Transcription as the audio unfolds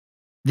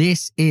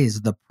This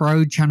is the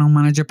Pro Channel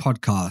Manager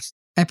Podcast,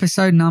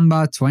 episode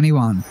number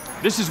 21.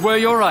 This is where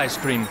your ice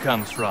cream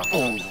comes from.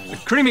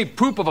 The creamy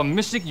poop of a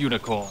mystic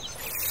unicorn.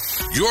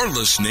 You're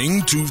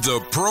listening to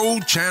the Pro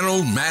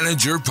Channel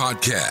Manager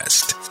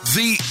Podcast,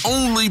 the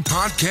only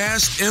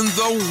podcast in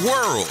the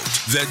world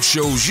that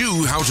shows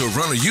you how to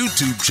run a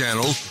YouTube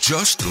channel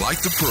just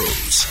like the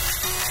pros.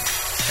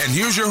 And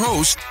here's your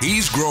host.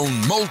 He's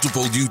grown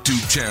multiple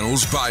YouTube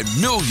channels by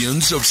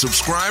millions of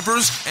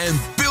subscribers and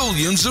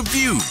billions of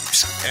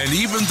views. And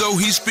even though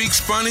he speaks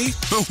funny,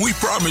 we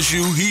promise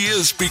you he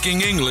is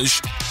speaking English,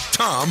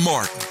 Tom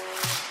Martin.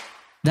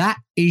 That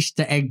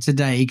Easter egg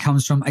today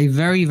comes from a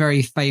very,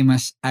 very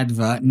famous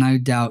advert. No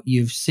doubt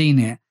you've seen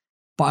it.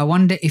 But I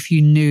wonder if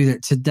you knew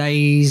that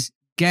today's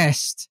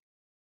guest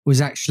was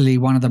actually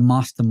one of the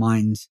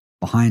masterminds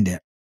behind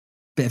it.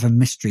 Bit of a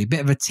mystery, bit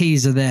of a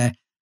teaser there.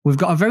 We've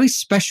got a very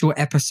special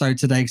episode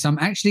today because I'm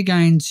actually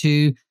going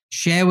to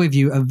share with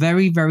you a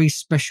very, very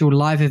special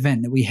live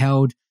event that we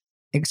held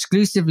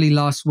exclusively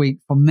last week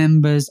for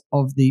members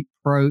of the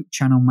Pro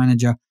Channel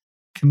Manager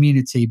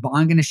community. But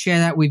I'm going to share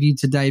that with you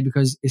today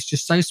because it's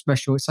just so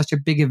special. It's such a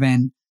big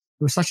event.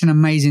 It was such an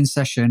amazing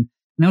session.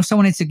 And I also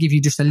wanted to give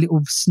you just a little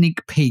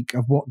sneak peek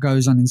of what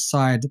goes on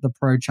inside the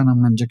Pro Channel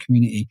Manager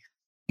community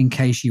in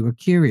case you were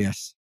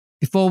curious.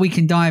 Before we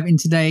can dive in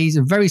today's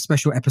very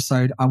special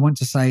episode, I want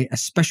to say a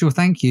special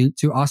thank you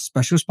to our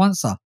special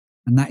sponsor,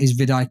 and that is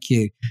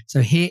vidIQ.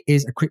 So here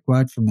is a quick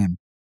word from them.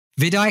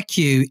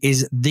 vidIQ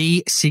is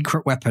the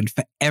secret weapon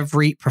for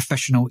every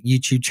professional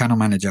YouTube channel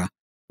manager.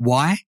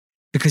 Why?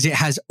 Because it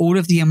has all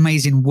of the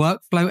amazing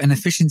workflow and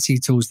efficiency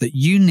tools that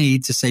you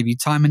need to save you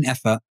time and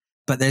effort,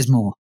 but there's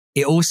more.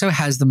 It also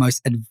has the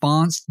most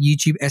advanced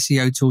YouTube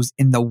SEO tools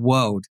in the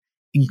world,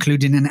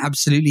 including an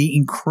absolutely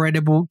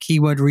incredible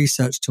keyword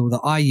research tool that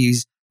I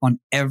use on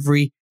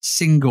every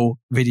single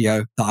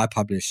video that I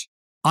publish.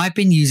 I've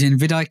been using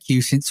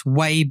vidIQ since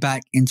way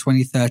back in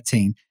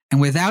 2013, and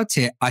without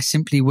it, I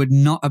simply would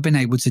not have been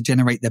able to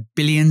generate the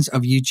billions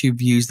of YouTube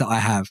views that I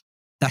have.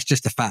 That's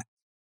just a fact.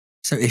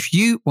 So if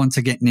you want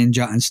to get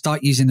ninja and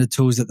start using the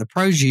tools that the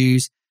pros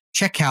use,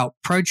 check out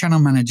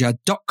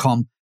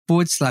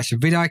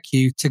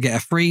prochannelmanager.com/vidIQ to get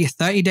a free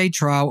 30-day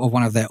trial of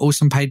one of their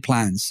awesome paid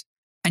plans.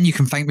 And you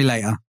can thank me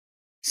later.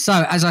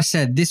 So, as I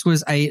said, this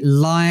was a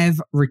live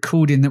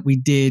recording that we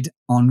did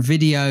on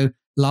video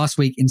last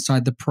week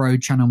inside the Pro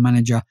Channel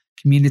Manager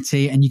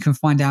community. And you can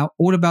find out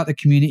all about the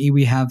community.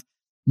 We have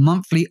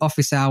monthly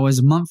office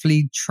hours,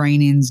 monthly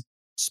trainings,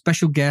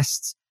 special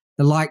guests,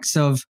 the likes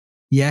of,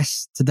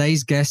 yes,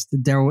 today's guest,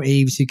 Derral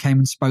Eves, who came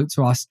and spoke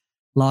to us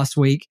last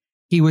week.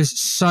 He was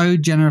so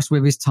generous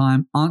with his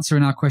time,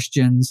 answering our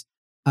questions.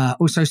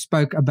 Also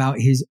spoke about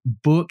his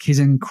book, his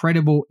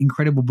incredible,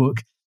 incredible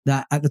book,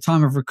 that at the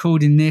time of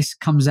recording this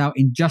comes out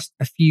in just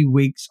a few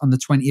weeks on the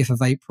 20th of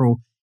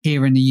April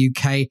here in the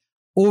UK,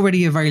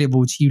 already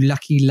available to you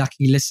lucky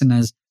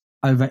listeners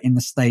over in the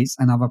States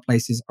and other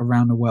places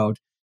around the world.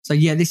 So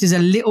yeah, this is a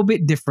little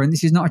bit different.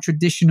 This is not a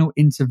traditional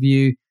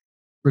interview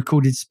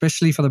recorded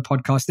specially for the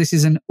podcast. This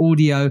is an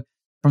audio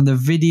from the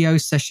video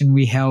session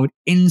we held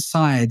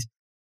inside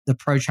the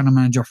Pro Channel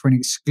Manager for an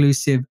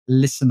exclusive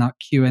listener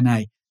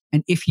Q&A.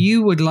 And if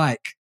you would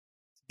like to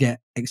get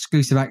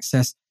exclusive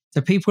access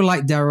to people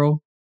like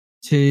Derral,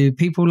 to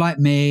people like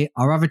me,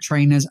 our other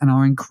trainers, and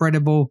our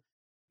incredible,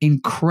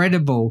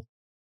 incredible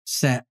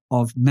set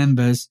of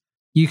members,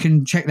 you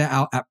can check that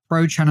out at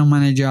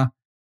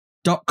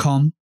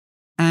prochannelmanager.com.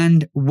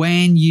 And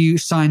when you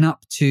sign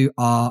up to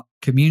our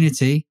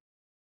community,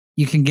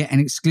 you can get an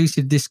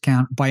exclusive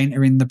discount by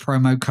entering the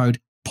promo code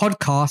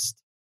podcast.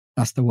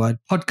 That's the word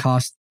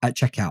podcast at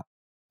checkout.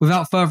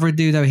 Without further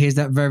ado, though, here's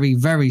that very,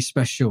 very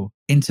special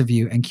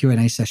interview and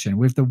Q&A session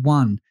with the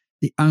one,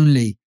 the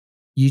only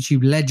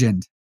YouTube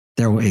legend,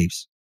 Derral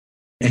Eves.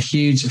 A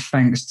huge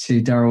thanks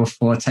to Derral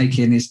for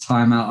taking his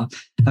time out of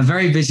a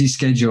very busy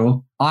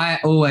schedule. I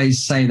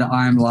always say that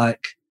I'm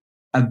like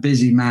a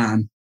busy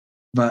man,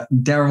 but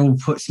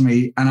Derral puts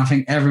me, and I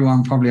think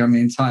everyone probably on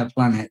the entire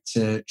planet,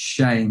 to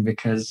shame,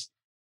 because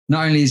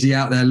not only is he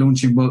out there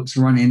launching books,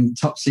 running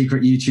top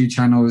secret YouTube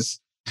channels,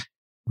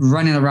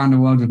 running around the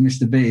world with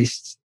Mr.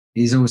 Beast,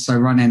 he's also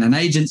running an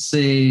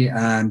agency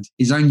and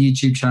his own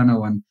YouTube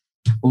channel and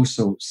all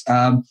sorts.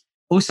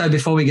 Also,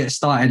 before we get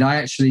started, I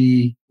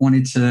actually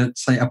wanted to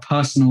say a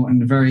personal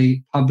and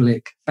very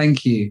public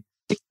thank you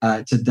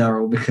to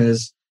Derral,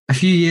 because a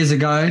few years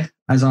ago,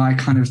 as I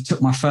kind of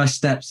took my first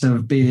steps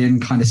of being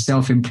kind of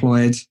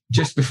self-employed,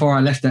 just before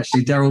I left,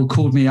 actually, Derral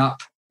called me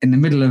up in the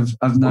middle of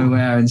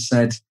nowhere and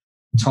said,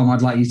 Tom,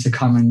 I'd like you to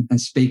come and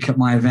speak at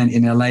my event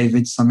in LA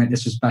Vid Summit.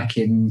 This was back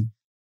in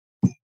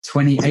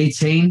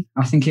 2018,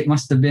 I think it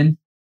must have been.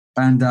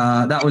 And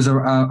that was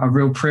a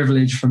real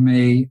privilege for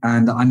me.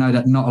 And I know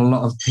that not a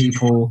lot of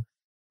people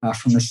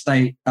from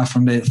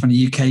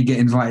the UK get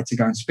invited to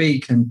go and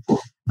speak. And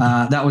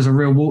that was a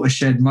real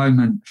watershed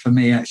moment for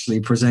me, actually,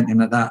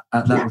 presenting at that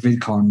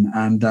VidCon,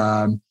 and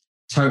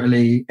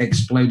totally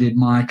exploded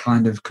my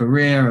kind of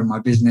career and my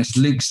business.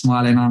 Luke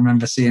smiling. I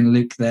remember seeing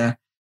Luke there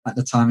at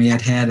the time. He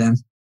had hair then.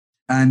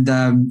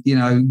 and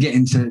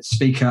getting to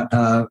speak at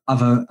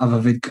other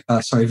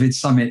vid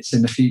summits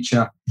in the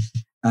future.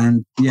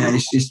 And yeah,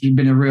 it's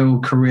been a real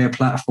career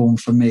platform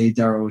for me,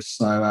 Derral.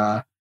 So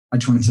I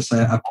just wanted to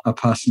say a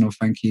personal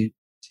thank you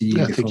to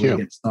you before we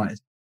get started.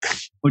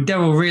 Well,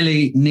 Derral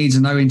really needs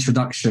no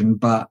introduction,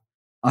 but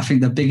I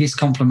think the biggest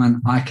compliment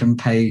I can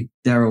pay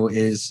Derral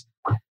is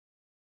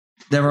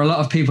there are a lot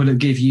of people that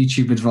give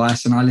YouTube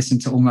advice, and I listen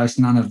to almost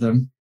none of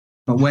them.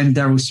 But when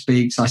Derral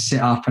speaks, I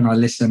sit up and I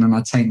listen and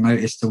I take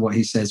notice to what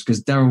he says,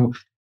 because Derral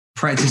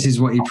practices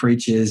what he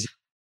preaches.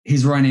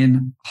 He's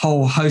running a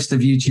whole host of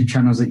YouTube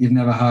channels that you've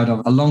never heard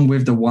of, along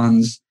with the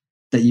ones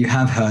that you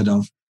have heard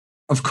of.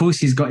 Of course,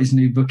 he's got his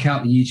new book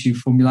out, the YouTube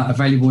Formula,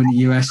 available in the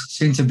US,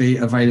 soon to be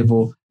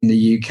available in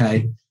the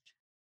UK.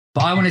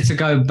 But I wanted to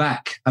go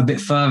back a bit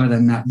further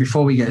than that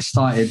before we get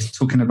started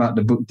talking about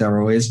the book,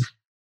 Derral. Is,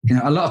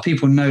 a lot of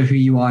people know who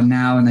you are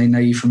now, and they know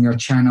you from your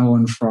channel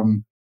and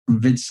from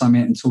Vid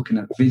Summit and talking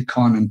at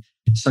VidCon and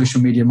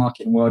social media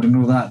marketing world and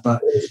all that.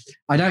 But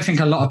I don't think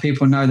a lot of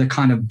people know the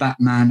kind of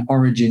Batman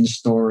origin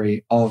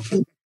story of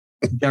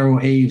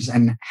Derral Eves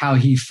and how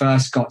he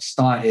first got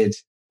started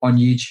on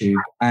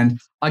YouTube. And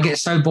I get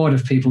so bored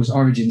of people's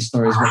origin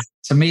stories. But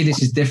to me,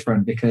 this is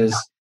different because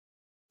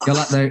you're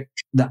like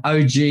the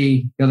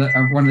OG,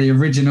 you're one of the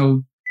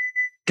original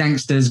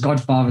gangsters,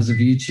 godfathers of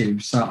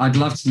YouTube. So I'd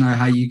love to know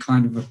how you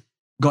kind of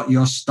got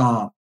your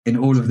start in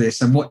all of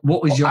this, and what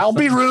was your? I'll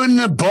be ruining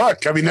the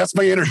book. I mean, that's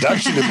my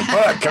introduction to the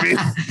book. I mean,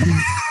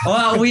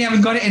 well, we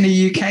haven't got it in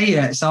the UK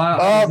yet, so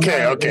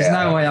there's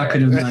no way I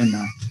could have known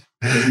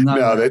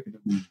that.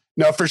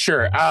 No, for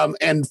sure.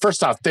 And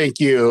first off, thank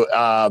you.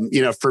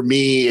 For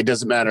me, it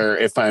doesn't matter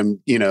if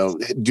I'm,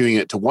 doing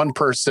it to one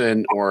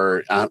person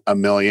or a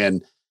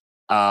million.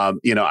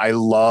 I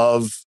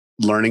love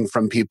learning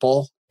from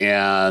people,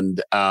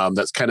 and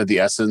that's kind of the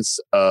essence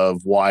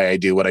of why I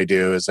do what I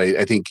do. Is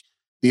I think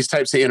these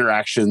types of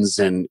interactions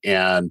and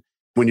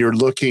when you're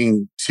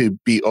looking to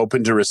be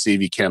open to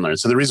receive, you can learn.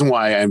 So the reason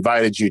why I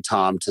invited you,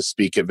 Tom, to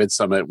speak at Vid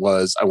Summit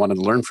was I wanted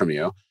to learn from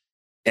you.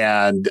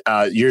 And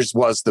yours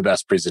was the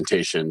best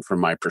presentation from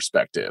my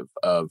perspective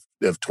of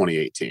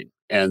 2018.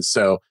 And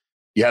so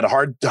you had a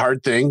hard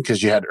thing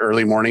because you had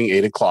early morning,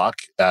 8 o'clock.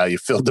 You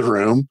filled the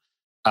room.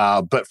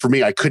 But for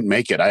me, I couldn't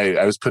make it.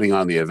 I was putting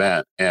on the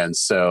event. And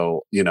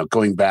so,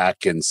 going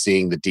back and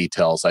seeing the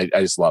details, I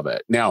just love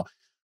it. Now,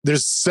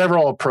 there's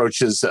several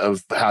approaches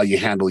of how you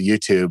handle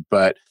YouTube,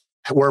 but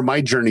where my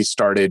journey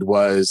started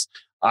was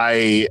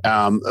I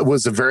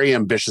was a very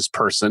ambitious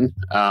person.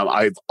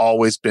 I've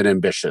always been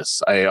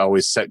ambitious. I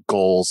always set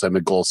goals. I'm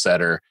a goal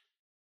setter.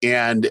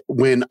 And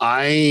when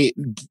I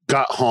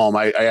got home,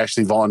 I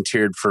actually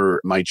volunteered for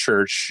my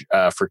church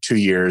for 2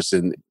 years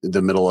in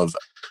the middle of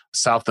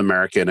South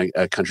America in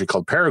a country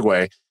called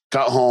Paraguay.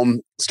 Got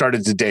home,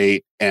 started to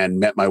date, and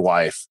met my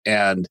wife.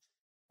 And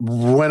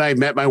when I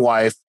met my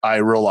wife, I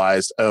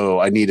realized,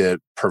 I need to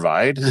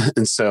provide.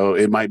 And so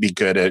it might be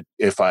good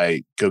if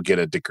I go get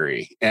a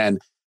degree. And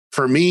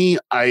for me,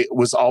 I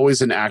was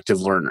always an active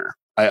learner.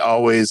 I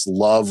always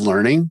loved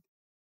learning,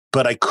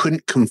 but I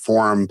couldn't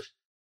conform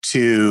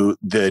to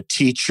the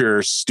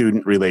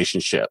teacher-student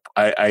relationship.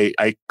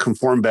 I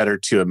conform better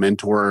to a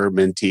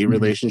mentor-mentee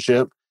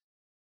relationship.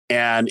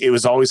 And it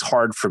was always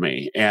hard for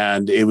me.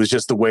 And it was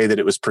just the way that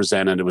it was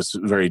presented. It was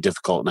very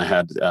difficult. And I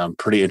had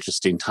pretty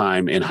interesting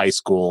time in high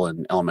school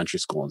and elementary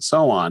school and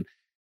so on.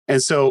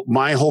 And so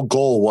my whole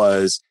goal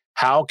was,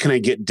 how can I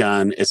get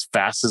done as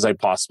fast as I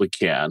possibly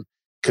can?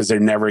 Because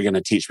they're never going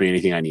to teach me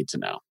anything I need to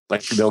know.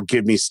 Like, they'll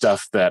give me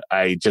stuff that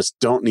I just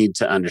don't need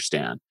to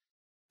understand.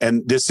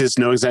 And this is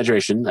no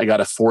exaggeration. I got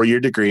a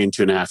 4-year degree in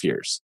 2.5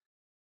 years.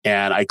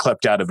 And I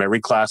clept out of every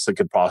class I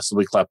could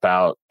possibly clep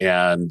out.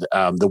 And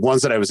the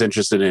ones that I was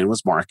interested in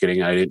was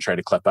marketing. I didn't try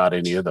to clep out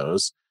any of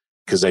those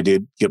because I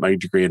did get my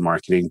degree in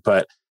marketing.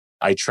 But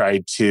I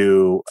tried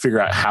to figure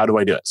out, how do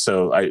I do it?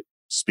 So I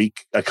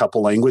speak a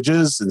couple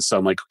languages. And so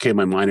I'm like, okay,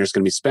 my minor is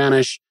going to be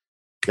Spanish.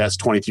 That's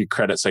 23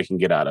 credits I can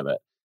get out of it.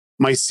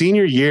 My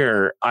senior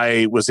year,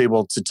 I was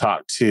able to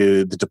talk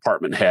to the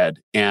department head.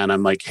 And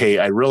I'm like, hey,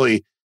 I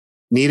really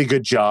need a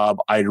good job.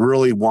 I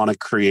really want to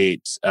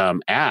create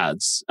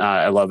ads.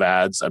 I love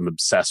ads. I'm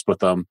obsessed with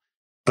them,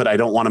 but I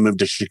don't want to move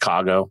to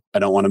Chicago. I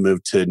don't want to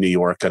move to New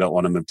York. I don't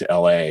want to move to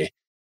LA.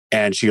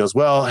 And she goes,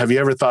 well, have you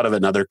ever thought of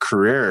another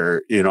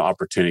career,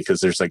 opportunity? Because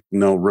there's like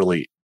no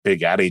really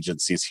big ad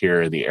agencies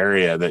here in the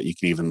area that you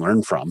can even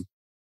learn from.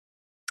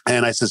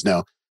 And I says,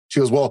 no. She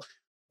goes, well,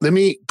 let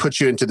me put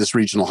you into this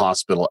regional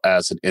hospital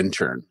as an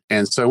intern.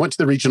 And so I went to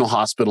the regional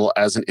hospital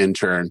as an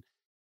intern.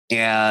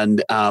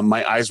 And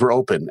my eyes were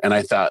open, and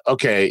I thought,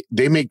 okay,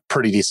 they make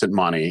pretty decent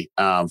money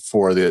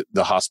for the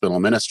hospital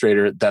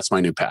administrator. That's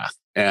my new path.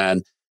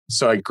 And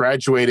so I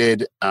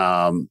graduated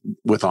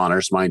with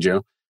honors, mind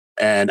you,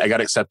 and I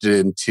got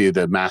accepted into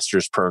the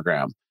master's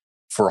program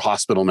for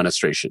hospital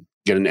administration,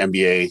 get an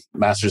MBA,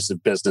 master's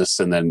of business,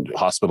 and then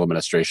hospital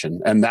administration.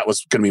 And that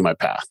was going to be my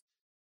path.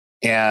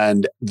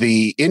 And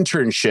the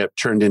internship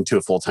turned into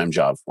a full-time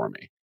job for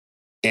me.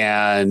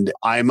 And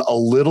I'm a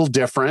little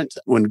different.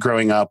 When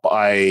growing up,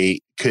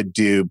 I could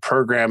do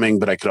programming,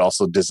 but I could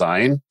also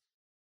design.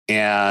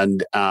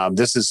 And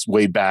this is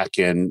way back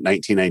in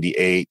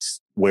 1998,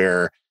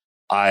 where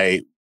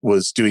I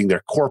was doing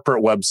their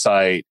corporate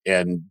website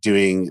and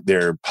doing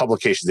their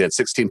publications. They had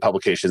 16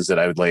 publications that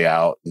I would lay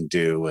out and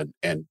do,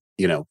 and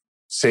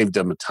saved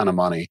them a ton of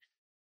money.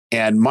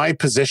 And my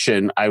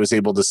position, I was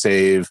able to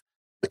save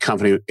the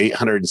company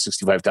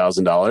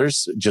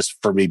 $865,000 just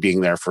for me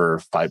being there for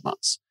 5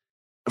 months.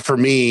 For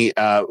me,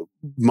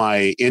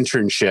 my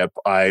internship,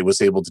 I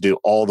was able to do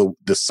all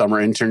the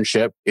summer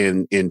internship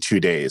in 2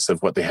 days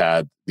of what they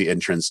had the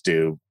interns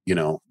do,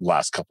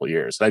 last couple of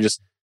years. I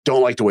just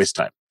don't like to waste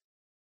time.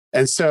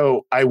 And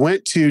so I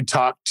went to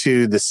talk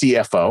to the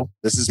CFO.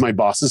 This is my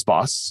boss's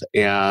boss.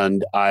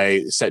 And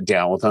I sat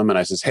down with him and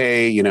I says,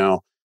 hey,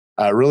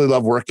 I really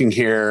love working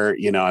here.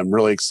 I'm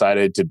really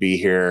excited to be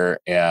here.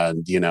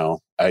 And,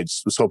 I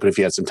just was hoping if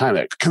you had some time,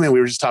 come in. We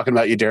were just talking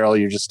about you, Derral.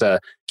 You're just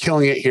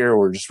killing it here.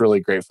 We're just really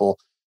grateful.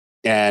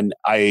 And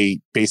I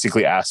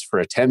basically asked for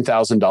a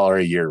 $10,000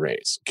 a year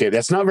raise. Okay,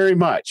 that's not very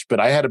much, but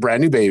I had a brand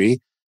new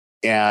baby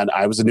and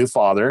I was a new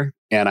father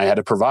and I had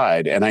to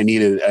provide and I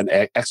needed an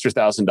extra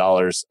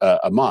 $1,000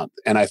 a month.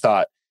 And I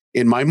thought,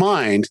 in my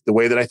mind, the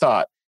way that I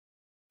thought,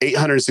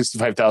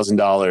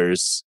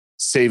 $865,000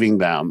 saving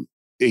them,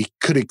 it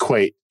could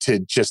equate to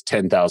just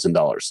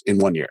 $10,000 in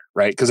 1 year,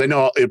 right? Because I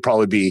know it'd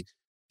probably be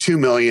 $2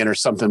 million or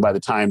something by the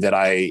time that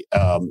I,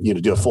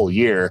 do a full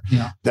year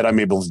that I'm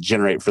able to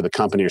generate for the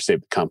company or save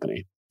the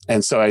company.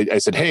 And so I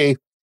said, hey,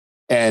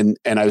 and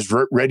I was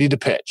ready to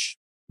pitch.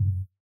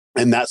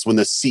 And that's when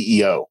the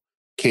CEO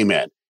came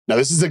in. Now,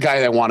 this is a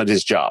guy that wanted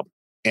his job.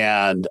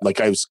 And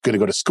I was going to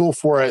go to school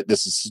for it.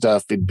 This is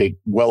stuff, it'd be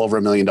well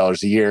over $1 million a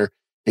year.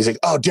 He's like,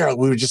 oh, Derral,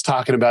 we were just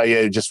talking about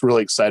you. Just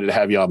really excited to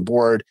have you on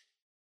board.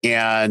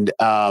 And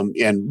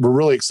we're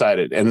really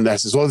excited. And I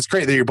says, well, it's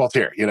great that you're both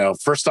here.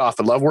 First off,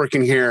 I love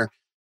working here,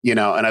 and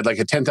I'd like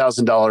a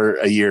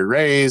 $10,000 a year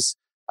raise.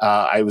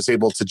 I was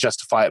able to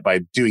justify it by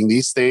doing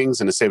these things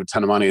and to save a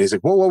ton of money. And he's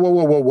like, whoa.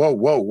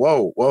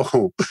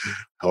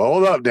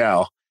 Hold up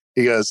now.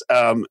 He goes,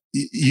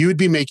 you would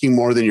be making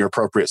more than your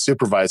appropriate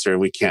supervisor. And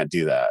we can't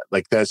do that.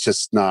 That's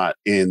just not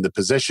in the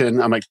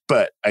position. I'm like,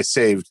 but I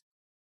saved,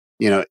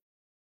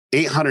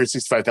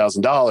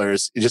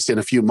 $865,000 just in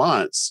a few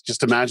months.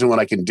 Just imagine what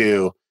I can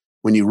do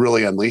when you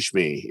really unleash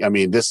me. I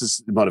mean, this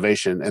is the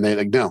motivation. And they're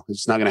like, no,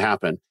 it's not going to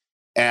happen.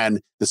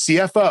 And the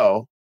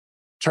CFO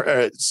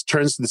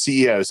turns to the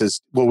CEO and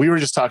says, well, we were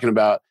just talking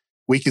about,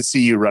 we could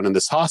see you running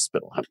this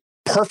hospital. I'm,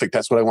 perfect.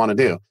 That's what I want to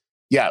do.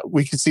 Yeah,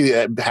 we could see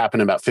that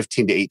happen in about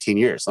 15 to 18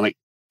 years. I'm like,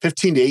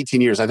 15 to 18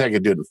 years, I think I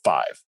could do it in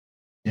 5.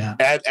 Yeah.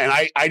 And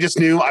I just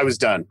knew I was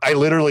done. I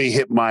literally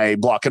hit my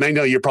block. And I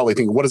know you're probably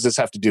thinking, what does this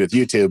have to do with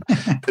YouTube?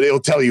 But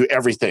it'll tell you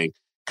everything.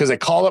 Because I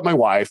called up my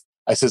wife.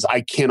 I says, I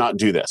cannot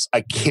do this.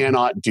 I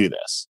cannot do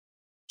this.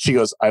 She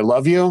goes, I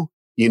love you.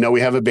 We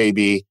have a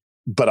baby,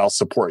 but I'll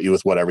support you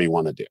with whatever you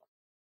want to do.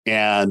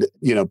 And,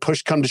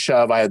 push come to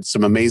shove, I had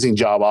some amazing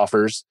job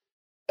offers.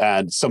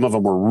 And some of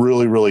them were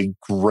really, really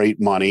great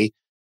money.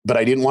 But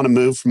I didn't want to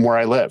move from where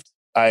I lived.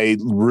 I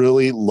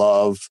really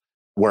love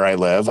where I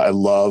live. I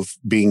love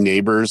being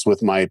neighbors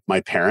with my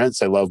parents.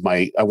 I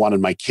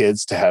wanted my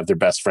kids to have their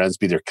best friends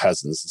be their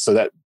cousins. So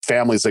that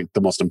family is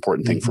the most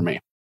important thing for me.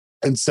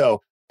 And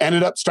so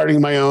ended up starting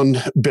my own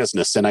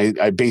business. And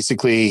I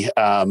basically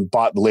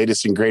bought the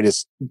latest and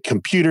greatest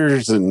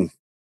computers and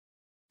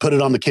put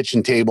it on the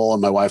kitchen table.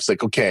 And my wife's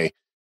like, okay,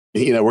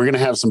 we're going to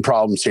have some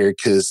problems here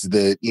because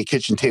the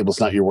kitchen table's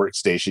not your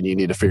workstation. You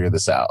need to figure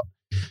this out.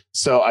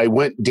 So I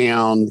went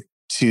down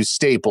to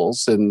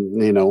Staples and,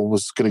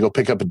 was going to go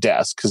pick up a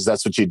desk because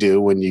that's what you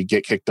do when you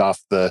get kicked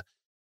off the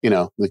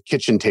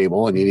kitchen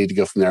table and you need to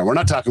go from there. And we're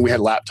not talking, we had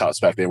laptops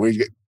back then. We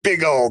get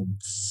big old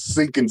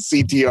sinking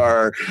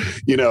CTR,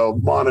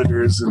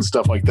 monitors and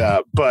stuff like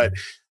that. But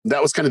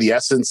that was kind of the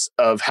essence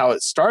of how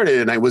it started.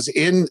 And I was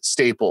in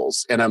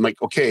Staples and I'm like,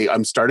 okay,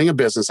 I'm starting a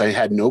business. I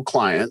had no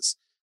clients.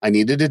 I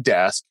needed a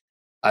desk.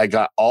 I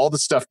got all the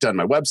stuff done,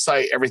 my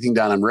website, everything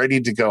done. I'm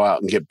ready to go out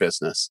and get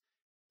business.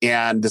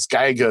 And this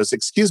guy goes,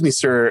 excuse me,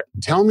 sir,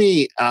 tell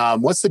me,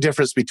 what's the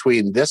difference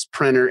between this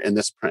printer and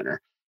this printer?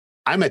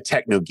 I'm a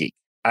techno geek.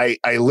 I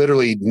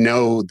literally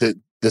know the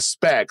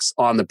specs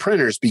on the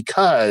printers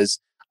because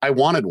I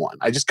wanted one.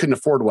 I just couldn't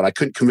afford one. I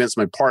couldn't convince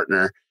my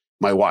partner,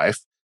 my wife,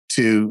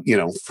 to,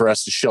 for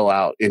us to shell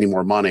out any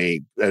more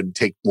money and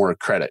take more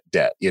credit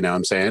debt. You know what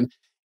I'm saying?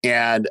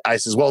 And I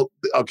says, well,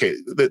 okay,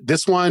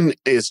 this one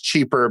is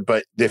cheaper,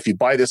 but if you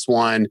buy this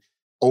one,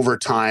 over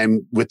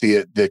time with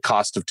the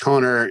cost of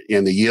toner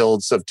and the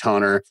yields of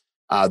toner,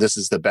 this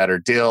is the better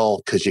deal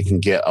because you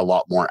can get a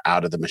lot more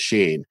out of the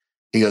machine.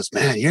 He goes,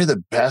 man, you're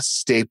the best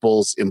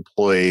Staples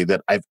employee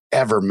that I've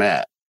ever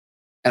met.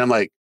 And I'm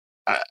like,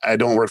 I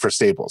don't work for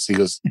Staples. He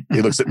goes,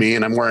 he looks at me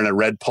and I'm wearing a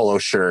red polo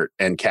shirt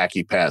and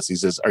khaki pants. He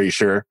says, are you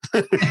sure?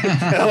 And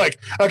I'm like,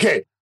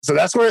 okay. So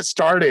that's where it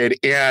started.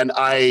 And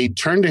I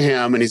turned to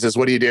him and he says,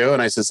 what do you do?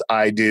 And I says,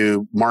 I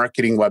do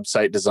marketing,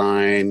 website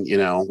design,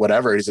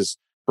 whatever. He says,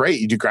 great,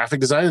 you do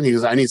graphic design? And he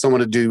goes, I need someone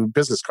to do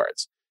business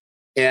cards.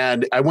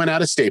 And I went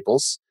out of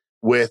Staples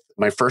with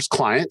my first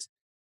client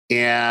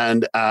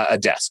and a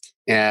desk.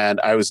 And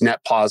I was net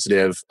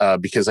positive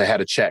because I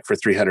had a check for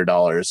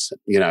 $300.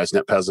 I was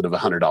net positive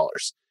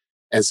 $100.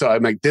 And so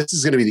I'm like, this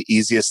is going to be the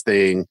easiest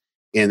thing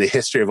in the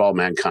history of all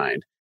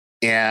mankind.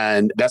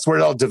 And that's where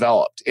it all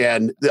developed.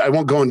 And I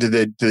won't go into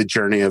the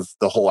journey of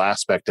the whole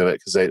aspect of it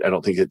because I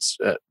don't think it's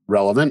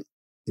relevant.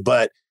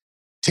 But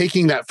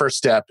taking that first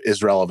step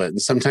is relevant.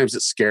 And sometimes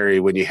it's scary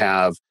when you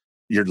have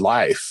your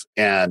life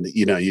and,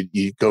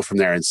 you go from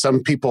there. And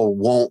some people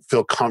won't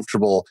feel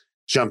comfortable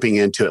jumping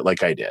into it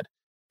like I did.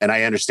 And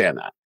I understand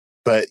that.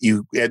 But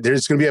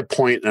there's going to be a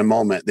point and a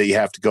moment that you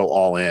have to go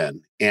all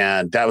in.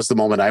 And that was the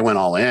moment I went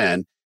all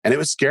in. And it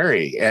was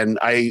scary. And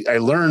I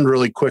learned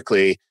really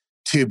quickly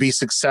to be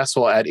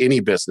successful at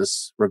any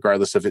business,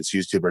 regardless if it's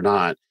YouTube or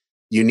not,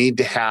 you need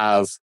to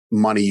have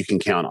money you can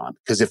count on.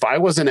 Because if I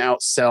wasn't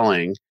out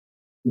selling,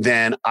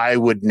 then I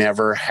would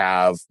never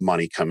have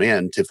money come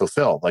in to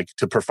fulfill, like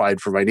to provide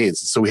for my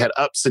needs. So we had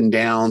ups and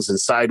downs and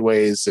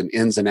sideways and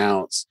ins and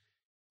outs.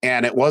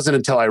 And it wasn't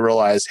until I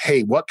realized,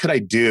 hey, what could I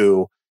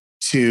do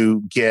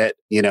to get,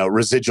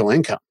 residual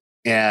income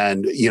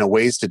and,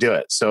 ways to do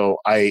it. So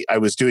I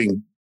was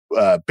doing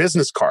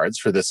business cards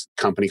for this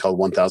company called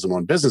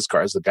 1001 Business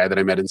Cards, the guy that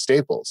I met in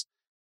Staples.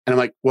 And I'm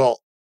like, well,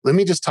 let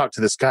me just talk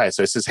to this guy.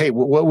 So I says, hey,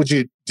 what would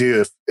you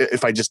do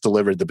if I just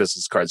delivered the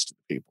business cards to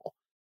the people?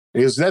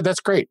 And he goes, that's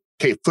great.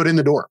 Okay, foot in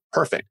the door.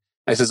 Perfect.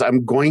 I says,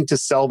 I'm going to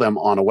sell them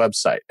on a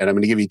website and I'm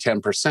going to give you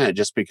 10%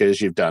 just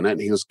because you've done it.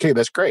 And he goes, okay,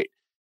 that's great.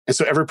 And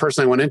so every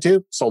person I went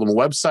into, sold them a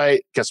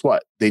website. Guess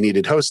what? They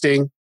needed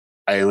hosting.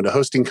 I owned a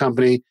hosting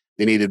company.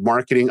 They needed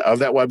marketing of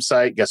that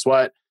website. Guess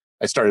what?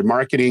 I started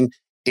marketing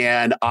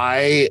and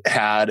I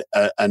had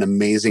an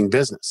amazing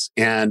business.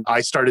 And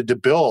I started to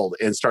build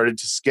and started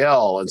to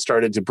scale and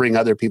started to bring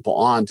other people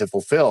on to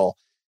fulfill.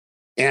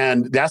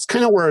 And that's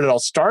kind of where it all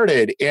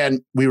started.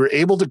 And we were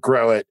able to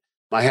grow it.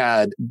 I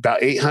had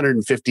about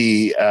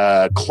 850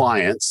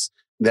 clients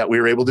that we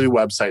were able to do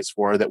websites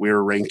for, that we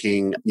were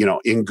ranking,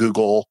 in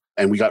Google.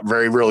 And we got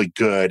very, really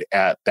good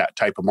at that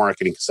type of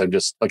marketing because I'm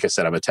just, like I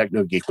said, I'm a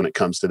techno geek when it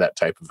comes to that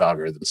type of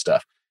algorithm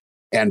stuff.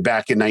 And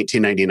back in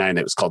 1999,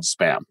 it was called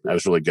spam. I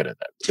was really good at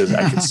that because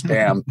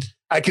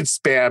I could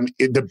spam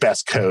the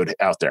best code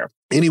out there.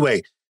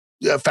 Anyway,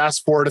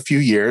 fast forward a few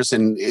years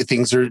and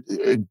things are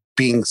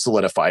being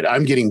solidified.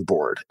 I'm getting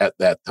bored at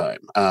that time.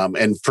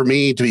 And for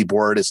me to be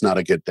bored is not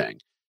a good thing.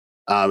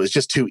 It's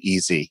just too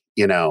easy,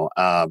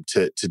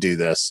 to do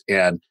this.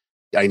 And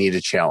I need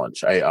a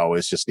challenge. I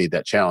always just need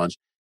that challenge.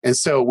 And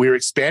so we were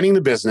expanding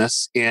the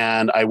business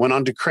and I went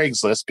on to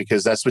Craigslist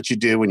because that's what you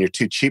do when you're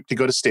too cheap to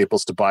go to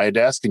Staples to buy a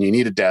desk and you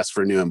need a desk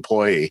for a new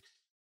employee.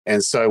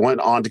 And so I went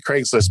on to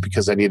Craigslist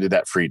because I needed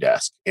that free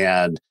desk.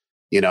 And,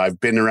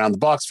 I've been around the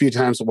box a few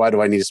times. Why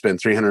do I need to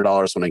spend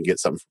 $300 when I can get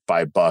something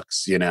for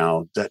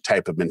 $5? That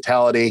type of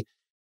mentality.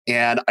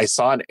 And I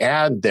saw an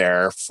ad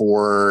there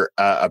for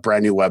a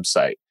brand new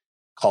website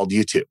called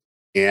YouTube.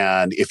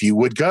 And if you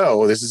would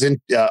go, this is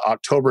in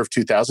October of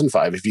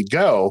 2005, if you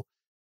go,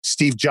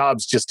 Steve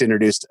Jobs just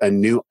introduced a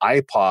new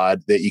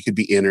iPod that you could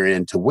be entered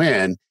in to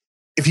win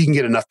if you can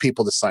get enough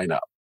people to sign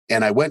up.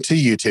 And I went to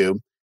YouTube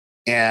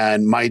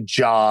and my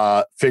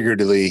jaw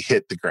figuratively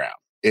hit the ground.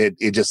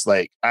 It just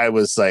I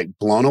was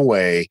blown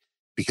away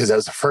because that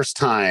was the first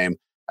time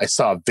I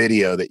saw a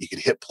video that you could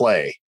hit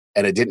play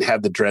and it didn't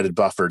have the dreaded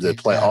buffer to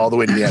play all the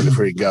way to the end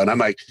before you go. And I'm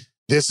like,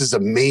 this is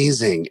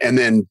amazing. And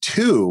then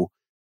two,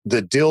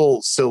 the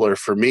deal sealer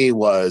for me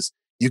was,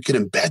 you can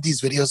embed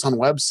these videos on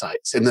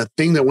websites. And the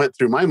thing that went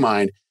through my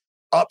mind,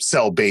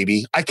 upsell,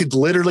 baby. I could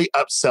literally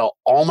upsell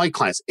all my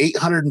clients,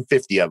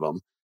 850 of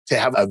them, to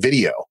have a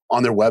video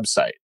on their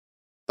website.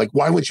 Like,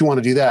 why would you want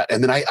to do that?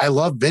 And then I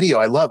love video.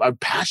 I'm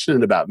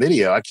passionate about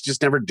video. I could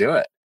just never do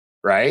it.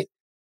 Right.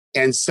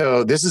 And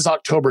so this is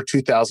October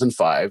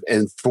 2005.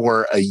 And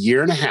for a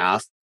year and a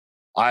half,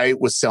 I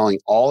was selling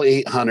all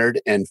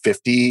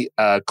 850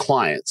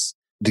 clients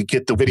to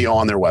get the video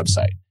on their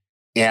website.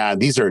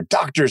 And these are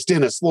doctors,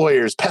 dentists,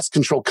 lawyers, pest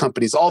control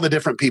companies, all the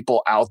different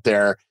people out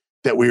there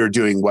that we were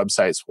doing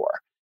websites for.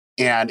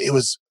 And it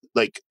was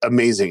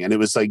amazing. And it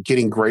was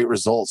getting great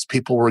results.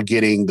 People were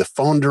getting the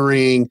phone to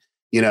ring,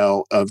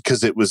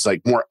 because it was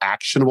more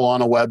actionable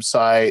on a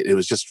website. It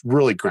was just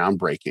really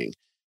groundbreaking.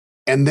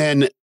 And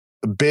then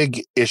a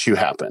big issue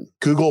happened.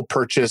 Google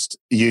purchased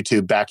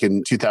YouTube back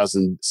in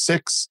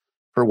 2006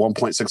 for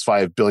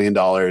 $1.65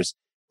 billion.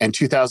 And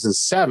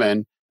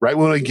 2007, right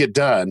when we get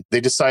done,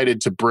 they decided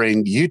to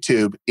bring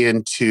YouTube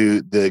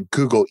into the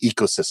Google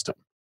ecosystem.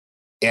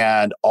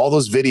 And all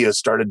those videos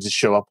started to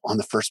show up on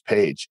the first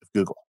page of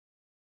Google.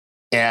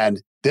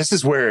 And this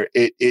is where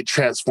it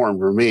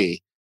transformed for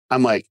me.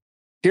 I'm like,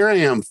 here I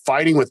am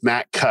fighting with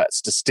Matt Cutts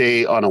to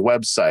stay on a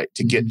website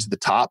to get to the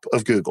top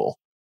of Google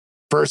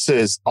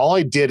versus all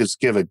I did is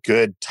give a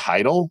good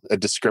title, a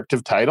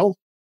descriptive title,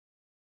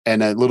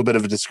 and a little bit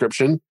of a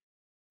description.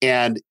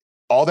 And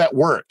all that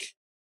work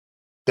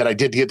that I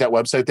did to get that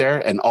website there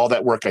and all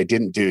that work I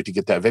didn't do to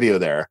get that video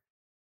there.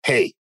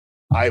 Hey,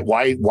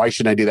 why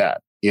shouldn't I do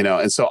that?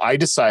 And so I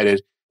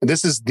decided and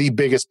this is the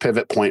biggest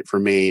pivot point for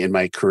me in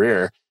my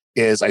career,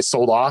 is I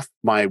sold off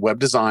my web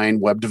design,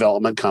 web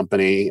development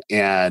company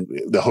and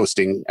the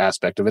hosting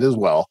aspect of it as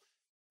well.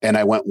 And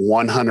I went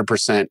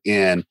 100%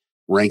 in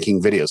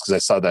ranking videos because I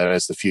saw that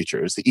as the future.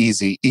 It was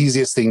the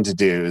easiest thing to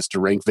do is to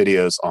rank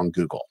videos on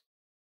Google.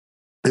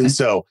 And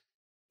so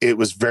it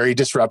was very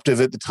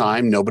disruptive at the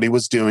time. Nobody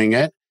was doing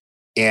it.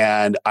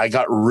 And I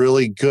got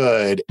really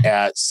good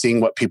at seeing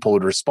what people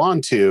would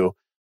respond to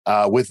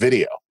with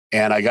video.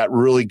 And I got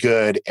really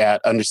good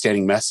at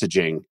understanding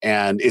messaging.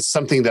 And it's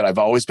something that I've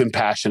always been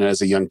passionate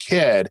as a young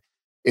kid.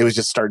 It was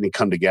just starting to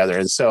come together.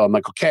 And so I'm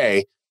like,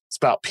 okay, it's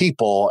about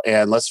people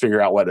and let's figure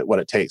out what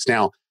it takes.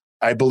 Now,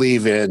 I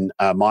believe in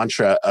a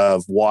mantra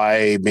of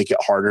why make it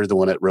harder than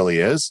what it really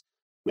is.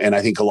 And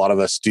I think a lot of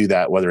us do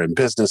that, whether in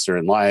business or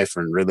in life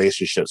or in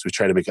relationships, we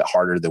try to make it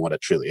harder than what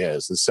it truly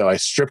is. And so I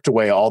stripped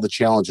away all the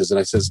challenges and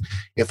I says,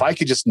 if I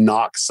could just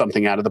knock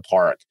something out of the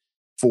park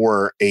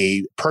for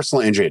a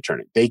personal injury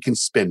attorney, they can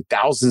spend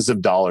thousands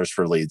of dollars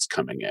for leads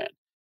coming in.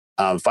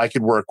 If I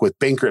could work with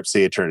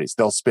bankruptcy attorneys,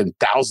 they'll spend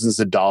thousands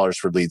of dollars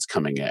for leads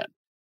coming in.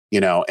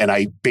 And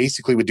I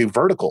basically would do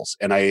verticals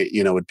and I,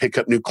 would pick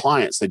up new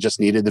clients that just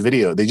needed the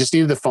video. They just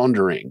needed the phone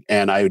to ring,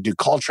 and I would do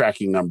call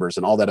tracking numbers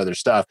and all that other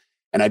stuff.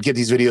 And I'd get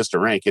these videos to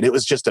rank, and it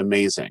was just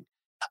amazing.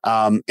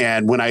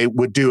 And when I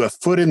would do a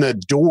foot in the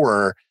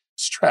door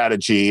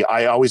strategy,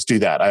 I always do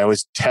that. I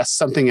always test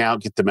something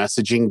out, get the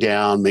messaging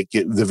down,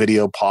 get the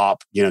video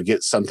pop,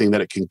 get something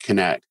that it can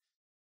connect.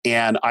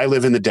 And I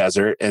live in the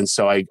desert. And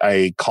so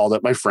I called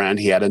up my friend.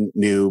 He had a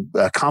new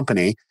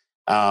company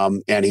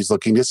and he's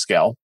looking to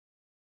scale.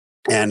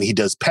 And he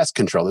does pest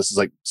control. This is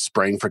like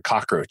spraying for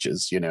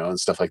cockroaches, and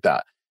stuff like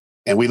that.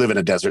 And we live in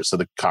a desert, so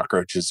the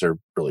cockroaches are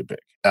really big.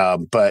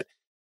 But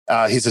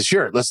he says,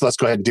 sure, let's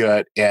go ahead and do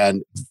it.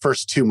 And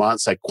first 2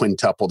 months, I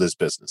quintupled his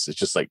business. It's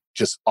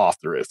just off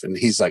the roof. And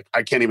he's like,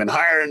 I can't even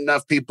hire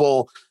enough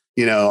people,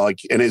 and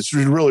it's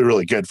really,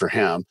 really good for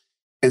him.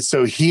 And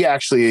so he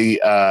actually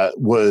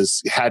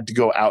had to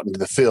go out into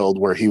the field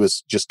where he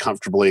was just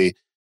comfortably,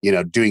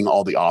 doing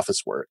all the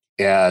office work.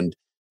 And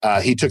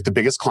he took the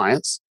biggest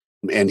clients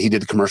and he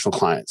did the commercial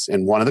clients.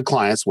 And one of the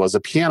clients was a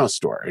piano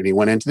store. And he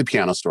went into the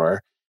piano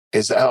store.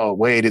 He said, oh,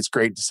 Wade, it's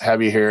great to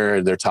have you here.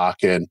 And they're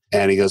talking.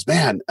 And he goes,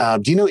 man,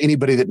 do you know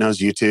anybody that knows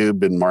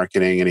YouTube and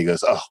marketing? And he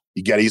goes, oh,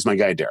 you got to use my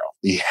guy, Derral.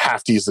 You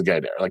have to use the guy,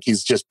 Derral. Like,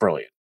 he's just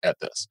brilliant at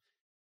this.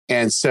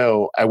 And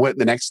so I went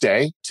the next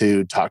day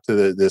to talk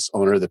to this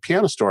owner of the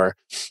piano store.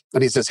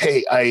 And he says,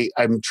 hey,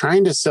 I'm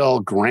trying to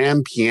sell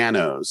grand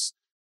pianos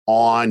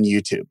on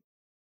YouTube.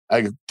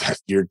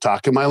 You're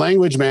talking my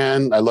language,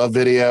 man. I love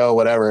video,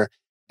 whatever.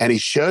 And he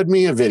showed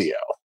me a video.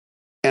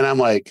 And I'm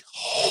like,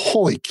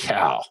 holy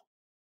cow.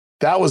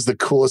 That was the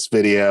coolest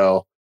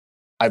video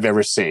I've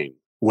ever seen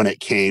when it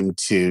came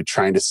to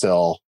trying to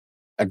sell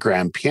a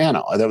grand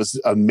piano. That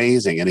was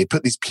amazing. And he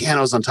put these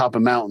pianos on top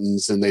of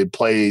mountains and they'd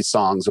play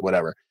songs or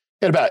whatever.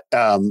 He had about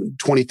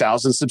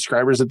 20,000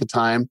 subscribers at the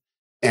time.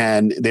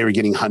 And they were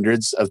getting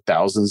hundreds of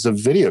thousands of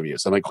video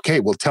views. I'm like, okay,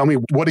 well, tell me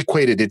what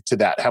equated it to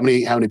that. How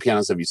many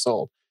pianos have you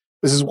sold?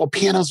 This is, well,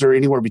 pianos are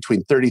anywhere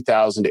between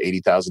 $30,000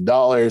 to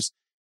 $80,000.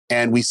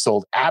 And we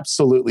sold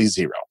absolutely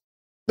zero.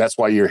 That's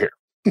why you're here.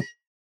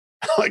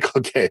 Like,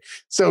 okay.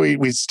 So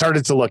we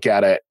started to look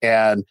at it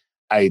and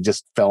I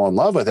just fell in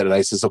love with it. And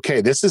I says,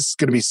 okay, this is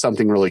going to be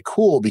something really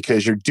cool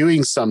because you're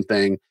doing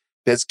something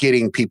that's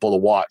getting people to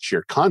watch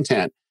your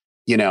content.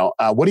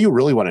 What do you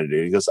really want to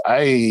do? He goes,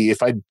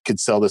 if I could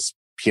sell this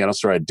piano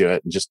store, I'd do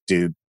it and just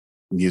do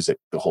music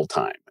the whole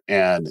time.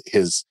 And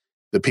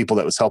the people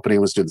that was helping him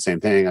was doing the same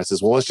thing. I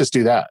says, well, let's just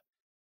do that.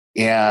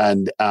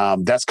 And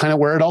that's kind of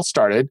where it all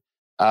started.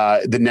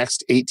 The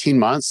next 18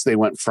 months, they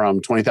went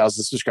from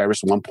 20,000 subscribers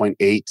to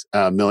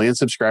 1.8 million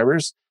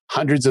subscribers,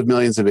 hundreds of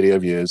millions of video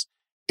views.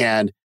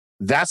 And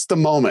that's the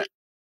moment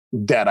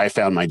that I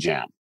found my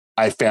jam.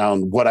 I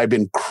found what I've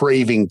been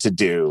craving to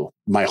do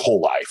my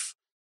whole life,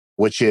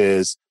 which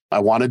is I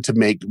wanted to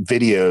make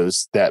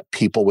videos that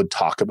people would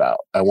talk about.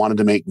 I wanted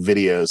to make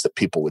videos that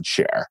people would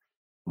share.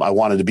 I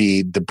wanted to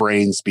be the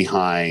brains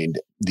behind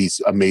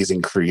these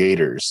amazing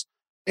creators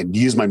and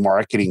use my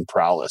marketing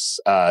prowess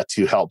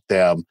to help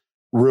them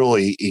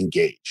really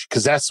engage,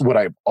 because that's what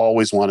I've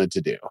always wanted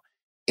to do.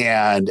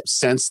 And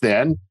since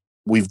then,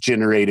 we've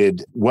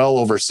generated well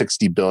over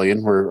 60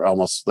 billion. We're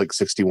almost like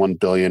 61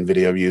 billion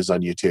video views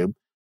on YouTube.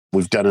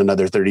 We've done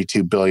another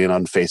 32 billion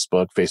on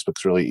Facebook.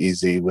 Facebook's really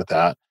easy with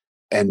that.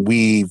 And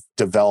we've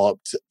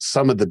developed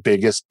some of the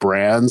biggest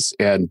brands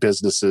and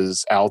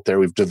businesses out there.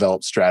 We've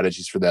developed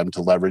strategies for them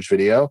to leverage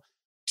video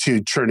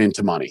to turn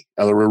into money.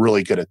 We're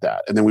really good at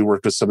that. And then we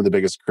worked with some of the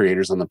biggest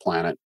creators on the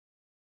planet.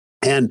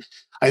 And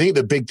I think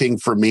the big thing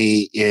for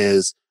me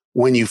is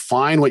when you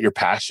find what you're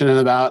passionate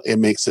about, it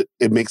makes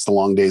the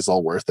long days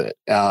all worth it.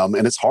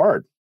 And it's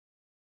hard.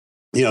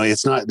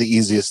 It's not the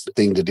easiest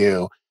thing to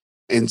do.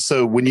 And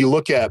so when you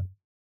look at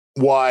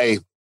why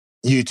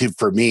YouTube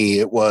for me,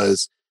 it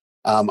was,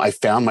 I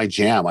found my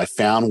jam. I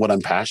found what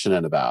I'm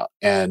passionate about.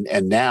 And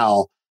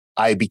now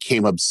I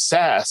became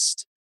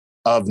obsessed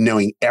of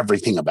knowing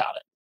everything about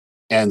it.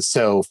 And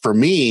so for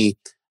me,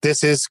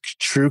 this is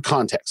true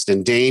context.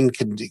 And Dane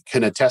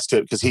can attest to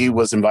it because he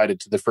was invited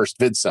to the first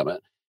Vid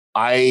Summit.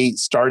 I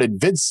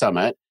started Vid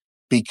Summit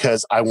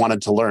because I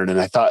wanted to learn.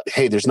 And I thought,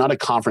 hey, there's not a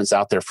conference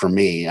out there for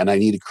me. And I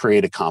need to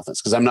create a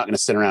conference because I'm not going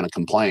to sit around and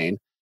complain.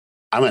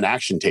 I'm an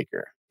action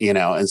taker,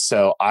 And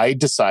so I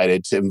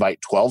decided to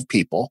invite 12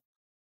 people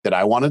that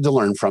I wanted to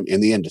learn from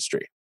in the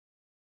industry.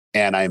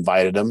 And I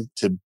invited them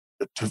to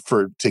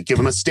give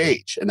them a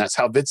stage. And that's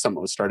how Vid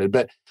Summit was started.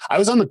 But I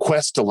was on the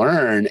quest to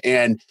learn.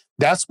 And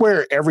that's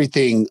where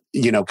everything,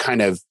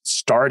 kind of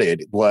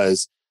started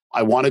was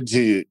I wanted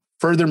to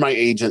further my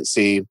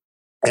agency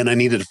and I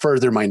needed to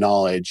further my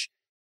knowledge.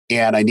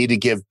 And I need to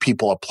give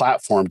people a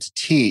platform to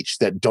teach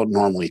that don't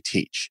normally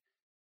teach.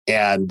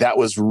 And that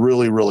was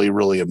really, really,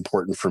 really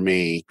important for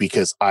me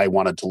because I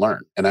wanted to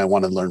learn and I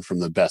wanted to learn from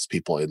the best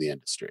people in the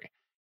industry.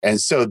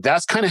 And so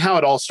that's kind of how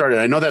it all started.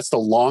 I know that's the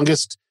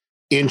longest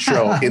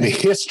intro in the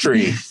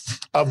history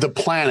of the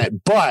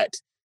planet, but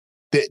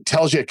it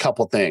tells you a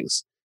couple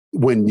things.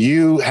 When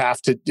you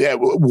have to, at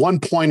one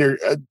point or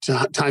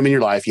time in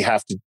your life, you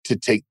have to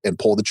take and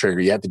pull the trigger.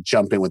 You have to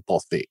jump in with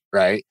both feet,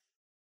 right?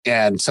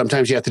 And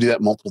sometimes you have to do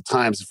that multiple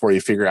times before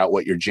you figure out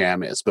what your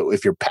jam is. But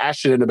if you're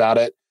passionate about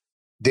it,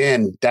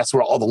 then that's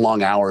where all the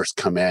long hours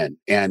come in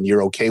and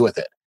you're okay with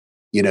it.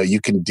 You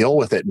can deal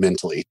with it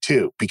mentally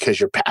too, because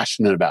you're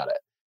passionate about it,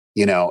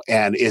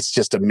 and it's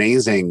just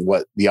amazing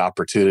what the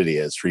opportunity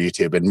is for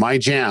YouTube. And my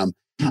jam,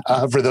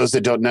 for those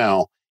that don't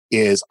know,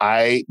 is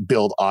I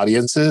build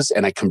audiences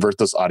and I convert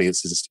those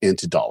audiences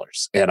into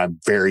dollars. And I'm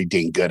very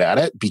dang good at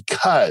it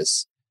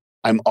because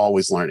I'm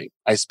always learning.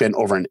 I spend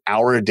over an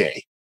hour a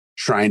day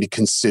trying to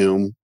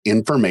consume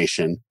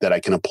information that I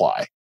can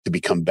apply to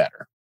become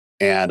better.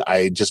 And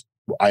I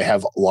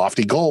have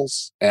lofty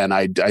goals and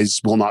I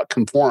just will not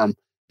conform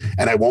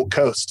and I won't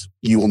coast.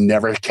 You will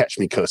never catch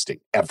me coasting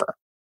ever.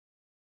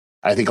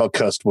 I think I'll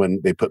coast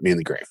when they put me in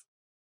the grave.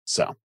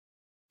 So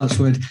that's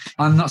weird.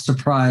 I'm not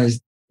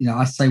surprised.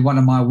 I say one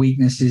of my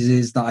weaknesses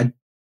is that I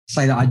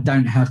say that I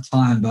don't have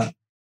time, but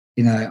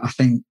I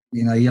think,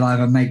 you'll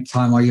either make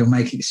time or you'll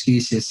make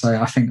excuses. So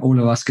I think all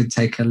of us could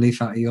take a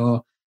leaf out of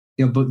your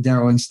book,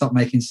 Derral, and stop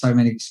making so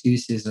many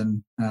excuses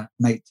and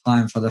make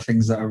time for the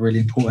things that are really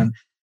important.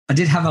 I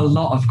did have a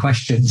lot of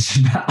questions.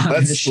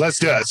 Let's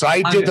do it. So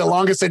I did the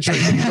longest intro.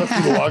 Let's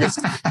do the longest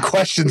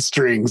question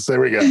strings.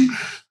 There we go.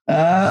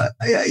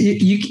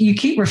 You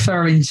keep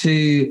referring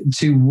to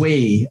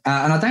we,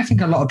 and I don't think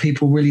a lot of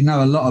people really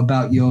know a lot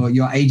about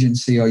your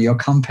agency or your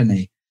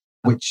company,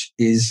 which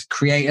is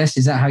Creatus.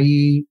 Is that how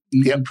you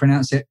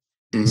pronounce it?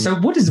 Mm-hmm. So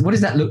what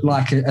does that look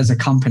like as a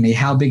company?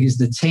 How big is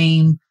the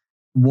team?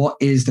 What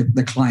is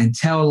the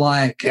clientele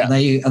like? Yeah.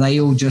 Are they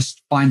all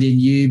just finding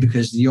you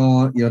because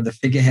you're the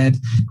figurehead?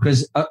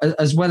 Because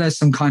as well as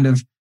some kind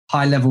of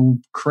high level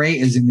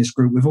creators in this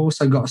group, we've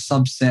also got a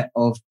subset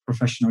of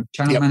professional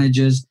channel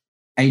managers,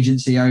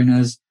 agency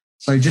owners.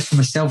 So just from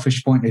a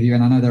selfish point of view,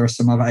 and I know there are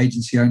some other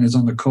agency owners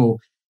on the call,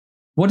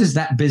 what does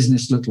that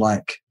business look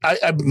like?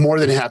 I'm more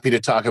than happy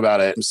to talk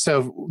about it.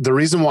 So the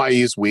reason why I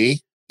use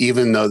we,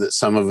 even though that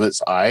some of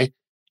it's I,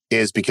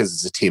 is because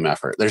it's a team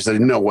effort. There's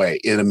no way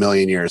in a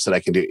million years that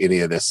I can do any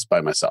of this by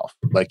myself.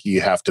 Like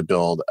you have to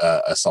build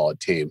a solid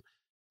team.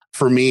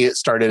 For me, it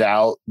started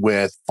out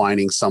with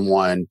finding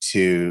someone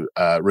to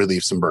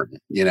relieve some burden,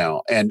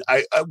 and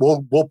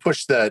we'll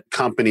push the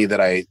company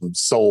that I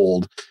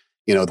sold,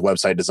 the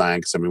website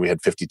design. Cause we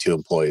had 52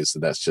 employees.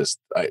 And that's just,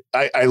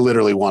 I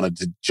literally wanted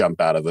to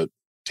jump out of a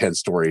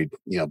 10-story,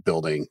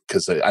 building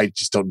because I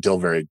just don't deal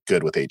very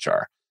good with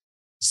HR.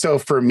 So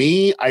for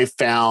me, I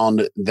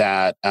found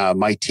that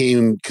my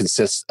team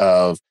consists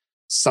of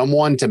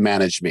someone to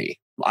manage me.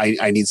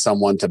 I need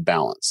someone to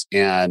balance.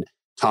 And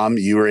Tom,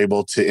 you were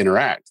able to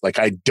interact. Like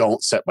I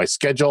don't set my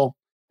schedule.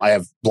 I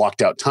have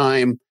blocked out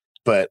time,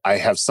 but I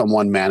have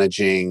someone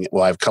managing.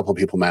 Well, I have a couple of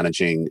people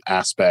managing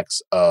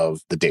aspects of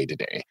the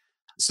day-to-day.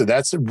 So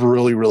that's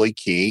really, really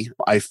key.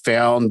 I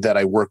found that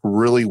I work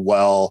really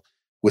well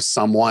with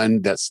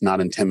someone that's not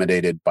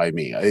intimidated by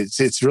me.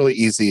 It's really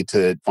easy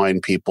to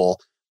find people.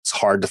 It's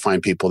hard to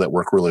find people that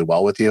work really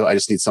well with you. I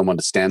just need someone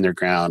to stand their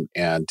ground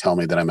and tell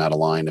me that I'm out of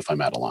line if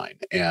I'm out of line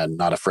and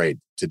not afraid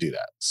to do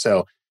that.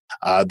 So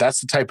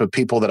that's the type of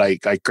people that I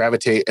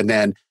gravitate. And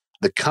then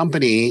the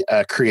company,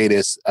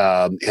 Creatus,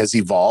 has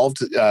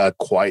evolved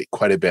quite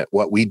a bit.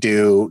 What we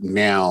do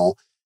now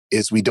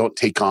is we don't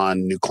take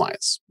on new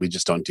clients. We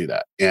just don't do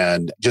that.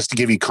 And just to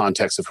give you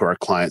context of who our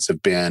clients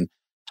have been,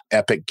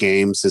 Epic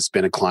Games has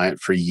been a client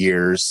for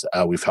years.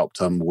 We've helped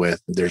them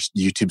with their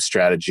YouTube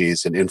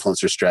strategies and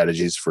influencer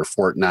strategies for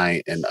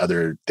Fortnite and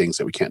other things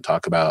that we can't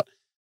talk about.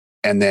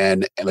 And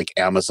then like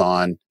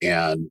Amazon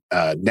and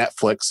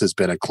Netflix has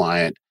been a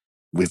client.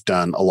 We've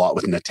done a lot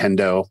with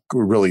Nintendo.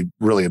 Really,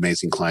 really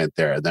amazing client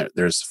there.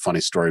 There's a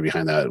funny story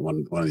behind that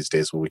one of these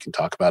days when we can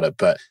talk about it.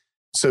 But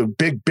so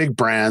big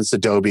brands,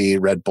 Adobe,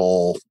 Red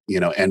Bull,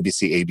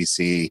 NBC,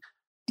 ABC,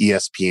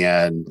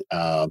 ESPN,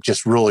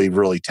 just really,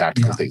 really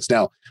tactical things.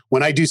 Now,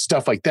 when I do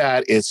stuff like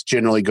that, it's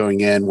generally going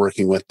in,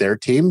 working with their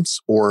teams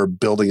or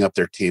building up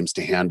their teams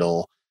to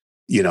handle,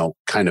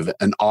 kind of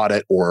an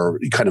audit or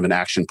kind of an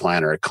action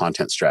plan or a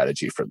content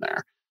strategy from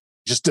there.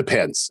 Just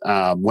depends.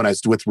 When I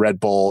was with Red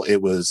Bull,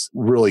 it was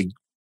really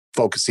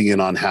focusing in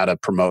on how to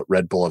promote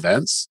Red Bull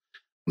events.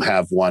 I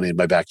have one in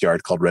my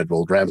backyard called Red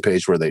Bull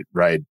Rampage where they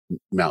ride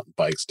mountain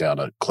bikes down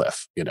a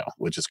cliff,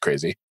 which is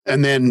crazy.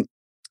 And then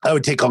I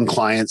would take on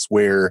clients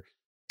where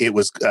it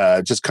was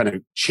just kind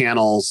of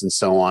channels and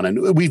so on.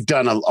 And we've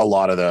done a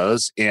lot of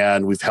those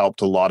and we've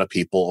helped a lot of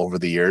people over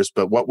the years.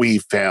 But what we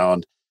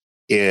found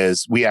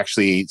is we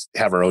actually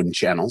have our own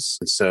channels.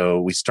 And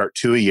so we start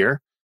 2 a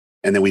year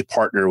and then we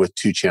partner with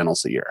 2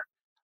 channels a year.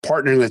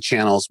 Partnering with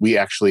channels, we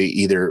actually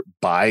either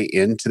buy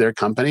into their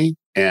company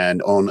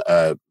and own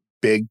a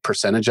big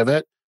percentage of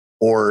it,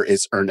 or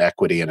it's earned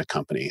equity in a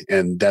company.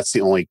 And that's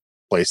the only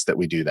place that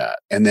we do that.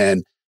 And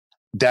then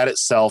that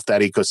itself,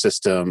 that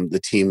ecosystem, the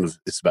team,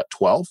 it's about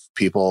 12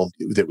 people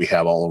that we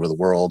have all over the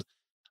world.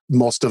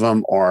 Most of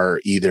them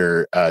are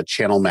either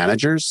channel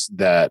managers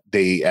that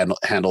they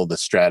handle the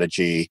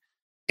strategy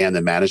and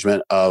the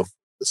management of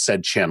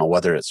said channel,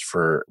 whether it's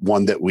for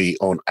one that we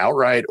own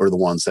outright or the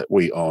ones that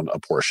we own a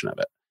portion of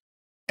it.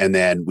 And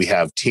then we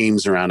have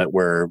teams around it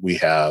where we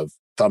have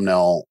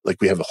thumbnail, like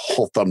we have a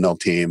whole thumbnail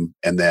team,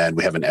 and then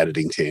we have an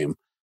editing team.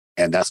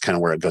 And that's kind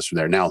of where it goes from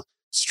there. Now,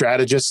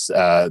 strategists,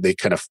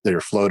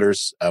 they're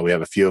floaters. We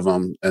have a few of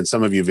them. And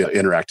some of you have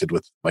interacted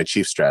with my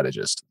chief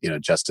strategist,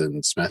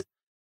 Justin Smith,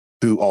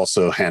 who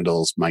also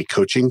handles my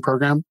coaching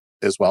program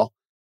as well.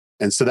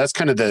 And so that's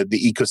kind of the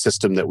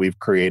ecosystem that we've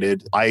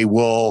created. I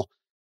will,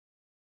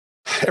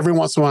 every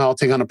once in a while, I'll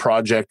take on a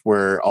project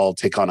where I'll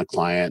take on a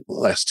client. The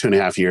last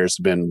 2.5 years,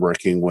 I've been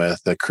working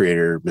with the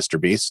creator, Mr.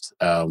 Beast,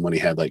 when he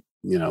had 3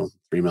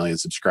 million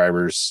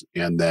subscribers.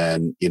 And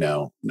then,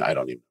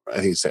 I think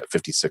he's at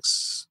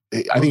 56.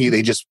 I think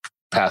they just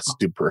passed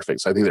Dude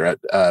Perfect. So I think they're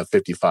at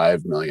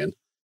 55 million,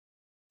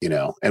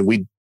 and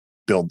we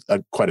build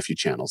quite a few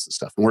channels and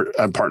stuff. And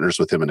I'm partners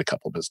with him in a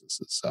couple of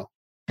businesses. So.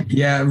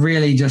 Yeah,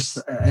 really just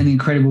an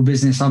incredible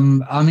business.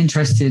 I'm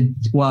interested.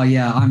 Well,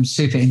 yeah, I'm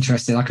super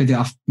interested. I could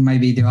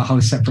maybe do a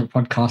whole separate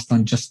podcast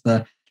on just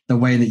the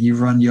way that you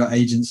run your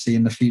agency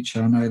in the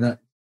future.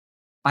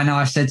 I know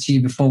I said to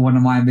you before, one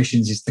of my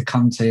ambitions is to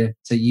come to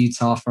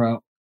Utah for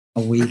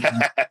a week,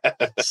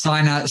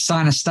 sign a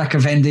stack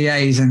of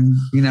NDAs and,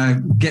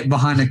 get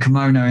behind a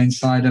kimono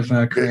inside of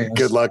a career.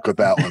 Good luck with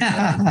that one.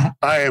 Man.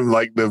 I am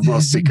like the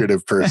most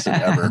secretive person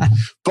ever.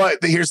 But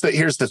here's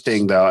the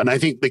thing though. And I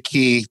think the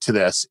key to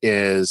this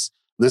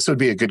would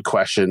be a good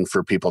question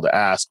for people to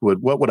ask.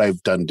 What would I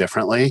have done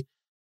differently?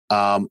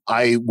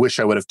 I wish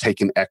I would have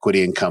taken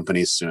equity in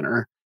companies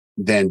sooner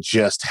than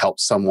just help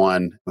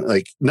someone.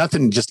 Like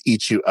nothing just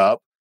eats you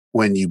up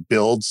when you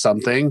build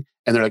something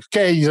and they're like,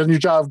 okay, you done your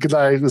job. Good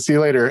night. We'll see you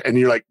later. And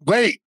you're like,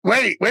 wait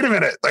a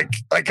minute.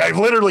 Like I've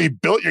literally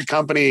built your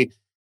company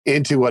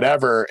into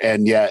whatever.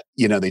 And yet,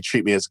 they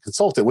treat me as a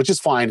consultant, which is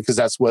fine because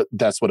that's what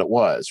it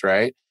was.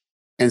 Right.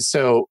 And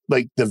so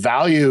like the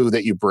value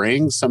that you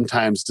bring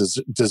sometimes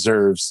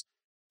deserves,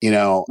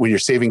 when you're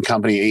saving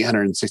company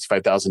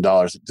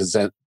 $865,000,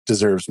 it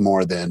deserves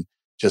more than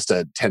just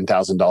a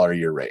 $10,000 a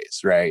year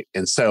raise. Right.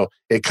 And so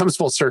it comes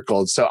full circle.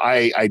 And so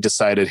I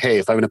decided, hey,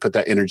 if I'm going to put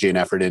that energy and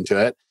effort into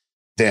it,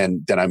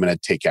 then I'm going to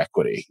take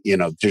equity.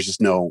 There's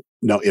just no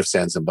ifs,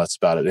 ands, and buts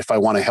about it. If I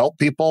want to help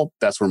people,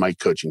 that's where my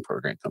coaching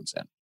program comes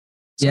in.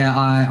 So.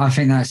 Yeah, I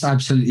think that's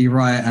absolutely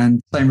right.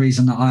 And same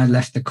reason that I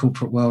left the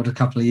corporate world a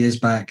couple of years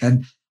back.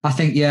 And I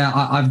think,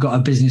 I've got a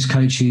business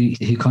coach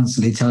who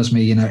constantly tells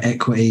me,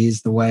 equity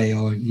is the way,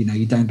 or,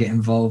 you don't get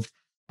involved.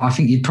 I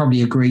think you'd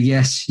probably agree.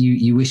 Yes,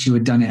 you wish you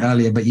had done it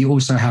earlier, but you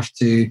also have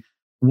to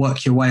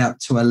work your way up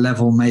to a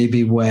level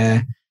maybe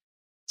where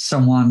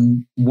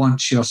someone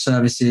wants your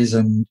services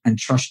and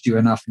trusts you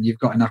enough and you've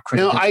got enough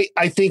credit.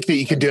 I think that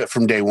you could do it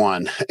from day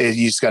one.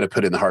 You just got to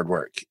put in the hard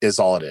work is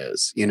all it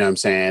is. You know what I'm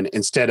saying?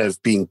 Instead of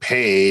being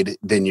paid,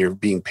 then you're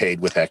being paid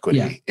with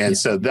equity.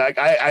 So that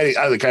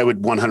I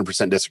would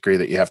 100% disagree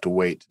that you have to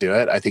wait to do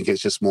it. I think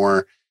it's just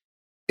more,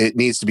 it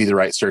needs to be the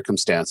right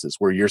circumstances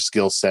where your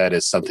skill set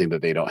is something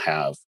that they don't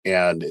have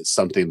and it's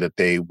something that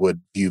they would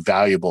view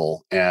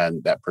valuable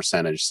and that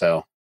percentage.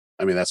 So,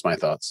 that's my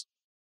thoughts.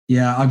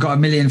 Yeah, I've got a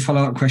million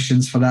follow-up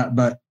questions for that,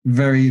 but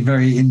very,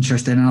 very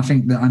interesting. And I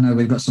think that I know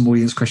we've got some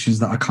audience questions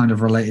that are kind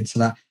of related to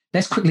that.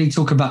 Let's quickly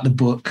talk about the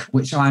book,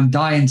 which I'm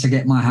dying to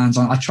get my hands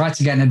on. I tried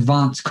to get an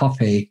advanced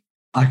copy.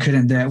 I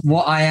couldn't do it.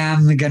 What I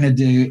am going to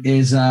do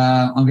is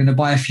I'm going to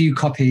buy a few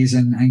copies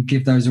and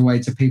give those away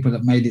to people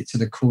that made it to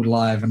the call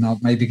live. And I'll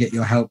maybe get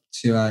your help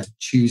to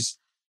choose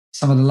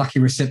some of the lucky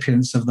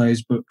recipients of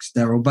those books,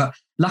 Derral. But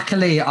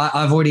luckily,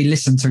 I've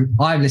listened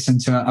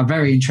to a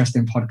very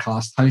interesting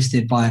podcast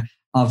hosted by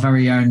our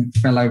very own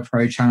fellow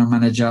Pro Channel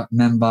Manager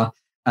member,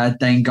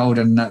 Dane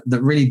Golden,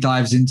 that really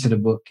dives into the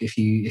book. If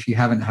you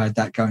haven't heard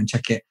that, go and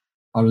check it.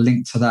 I'll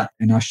link to that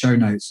in our show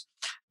notes.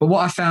 But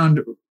what I found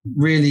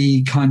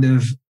really kind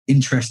of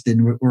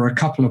interesting were a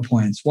couple of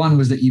points. One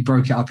was that you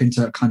broke it up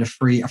into kind of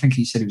three, I think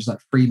you said it was like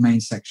 3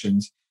 main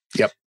sections.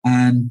 Yep.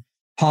 And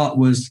part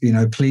was,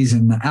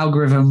 pleasing the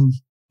algorithm,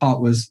 part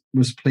was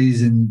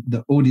pleasing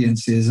the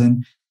audiences.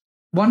 And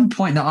one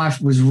point that I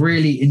was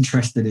really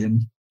interested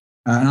in,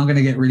 and I'm going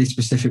to get really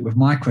specific with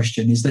my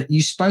question, is that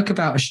you spoke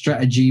about a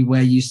strategy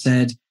where you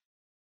said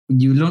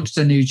you launched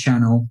a new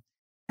channel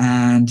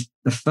and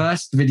the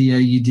first video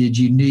you did,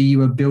 you knew you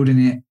were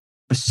building it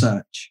for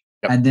search.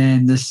 Yep. And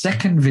then the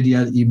second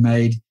video that you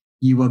made,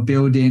 you were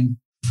building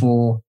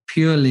for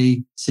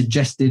purely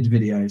suggested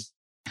videos.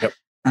 Yep.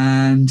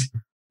 And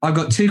I've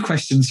got two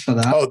questions for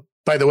that. Oh,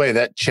 by the way,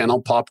 that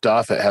channel popped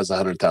off. It has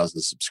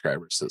 100,000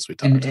 subscribers since we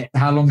talked. And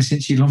how long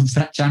since you launched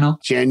that channel?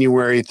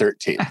 January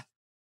 13th.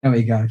 There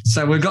we go.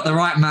 So we've got the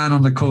right man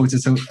on the call to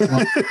talk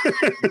about.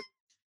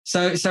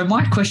 So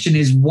my question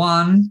is,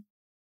 one,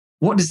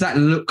 what does that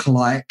look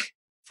like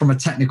from a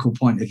technical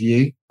point of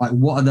view? Like,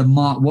 what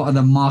are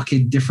the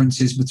marked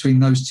differences between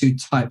those two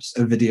types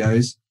of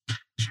videos?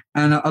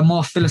 And a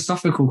more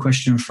philosophical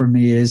question from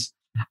me is,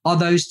 are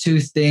those two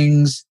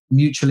things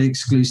mutually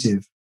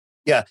exclusive?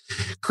 Yeah,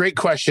 great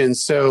question.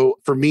 So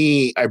for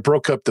me, I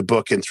broke up the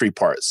book in three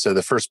parts. So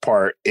the first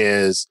part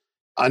is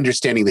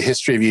understanding the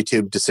history of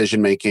YouTube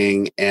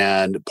decision-making,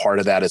 and part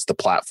of that is the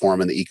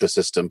platform and the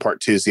ecosystem.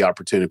 Part two is the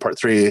opportunity. Part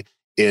three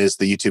is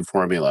the YouTube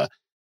formula.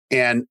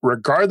 And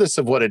regardless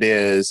of what it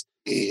is,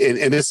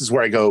 and this is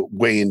where I go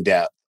way in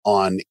depth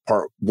on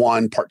part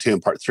one, part two,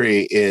 and part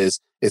three, is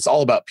it's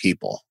all about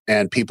people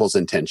and people's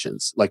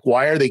intentions. Like,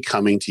 why are they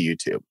coming to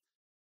YouTube?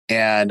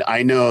 And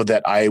I know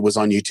that I was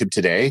on YouTube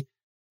today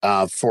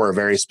for a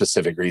very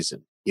specific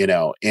reason,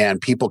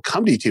 and people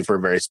come to YouTube for a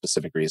very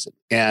specific reason.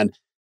 And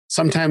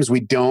sometimes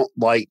we don't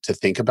like to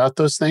think about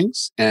those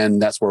things,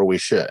 and that's where we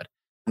should.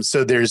 And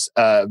so there's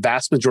a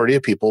vast majority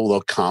of people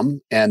will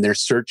come and they're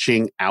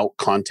searching out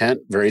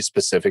content very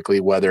specifically,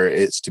 whether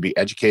it's to be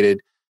educated,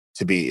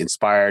 to be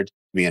inspired, to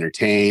be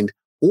entertained,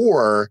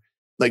 or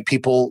like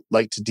people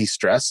like to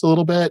de-stress a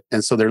little bit.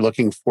 And so they're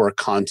looking for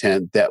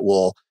content that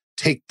will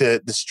take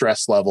the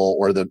stress level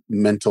or the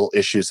mental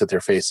issues that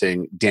they're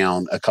facing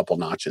down a couple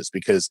notches,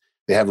 because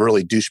they have a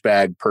really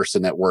douchebag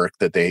person at work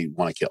that they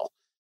want to kill.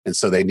 And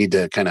so they need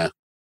to kind of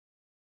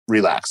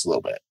relax a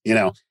little bit,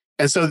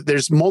 And so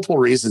there's multiple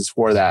reasons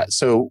for that.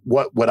 So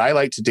what I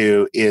like to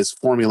do is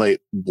formulate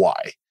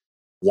why.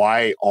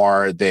 Why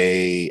are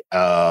they,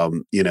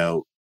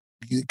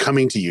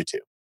 coming to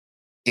YouTube?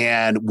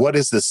 And what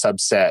is the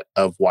subset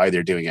of why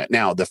they're doing it?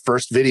 Now, the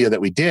first video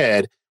that we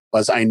did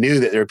was, I knew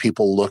that there are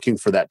people looking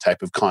for that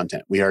type of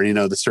content. We already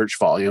know the search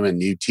volume,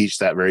 and you teach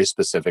that very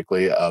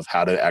specifically of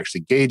how to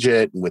actually gauge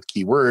it and with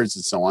keywords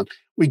and so on.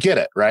 We get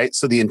it, right?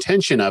 So the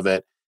intention of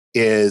it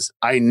is,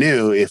 I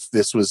knew if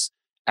this was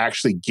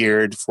actually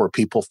geared for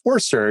people for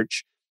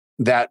search,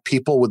 that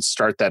people would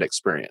start that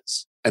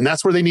experience. And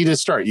that's where they need to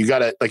start. You got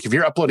to, like, if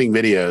you're uploading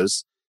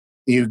videos,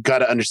 you got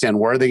to understand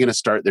where are they going to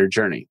start their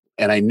journey.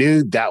 And I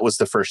knew that was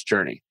the first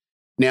journey.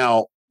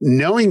 Now,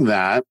 knowing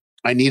that,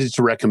 I needed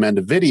to recommend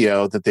a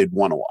video that they'd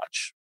want to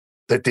watch,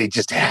 that they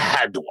just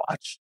had to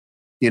watch,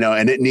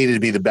 and it needed to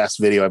be the best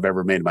video I've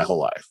ever made in my whole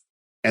life.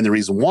 And the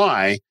reason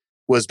why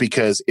was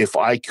because if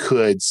I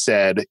could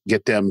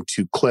get them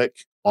to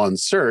click on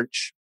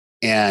search,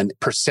 and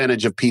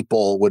percentage of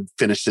people would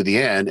finish to the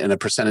end, and a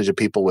percentage of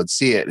people would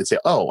see it and say,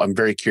 oh, I'm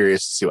very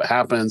curious to see what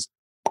happens.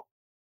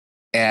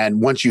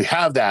 And once you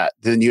have that,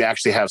 then you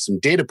actually have some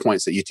data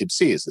points that YouTube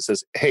sees. It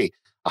says, hey,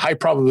 a high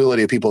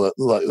probability of people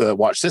that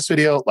watch this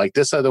video like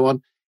this other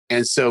one.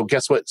 And so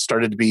guess what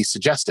started to be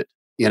suggested,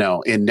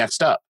 in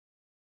next up?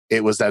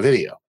 It was that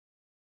video.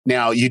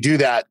 Now, you do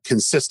that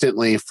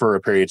consistently for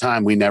a period of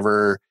time.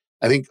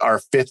 I think our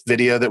fifth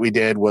video that we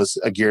did was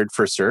geared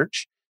for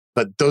search,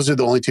 but those are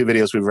the only two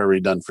videos we've ever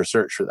done for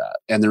search for that.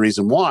 And the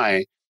reason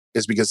why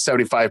is because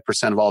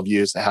 75% of all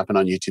views that happen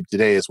on YouTube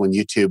today is when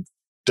YouTube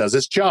does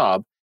its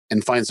job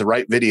and finds the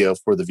right video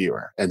for the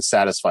viewer and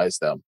satisfies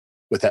them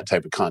with that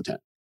type of content.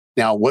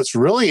 Now, what's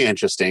really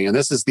interesting, and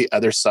this is the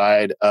other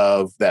side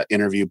of that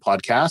interview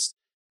podcast,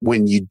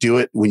 when you do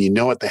it, when you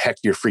know what the heck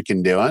you're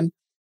freaking doing,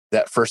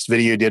 that first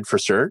video you did for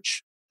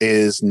search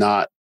is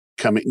not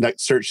coming.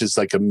 Search is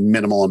like a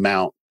minimal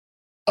amount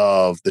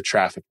of the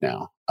traffic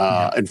now.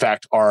 In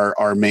fact,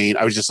 our main,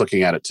 I was just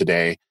looking at it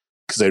today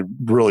because I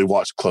really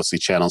watched closely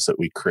channels that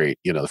we create,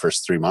 the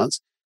first 3 months.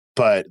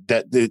 But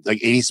like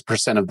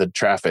 80% of the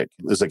traffic,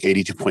 it was like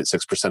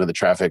 82.6% of the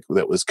traffic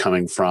that was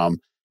coming from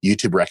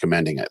YouTube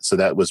recommending it. So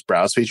that was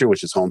browse feature,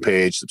 which is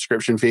homepage,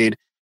 subscription feed,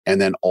 and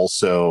then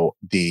also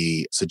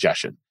the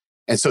suggestion.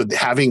 And so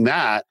having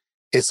that,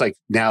 it's like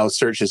now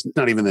search is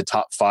not even the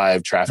top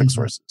 5 traffic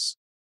sources.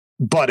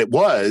 But it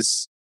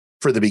was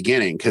for the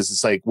beginning, because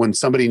it's like when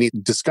somebody needs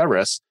to discover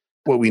us,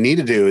 what we need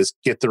to do is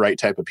get the right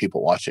type of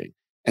people watching.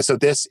 And so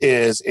this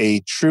is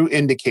a true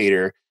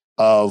indicator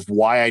of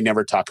why I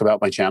never talk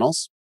about my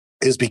channels,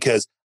 is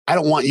because I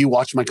don't want you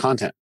watching my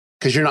content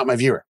because you're not my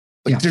viewer.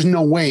 There's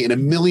no way in a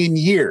million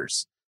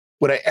years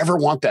would I ever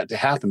want that to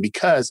happen,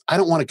 because I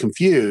don't want to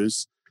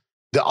confuse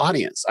the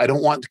audience. I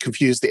don't want to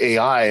confuse the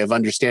AI of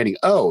understanding,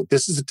 oh,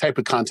 this is the type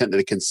of content that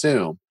they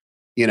consume,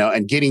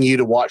 and getting you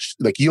to watch,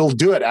 like you'll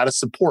do it out of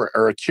support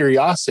or a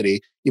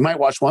curiosity. You might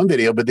watch one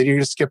video, but then you're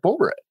going to skip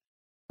over it,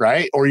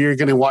 right? Or you're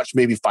going to watch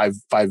maybe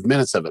five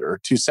minutes of it or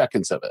 2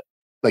 seconds of it.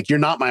 Like, you're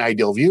not my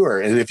ideal viewer.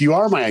 And if you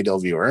are my ideal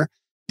viewer,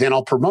 then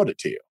I'll promote it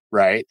to you.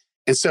 Right.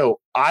 And so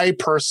I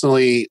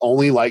personally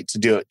only like to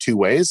do it two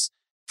ways.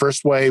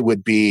 First way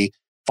would be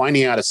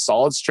finding out a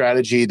solid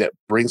strategy that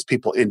brings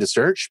people into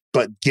search,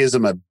 but gives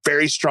them a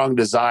very strong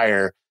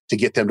desire to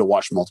get them to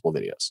watch multiple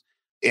videos.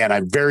 And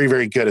I'm very,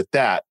 very good at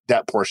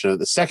that portion of it.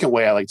 The second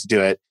way I like to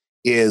do it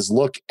is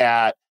look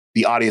at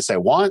the audience I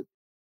want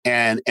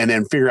and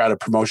then figure out a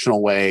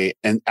promotional way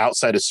and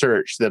outside of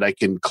search that I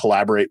can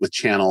collaborate with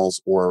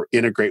channels or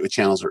integrate with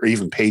channels or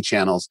even pay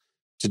channels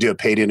to do a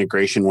paid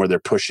integration where they're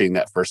pushing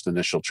that first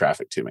initial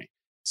traffic to me.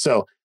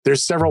 So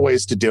there's several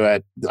ways to do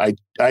it.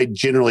 I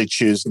generally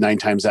choose 9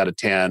 times out of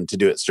 10 to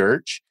do it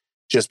search,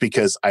 just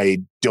because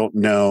I don't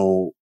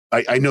know.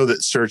 I know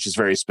that search is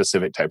very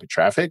specific type of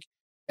traffic.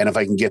 And if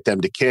I can get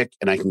them to kick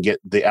and I can get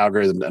the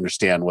algorithm to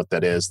understand what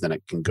that is, then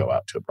it can go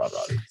out to a broad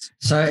audience.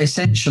 So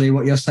essentially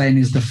what you're saying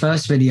is the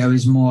first video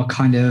is more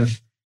kind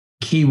of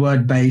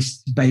keyword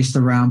based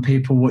around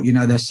people, what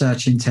their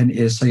search intent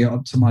is. So you're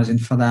optimizing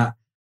for that.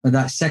 But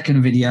that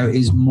second video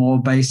is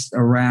more based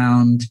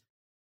around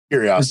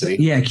curiosity.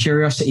 Yeah,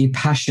 curiosity,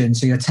 passion.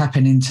 So you're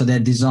tapping into their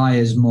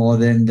desires more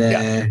than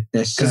their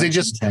search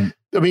intent.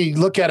 I mean,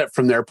 look at it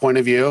from their point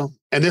of view.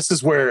 And this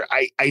is where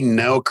I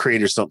know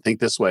creators don't think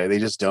this way. They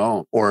just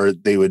don't. Or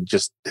they would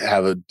just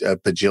have a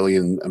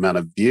bajillion amount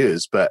of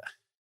views. But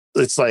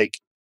it's like,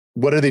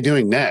 what are they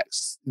doing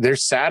next? They're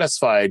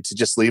satisfied to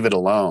just leave it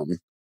alone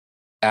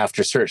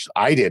after search.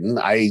 I didn't.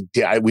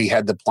 We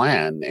had the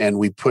plan and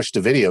we pushed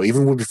a video.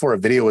 Even before a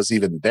video was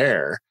even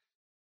there,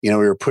 we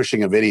were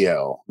pushing a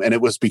video. And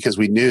it was because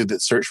we knew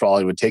that search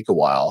volume would take a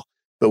while.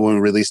 But when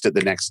we released it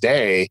the next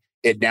day,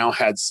 it now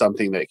had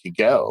something that could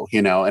go,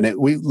 and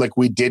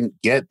we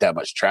didn't get that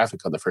much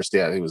traffic on the first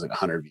day. I think it was like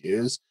 100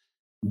 views,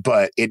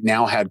 but it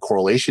now had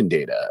correlation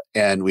data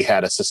and we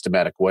had a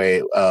systematic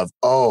way of,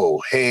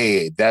 oh,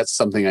 hey, that's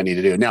something I need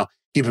to do. Now,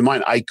 keep in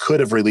mind, I could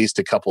have released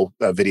a couple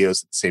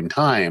videos at the same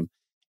time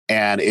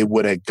and it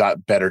would have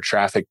got better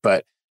traffic,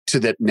 but to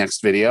the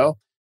next video,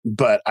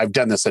 but I've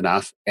done this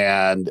enough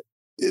and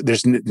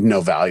there's no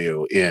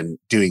value in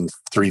doing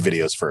 3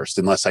 videos first,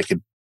 unless I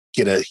could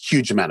get a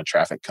huge amount of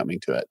traffic coming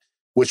to it,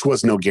 which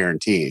was no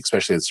guarantee,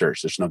 especially in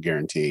search. There's no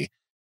guarantee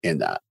in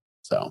that.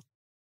 So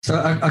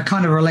a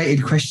kind of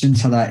related question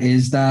to that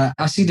is that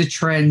I see the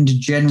trend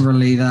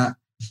generally that,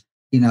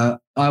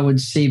 I would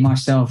see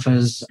myself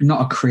as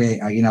not a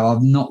creator.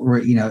 I'm not,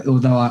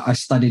 although I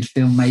studied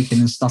filmmaking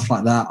and stuff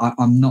like that,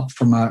 I'm not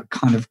from a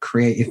kind of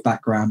creative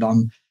background.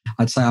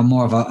 I'd say I'm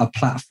more of a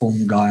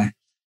platform guy.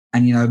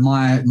 And,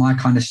 my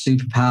kind of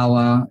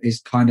superpower is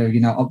kind of,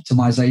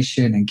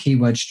 optimization and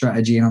keyword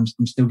strategy. And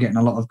I'm still getting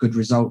a lot of good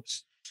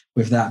results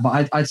with that.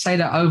 But I'd say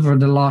that over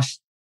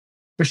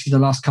especially the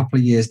last couple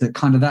of years, that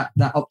kind of that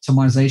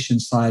optimization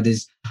side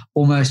is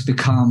almost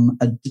become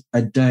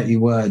a dirty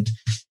word.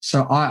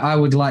 So I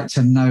would like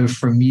to know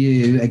from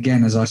you,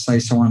 again, as I say,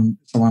 someone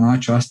I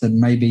trust, and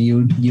maybe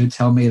you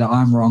tell me that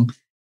I'm wrong.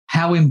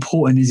 How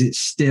important is it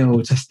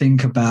still to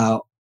think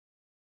about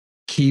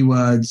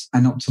keywords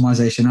and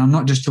optimization? I'm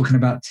not just talking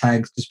about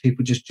tags, because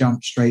people just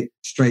jump straight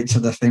to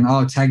the thing.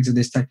 Oh, tags are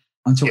this tag.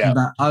 I'm talking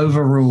about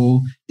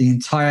overall the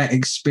entire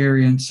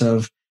experience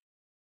of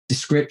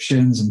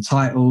descriptions and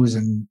titles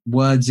and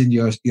words in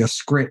your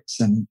scripts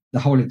and the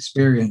whole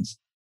experience.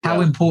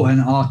 How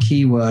important are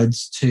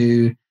keywords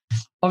to,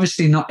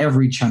 obviously not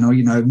every channel,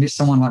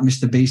 someone like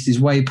Mr. Beast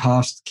is way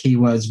past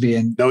keywords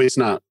being. No, he's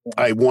not.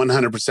 I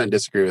 100%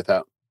 disagree with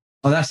that.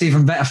 Oh, that's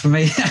even better for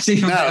me.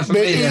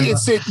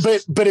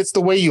 But it's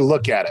the way you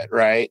look at it,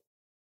 right?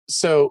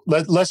 So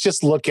let's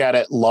just look at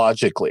it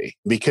logically,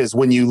 because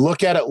when you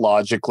look at it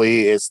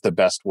logically, it's the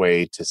best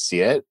way to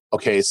see it.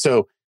 Okay,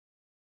 so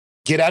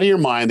get out of your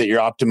mind that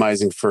you're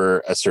optimizing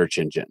for a search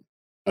engine.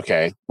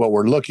 Okay, what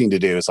we're looking to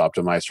do is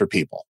optimize for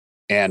people,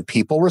 and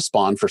people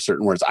respond for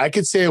certain words. I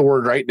could say a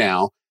word right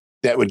now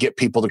that would get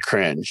people to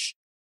cringe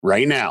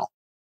right now,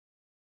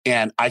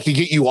 and I could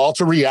get you all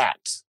to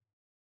react.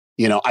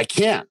 I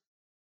can.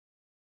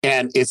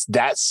 And it's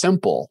that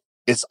simple.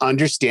 It's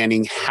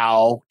understanding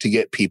how to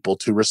get people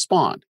to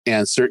respond.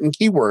 And certain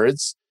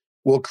keywords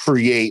will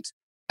create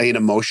an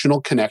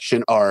emotional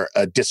connection or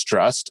a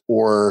distrust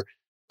or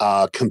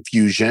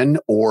confusion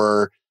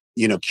or,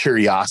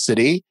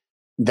 curiosity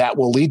that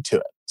will lead to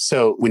it.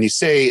 So when you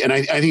say, and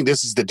I think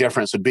this is the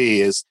difference would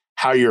be, is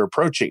how you're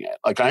approaching it.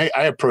 Like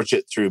I approach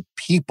it through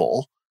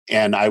people,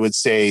 and I would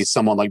say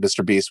someone like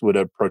Mr. Beast would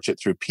approach it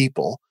through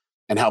people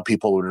and how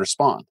people would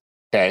respond.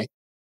 Okay.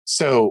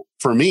 So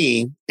for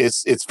me,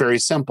 it's very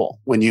simple.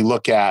 When you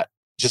look at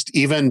just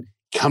even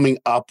coming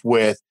up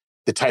with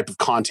the type of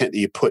content that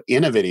you put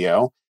in a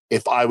video,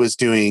 if I was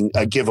doing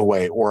a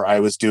giveaway or I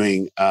was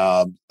doing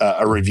a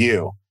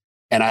review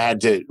and I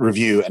had to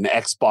review an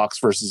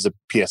Xbox versus a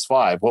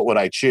PS5, what would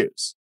I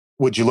choose?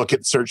 Would you look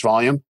at search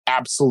volume?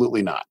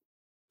 Absolutely not.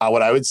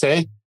 What I would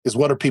say is,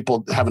 what are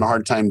people having a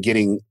hard time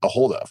getting a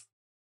hold of?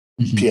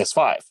 Mm-hmm.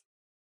 PS5.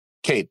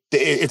 Okay,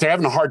 if they're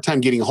having a hard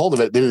time getting a hold of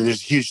it, then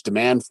there's a huge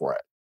demand for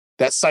it.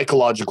 That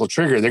psychological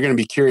trigger, they're going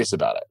to be curious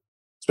about it,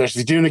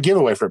 especially if you're doing a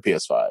giveaway for a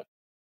PS5.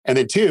 And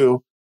then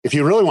two, if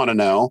you really want to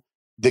know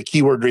the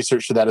keyword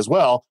research for that as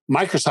well,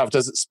 Microsoft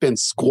doesn't spend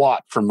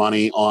squat for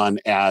money on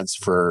ads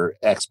for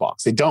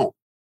Xbox. They don't.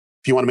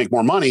 If you want to make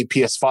more money,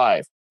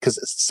 PS5, because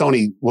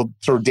Sony will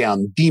throw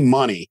down the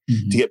money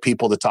to get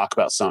people to talk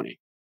about Sony.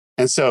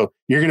 And so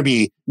you're going to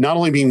be not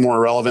only being more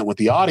relevant with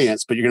the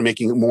audience, but you're going to be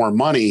making more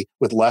money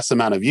with less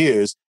amount of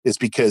views is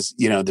because,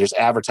 there's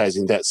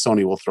advertising that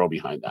Sony will throw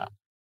behind that.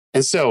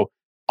 And so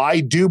I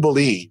do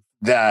believe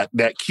that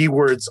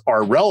keywords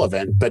are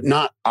relevant, but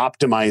not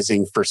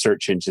optimizing for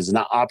search engines,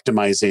 not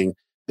optimizing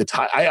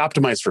I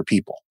optimize for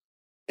people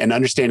and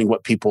understanding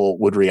what people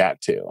would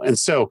react to. And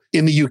so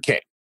in the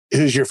UK,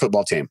 who's your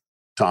football team,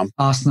 Tom?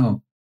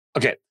 Arsenal.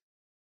 Okay.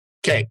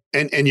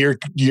 And you're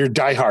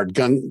diehard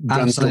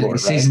guns galore, right?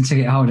 Season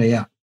ticket holder,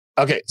 yeah.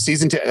 Okay.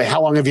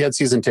 How long have you had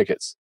season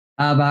tickets?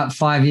 About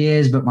 5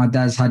 years, but my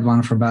dad's had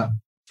one for about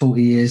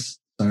 40 years.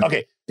 So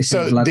okay.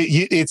 So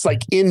it's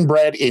like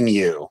inbred in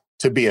you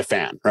to be a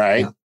fan,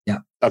 right? Yeah.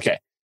 Okay.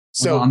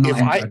 So well, if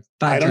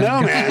I don't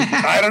know, man.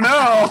 I don't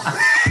know.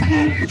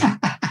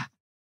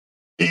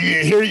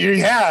 Here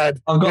you had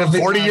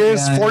 40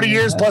 years, 40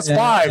 years plus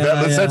 5.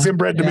 That's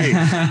inbred to me.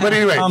 But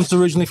anyway. Tom's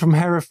originally from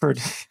Hereford.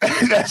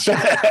 That's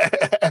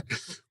right.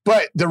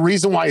 But the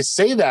reason why I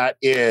say that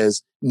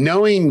is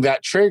knowing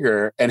that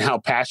trigger and how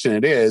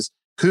passionate it is,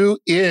 who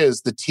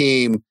is the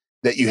team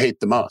that you hate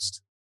the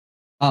most?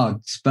 Oh,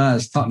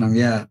 Spurs, Tottenham,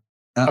 yeah.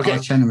 Okay.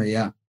 Arch enemy,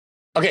 yeah.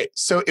 Okay,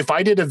 so if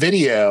I did a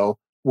video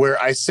where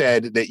I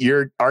said that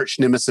your arch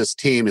nemesis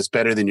team is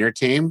better than your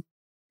team,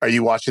 are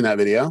you watching that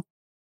video?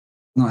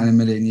 Not in a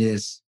million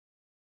years.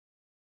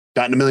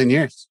 Not in a million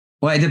years.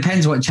 Well, it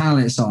depends what channel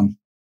it's on.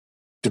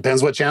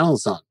 Depends what channel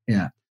it's on.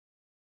 Yeah.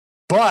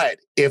 But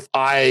if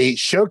I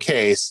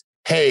showcase,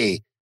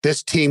 hey,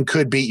 this team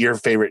could beat your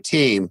favorite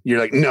team, you're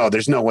like, no,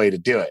 there's no way to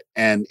do it.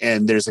 And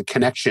there's a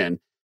connection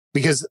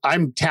because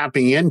I'm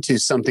tapping into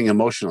something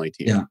emotionally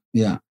to you.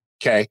 Yeah.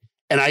 Okay.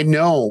 And I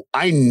know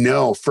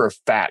for a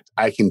fact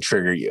I can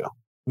trigger you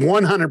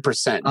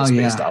 100% just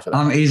based off of that.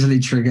 I'm easily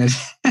triggered.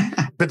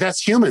 But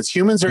that's humans.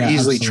 Humans are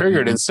easily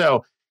triggered. And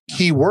so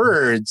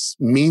keywords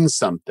mean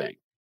something.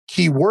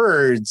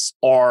 Keywords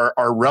are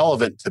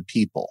relevant to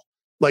people.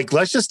 Like,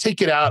 let's just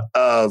take it out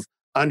of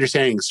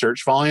understanding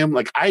search volume.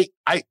 Like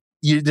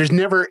there's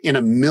never in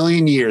a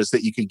million years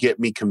that you could get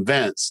me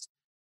convinced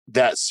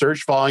that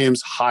search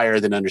volume's higher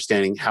than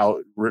understanding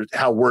how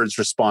words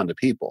respond to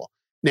people.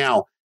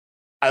 Now,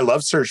 I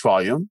love search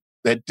volume.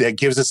 That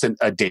gives us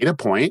a data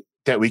point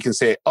that we can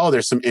say, oh,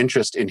 there's some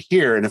interest in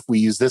here. And if we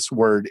use this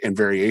word in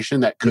variation,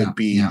 that could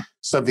be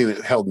something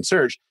that held in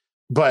search.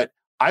 But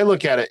I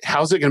look at it,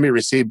 how's it going to be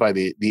received by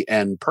the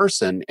end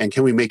person? And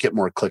can we make it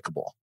more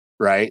clickable?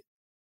 Right.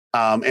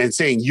 And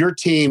saying your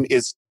team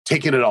is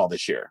taking it all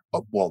this year.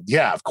 Oh, well,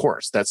 yeah, of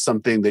course. That's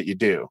something that you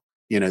do.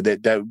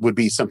 That would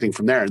be something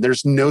from there.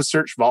 There's no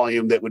search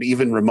volume that would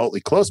even remotely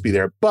close be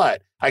there,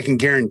 but I can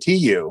guarantee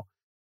you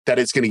that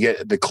it's going to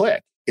get the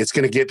click. It's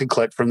going to get the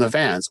click from the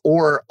fans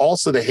or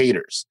also the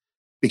haters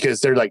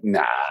because they're like,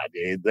 nah,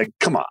 dude, like,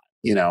 come on,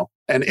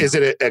 and is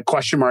it a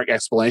question mark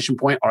explanation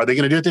point? Are they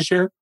going to do it this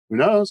year? Who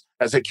knows?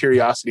 That's a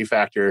curiosity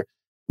factor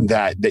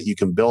that you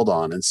can build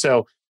on. And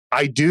so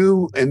I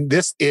do, and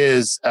this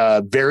is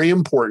very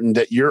important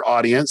that your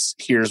audience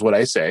hears what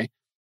I say.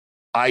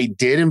 I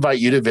did invite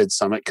you to Vid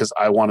Summit because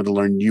I wanted to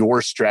learn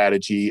your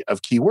strategy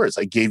of keywords.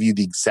 I gave you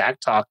the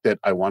exact talk that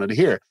I wanted to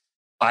hear.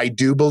 I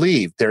do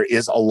believe there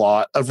is a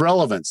lot of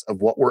relevance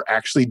of what we're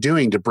actually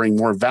doing to bring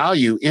more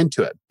value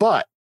into it.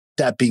 But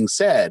that being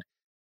said,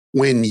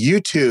 when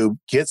YouTube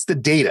gets the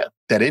data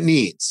that it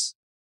needs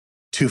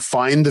to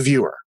find the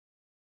viewer,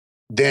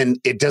 then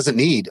it doesn't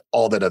need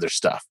all that other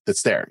stuff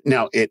that's there.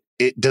 Now,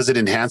 does it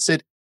enhance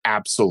it?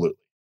 Absolutely.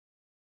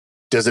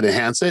 Does it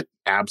enhance it?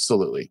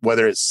 Absolutely.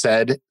 Whether it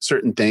said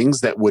certain things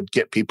that would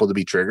get people to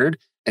be triggered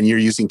and you're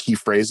using key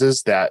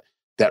phrases that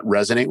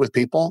resonate with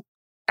people,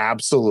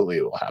 absolutely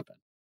it will happen.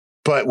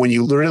 But when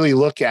you literally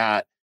look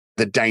at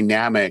the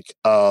dynamic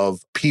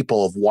of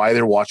people, of why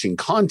they're watching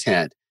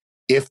content,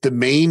 if the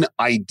main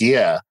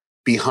idea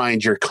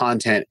behind your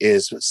content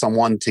is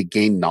someone to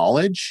gain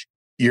knowledge,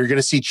 you're going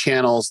to see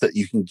channels that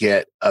you can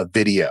get a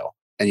video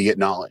and you get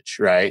knowledge,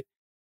 right?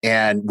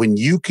 And when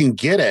you can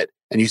get it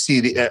and you see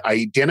the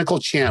identical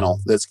channel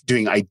that's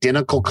doing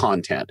identical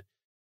content,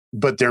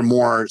 but they're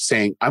more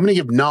saying, I'm going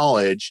to give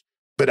knowledge,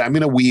 but I'm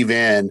going to weave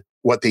in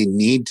what they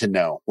need to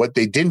know, what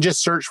they didn't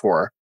just search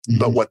for,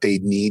 but what they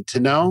need to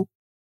know.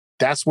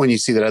 That's when you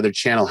see that other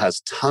channel has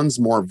tons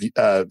more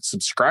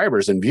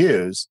subscribers and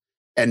views,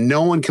 and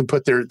no one can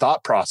put their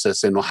thought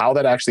process in how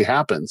that actually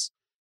happens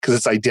because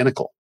it's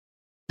identical.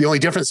 The only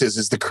difference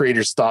is the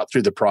creators thought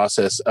through the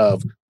process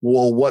of,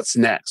 well, what's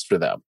next for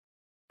them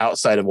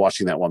outside of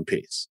watching that one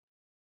piece?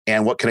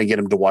 And what can I get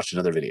them to watch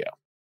another video?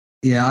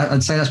 Yeah,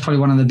 I'd say that's probably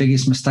one of the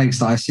biggest mistakes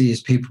that I see is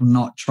people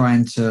not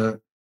trying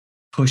to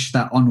push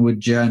that onward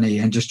journey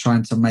and just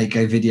trying to make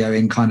a video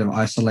in kind of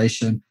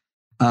isolation.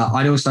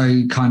 I'd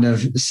also kind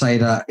of say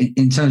that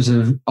in terms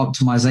of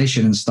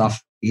optimization and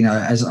stuff,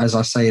 as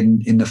I say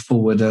in the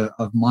forward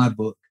of my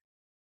book,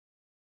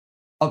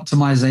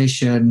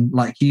 optimization,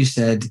 like you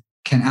said,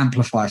 can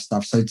amplify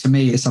stuff. So to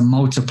me, it's a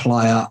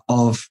multiplier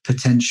of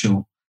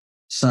potential.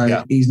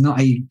 So it's not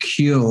a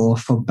cure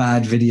for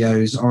bad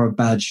videos or a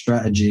bad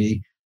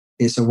strategy.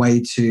 It's a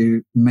way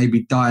to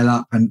maybe dial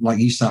up, and like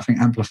you said, I think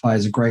amplify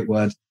is a great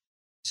word.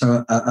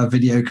 So a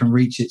video can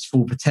reach its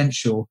full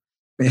potential.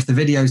 But if the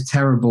video is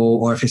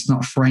terrible, or if it's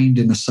not framed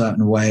in a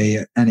certain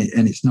way, and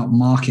it's not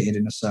marketed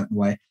in a certain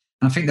way,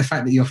 and I think the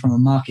fact that you're from a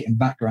marketing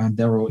background,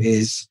 Derral,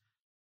 is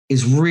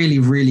really,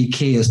 really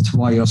key as to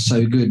why you're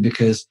so good.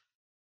 Because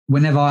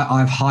whenever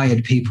I've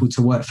hired people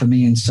to work for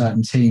me in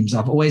certain teams,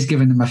 I've always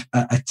given them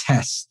a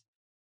test.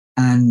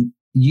 And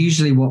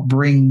usually what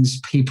brings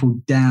people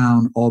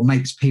down or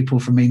makes people,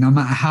 for me, no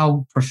matter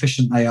how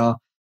proficient they are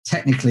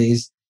technically,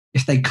 is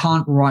if they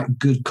can't write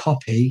good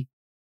copy,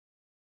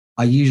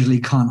 I usually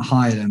can't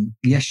hire them.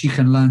 Yes, you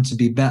can learn to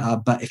be better,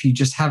 but if you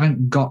just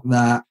haven't got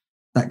that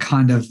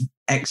kind of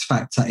X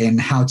factor in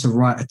how to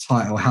write a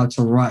title, how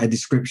to write a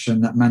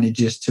description that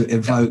manages to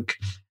evoke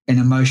an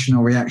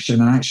emotional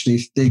reaction. And I actually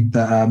think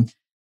that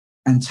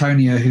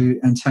Antonio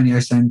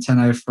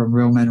Centeno from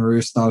Real Men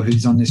Real Style,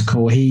 who's on this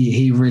call,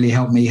 he really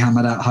helped me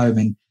hammer that home.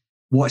 And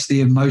what's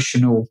the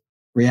emotional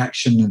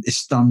reaction that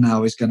this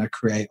thumbnail is going to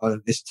create, or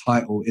that this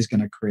title is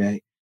going to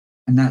create?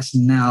 And that's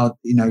now,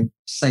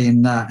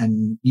 saying that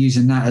and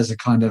using that as a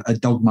kind of a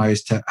dogma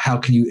as to how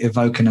can you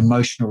evoke an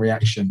emotional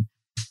reaction.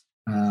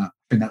 I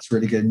think that's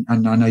really good.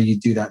 And I know you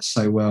do that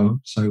so well,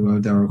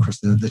 Derral, across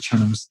the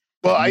channels.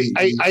 Well,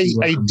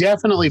 I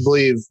definitely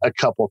believe a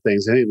couple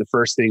things. I think the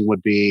first thing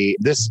would be,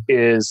 this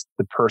is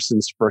the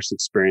person's first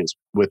experience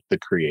with the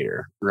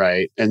creator,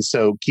 right? And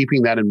so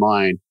keeping that in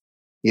mind,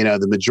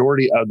 the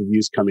majority of the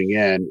views coming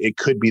in, it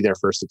could be their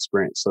first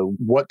experience. So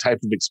what type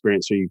of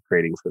experience are you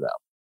creating for them?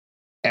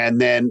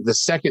 And then the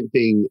second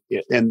thing,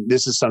 and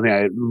this is something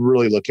I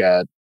really look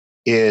at,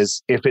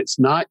 is if it's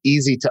not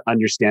easy to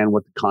understand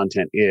what the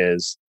content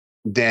is,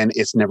 then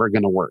it's never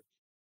going to work.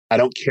 I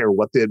don't care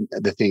what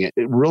the thing is.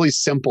 It's really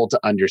simple to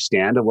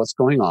understand of what's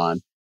going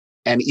on,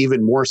 and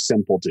even more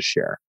simple to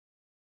share.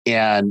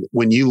 And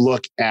when you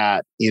look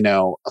at,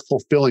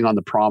 fulfilling on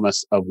the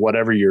promise of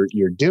whatever you're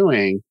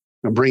doing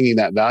and bringing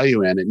that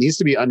value in, it needs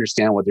to be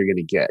understand what they're going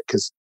to get,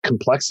 because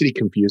complexity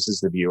confuses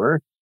the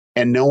viewer,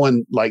 and no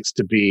one likes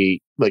to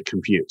be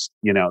confused.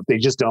 They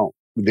just don't.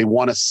 They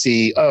want to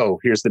see, oh,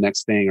 here's the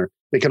next thing, or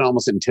they can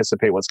almost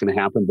anticipate what's going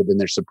to happen, but then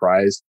they're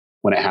surprised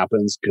when it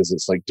happens because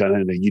it's done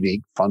in a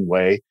unique, fun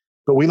way.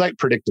 But we like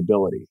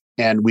predictability,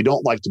 and we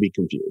don't like to be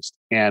confused,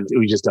 and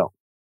we just don't.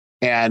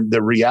 And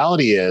the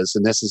reality is,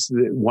 and this is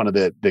one of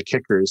the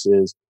kickers,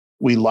 is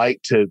we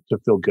like to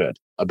feel good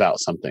about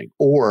something,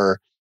 or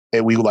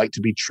we like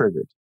to be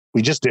triggered.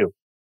 We just do.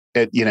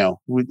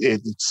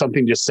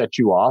 Something just sets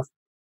you off.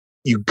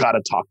 You got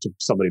to talk to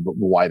somebody about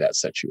why that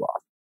sets you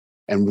off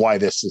and why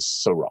this is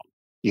so wrong.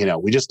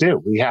 We just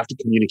do. We have to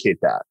communicate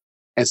that.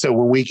 And so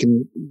when we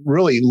can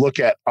really look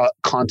at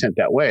content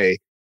that way,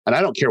 and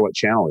I don't care what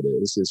channel it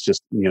is, it's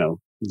just,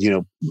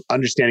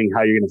 understanding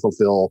how you're going to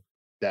fulfill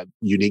that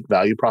unique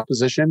value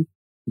proposition,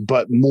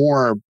 but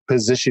more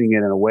positioning it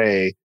in a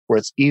way where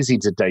it's easy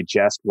to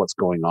digest what's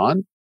going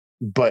on,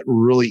 but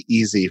really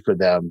easy for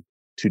them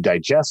to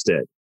digest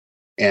it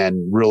and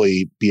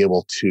really be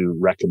able to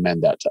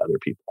recommend that to other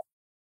people.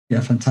 Yeah,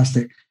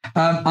 fantastic.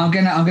 I'm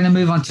gonna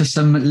move on to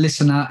some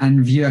listener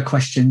and viewer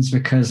questions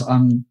because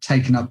I'm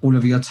taking up all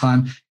of your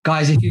time,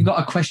 guys. If you've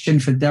got a question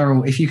for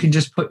Derral, if you can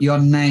just put your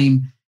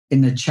name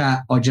in the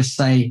chat or just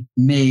say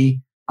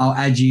me, I'll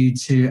add you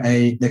to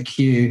the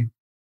queue.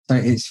 So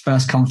it's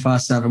first come,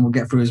 first serve, and we'll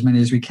get through as many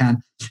as we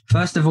can.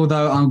 First of all,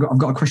 though, I've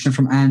got a question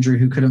from Andrew,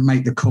 who couldn't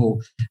make the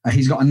call.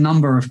 He's got a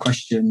number of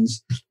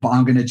questions, but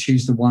I'm going to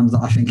choose the ones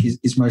that I think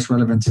is most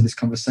relevant to this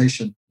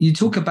conversation. You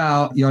talk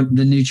about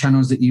the new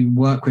channels that you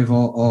work with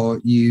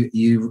or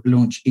you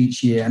launch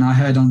each year. And I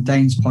heard on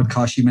Dane's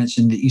podcast, you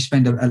mentioned that you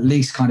spend at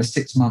least kind of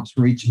 6 months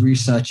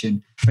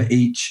researching for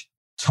each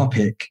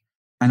topic.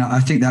 And I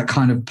think that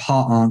kind of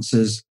part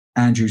answers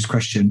Andrew's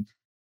question.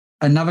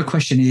 Another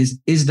question is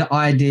the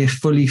idea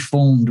fully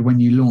formed when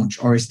you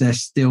launch, or is there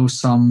still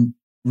some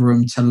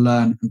room to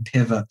learn and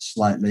pivot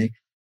slightly?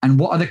 And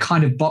what are the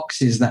kind of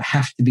boxes that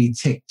have to be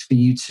ticked for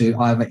you to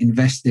either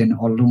invest in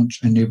or launch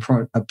a new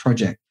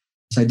project?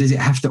 So does it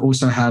have to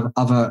also have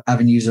other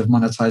avenues of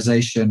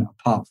monetization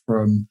apart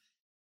from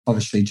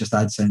obviously just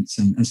AdSense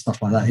and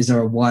stuff like that? Is there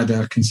a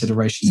wider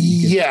consideration?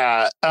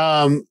 Yeah.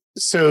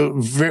 So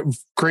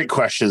great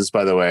questions,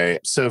 by the way.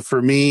 So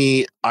for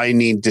me, I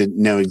need to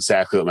know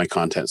exactly what my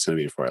content is going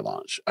to be before I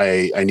launch.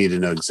 I need to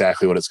know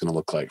exactly what it's going to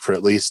look like for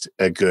at least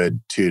a good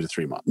 2 to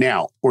 3 months.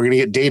 Now, we're going to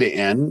get data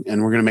in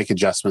and we're going to make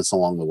adjustments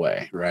along the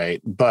way, right?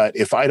 But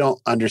if I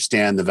don't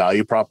understand the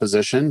value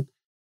proposition,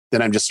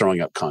 then I'm just throwing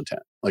up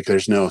content.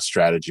 There's no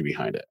strategy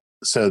behind it.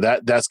 So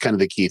that's kind of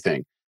the key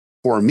thing.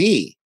 For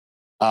me,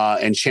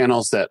 and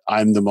channels that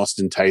I'm the most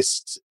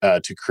enticed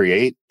to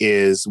create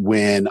is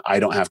when I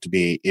don't have to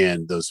be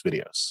in those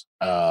videos.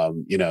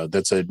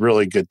 That's a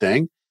really good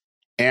thing.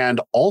 And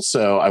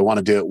also I want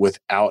to do it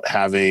without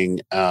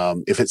having,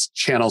 if it's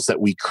channels that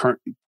we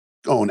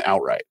own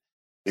outright.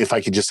 If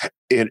I could just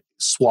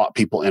swap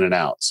people in and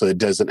out so it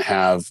doesn't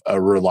have a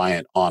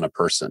reliant on a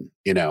person,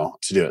 to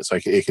do it. So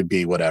it could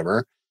be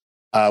whatever.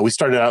 We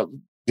started out,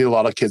 did a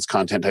lot of kids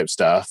content type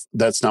stuff.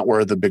 That's not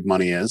where the big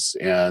money is.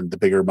 And the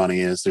bigger money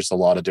is there's a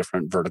lot of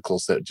different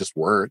verticals that just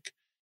work.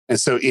 And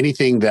so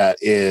anything that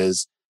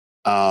has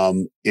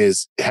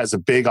a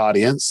big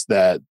audience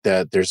that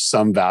there's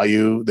some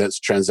value that's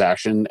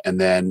transaction. And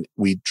then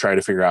we try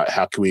to figure out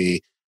how can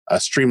we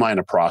streamline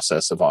a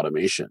process of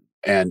automation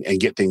and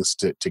get things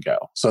to go.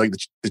 So like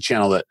the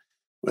channel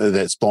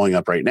that's blowing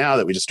up right now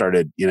that we just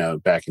started,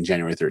 back in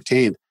January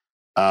 13th,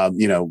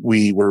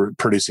 we were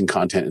producing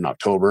content in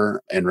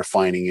October and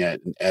refining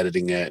it and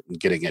editing it and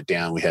getting it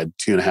down. We had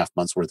 2.5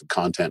 months worth of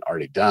content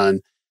already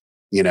done.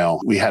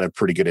 We had a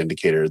pretty good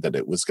indicator that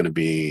it was going to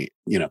be,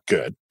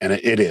 good. And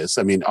it is.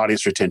 I mean,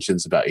 audience retention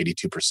is about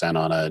 82%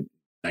 on a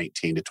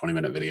 19 to 20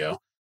 minute video,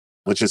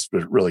 which is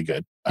really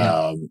good.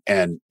 Yeah.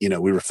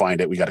 We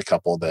refined it. We got a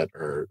couple that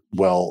are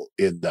well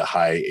in the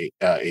high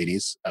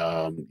 80s,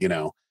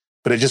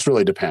 but it just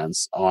really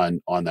depends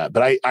on that.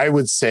 But I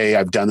would say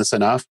I've done this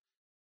enough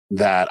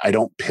that I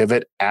don't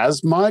pivot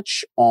as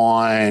much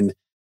on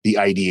the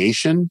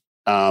ideation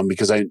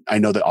because I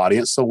know the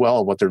audience so well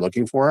of what they're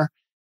looking for.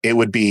 It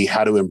would be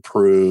how to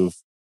improve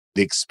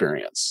the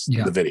experience,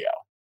 the video.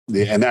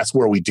 And that's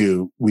where we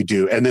do.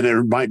 And then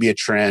there might be a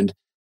trend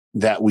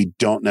that we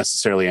don't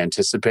necessarily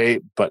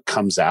anticipate, but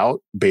comes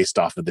out based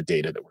off of the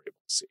data that we're able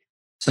to see.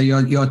 So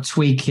you're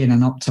tweaking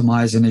and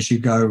optimizing as you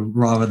go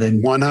rather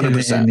than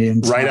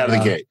 100% right out of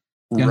the gate.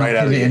 Right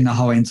out of the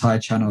whole entire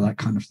channel, that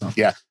kind of stuff.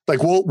 Yeah.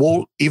 Like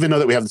we'll even though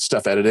that we have the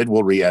stuff edited,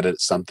 we'll re-edit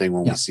something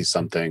when we see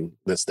something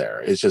that's there.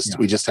 It's just,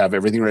 we just have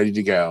everything ready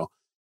to go.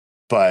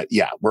 But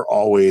yeah, we're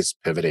always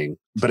pivoting,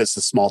 but it's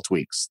the small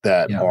tweaks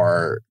that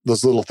are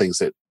those little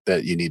things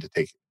that you need to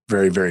take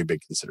very, very big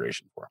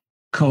consideration for.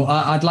 Cool.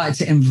 I'd like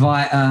to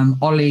invite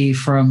Ollie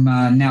from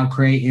Now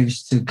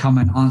Creatives to come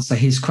and answer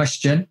his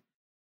question.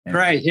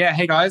 Great. Yeah.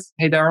 Hey guys.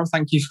 Hey Derral.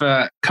 Thank you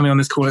for coming on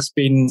this call. It's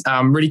been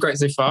really great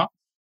so far.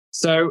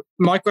 So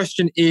my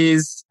question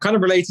is kind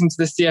of relating to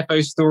the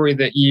CFO story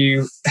that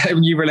you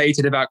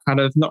related about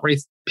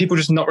people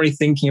just not really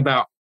thinking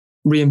about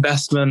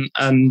reinvestment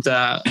and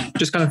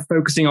just kind of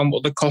focusing on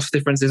what the cost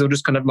difference is or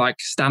just kind of like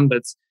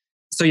standards.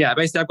 So yeah,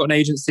 basically I've got an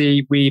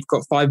agency. We've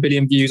got 5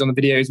 billion views on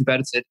the videos we've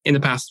edited in the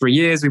past 3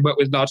 years. We work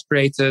with large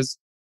creators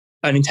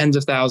earning tens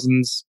of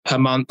thousands per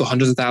month or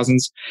hundreds of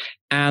thousands.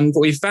 And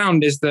what we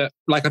found is that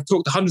like I've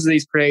talked to hundreds of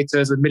these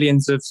creators with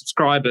millions of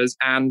subscribers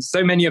and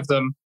so many of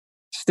them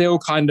still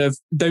kind of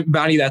don't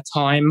value their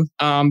time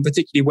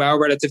particularly well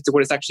relative to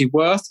what it's actually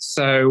worth.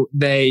 So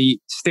they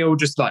still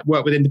just like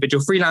work with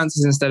individual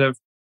freelancers instead of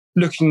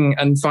looking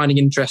and finding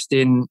interest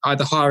in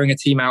either hiring a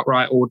team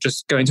outright or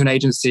just going to an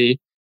agency.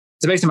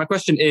 So basically my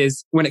question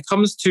is, when it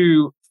comes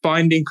to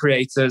finding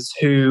creators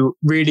who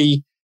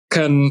really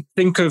can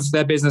think of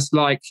their business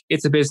like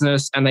it's a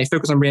business and they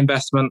focus on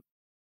reinvestment,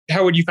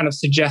 how would you kind of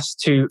suggest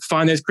to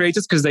find those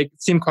creators? Because they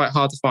seem quite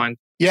hard to find.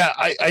 Yeah,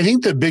 I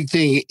think the big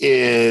thing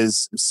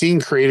is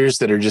seeing creators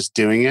that are just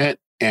doing it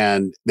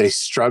and they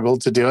struggle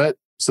to do it.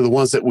 So the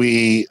ones that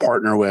we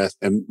partner with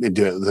and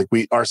do it,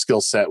 like our skill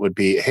set would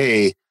be,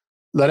 hey,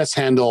 let us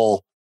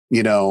handle,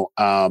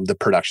 the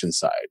production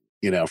side,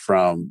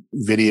 from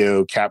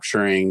video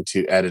capturing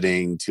to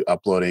editing to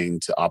uploading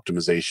to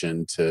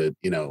optimization to,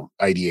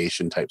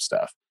 ideation type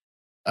stuff.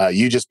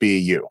 You just be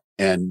you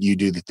and you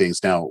do the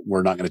things. Now,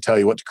 we're not going to tell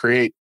you what to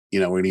create.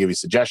 We're going to give you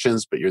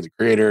suggestions, but you're the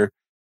creator.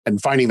 And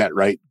finding that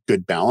right,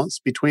 good balance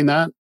between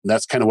that.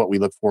 That's kind of what we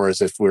look for, is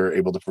if we're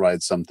able to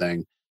provide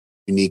something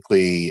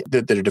uniquely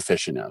that they're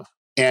deficient of.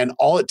 And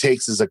all it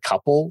takes is a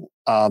couple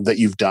that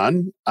you've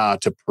done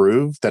to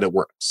prove that it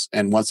works.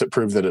 And once it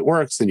proves that it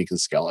works, then you can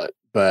scale it.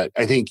 But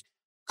I think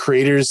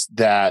creators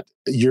that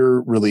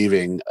you're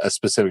relieving a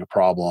specific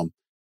problem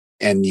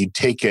and you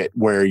take it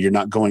where you're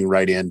not going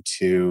right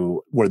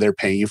into where they're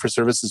paying you for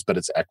services, but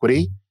it's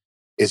equity.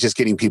 It's just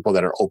getting people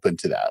that are open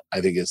to that,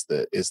 I think is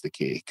the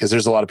key. Because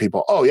there's a lot of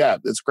people, oh yeah,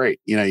 that's great.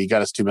 You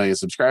got us 2 million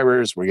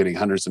subscribers. We're getting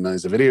hundreds of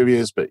millions of video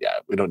views, but yeah,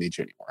 we don't need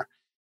you anymore.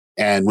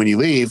 And when you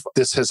leave,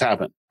 this has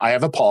happened. I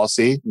have a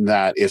policy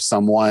that if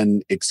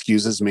someone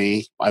excuses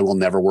me, I will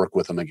never work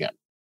with them again,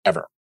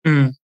 ever.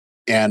 Mm.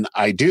 And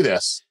I do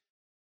this.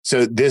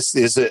 So this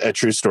is a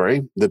true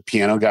story. The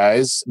piano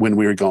guys, when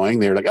we were going,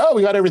 they were like, oh,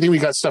 we got everything. We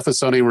got stuff with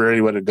Sony. We're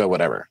ready to go,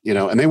 whatever.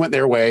 And they went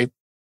their way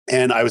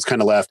and I was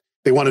kind of left.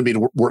 They wanted me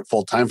to work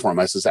full time for them.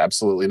 I says,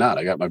 absolutely not.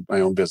 I got my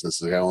own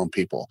business. I got my own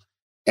people.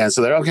 And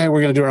so they're okay.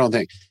 We're going to do our own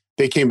thing.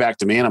 They came back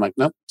to me and I'm like,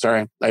 nope,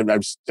 sorry.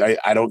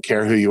 I don't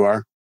care who you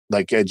are.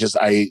 Like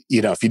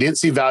if you didn't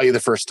see value the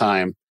first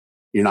time,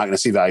 you're not going to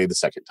see value the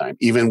second time,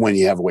 even when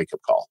you have a wake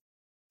up call.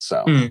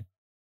 So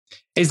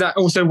is that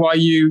also why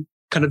you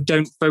kind of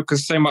don't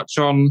focus so much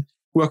on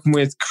working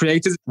with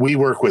creators? We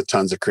work with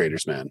tons of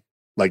creators, man.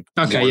 Like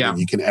more than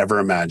you can ever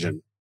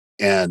imagine.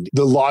 And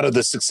a lot of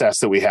the success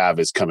that we have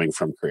is coming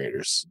from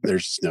creators.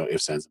 There's just no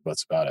ifs, ands, and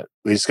buts about it.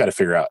 We just got to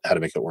figure out how to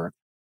make it work.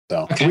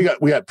 So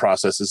we got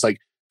processes. Like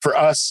for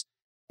us,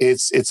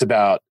 it's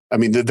about I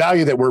mean, the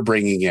value that we're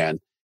bringing in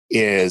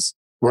is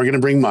we're going to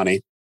bring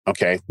money.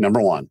 Okay.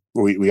 Number one,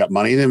 we got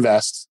money to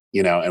invest,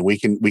 and we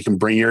can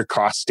bring your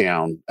costs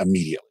down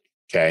immediately.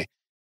 Okay.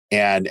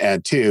 And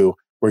two,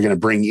 we're going to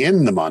bring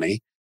in the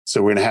money.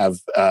 So we're going to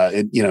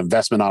have,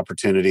 investment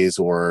opportunities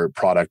or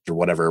product or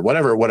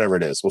whatever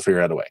it is. We'll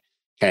figure out a way.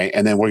 Okay.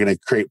 And then we're going to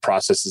create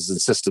processes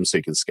and systems so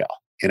you can scale,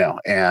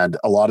 and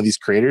a lot of these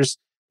creators,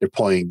 they're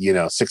pulling,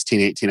 16,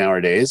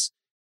 18-hour days,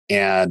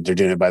 and they're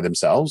doing it by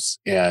themselves.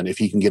 And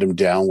if you can get them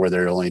down where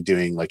they're only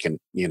doing like an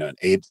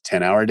 8 to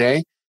 10-hour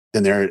day,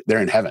 then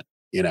they're in heaven,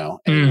 and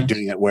you're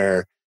doing it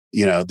where,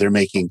 they're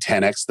making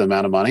 10x the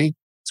amount of money.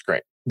 It's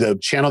great. The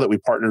channel that we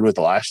partnered with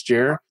last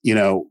year,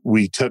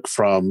 we took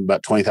from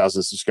about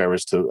 20,000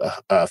 subscribers to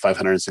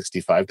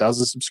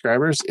 565,000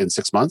 subscribers in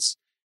 6 months.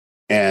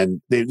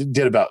 And they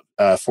did about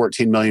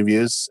 14 million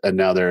views. And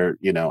now they're,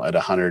 at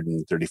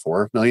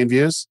 134 million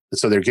views. And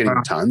so they're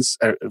getting tons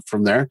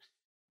from there.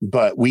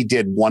 But we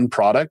did one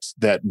product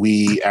that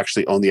we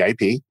actually own the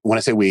IP. When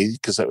I say we,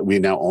 because we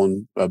now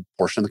own a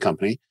portion of the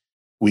company,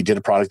 we did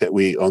a product that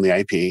we own the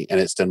IP, and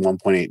it's done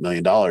 $1.8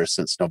 million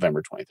since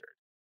November 23rd.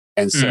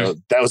 And so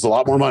that was a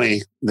lot more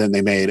money than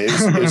they made. It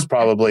was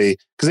probably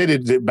because they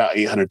did about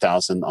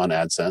 800,000 on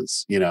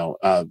AdSense,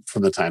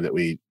 from the time that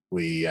we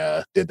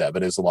did that.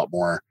 But it was a lot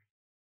more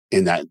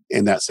in that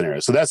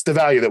scenario. So that's the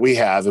value that we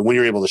have. And when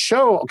you're able to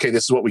show, okay,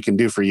 this is what we can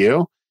do for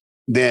you,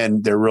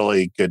 then they're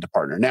really good to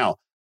partner. Now,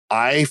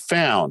 I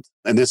found,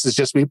 and this is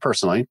just me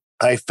personally,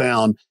 I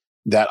found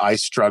that I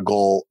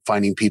struggle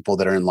finding people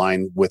that are in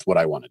line with what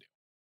I want to do.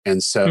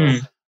 And so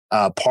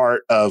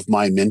part of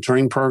my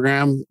mentoring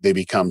program, they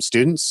become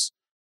students.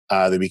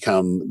 They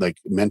become like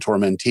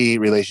mentor-mentee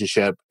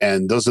relationship.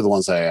 And those are the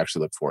ones that I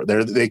actually look for.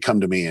 They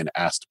come to me and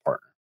ask to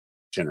partner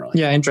generally.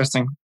 Yeah,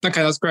 interesting.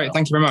 Okay, that's great.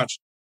 Thank you very much.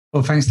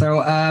 Well, thanks,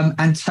 Derral.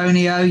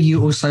 Antonio,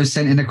 you also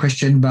sent in a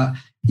question, but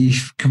you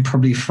can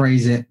probably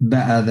phrase it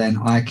better than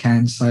I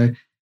can. So,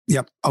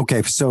 yep.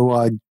 Okay.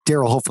 So,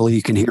 Derral, hopefully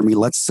you can hear me.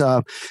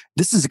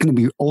 This is going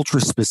to be ultra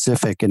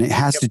specific, and it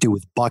has to do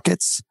with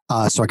buckets.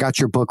 So I got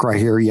your book right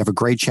here. You have a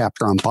great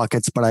chapter on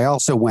buckets, but I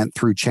also went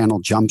through Channel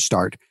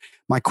Jumpstart.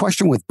 My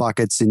question with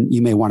buckets, and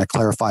you may want to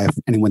clarify if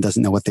anyone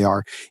doesn't know what they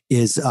are,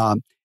 is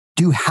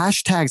do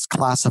hashtags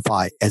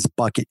classify as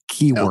bucket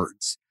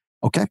keywords?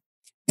 No. Okay.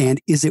 And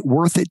is it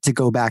worth it to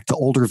go back to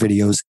older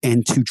videos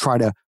and to try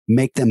to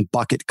make them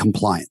bucket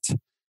compliant?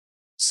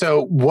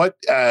 So what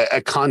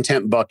a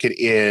content bucket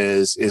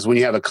is when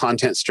you have a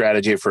content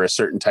strategy for a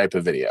certain type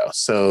of video.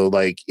 So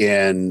like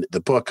in the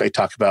book, I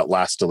talk about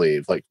last to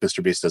leave, like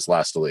Mr. Beast does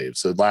last to leave.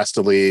 So last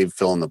to leave,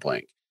 fill in the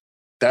blank.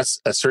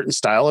 That's a certain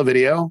style of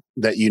video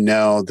that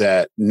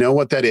know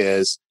what that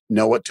is,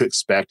 know what to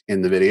expect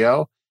in the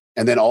video.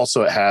 And then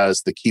also it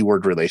has the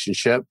keyword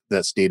relationship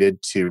that's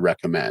needed to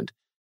recommend.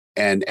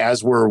 And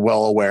as we're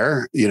well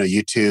aware,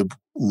 YouTube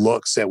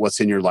looks at what's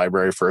in your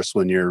library first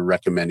when you're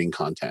recommending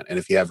content. And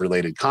if you have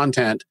related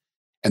content,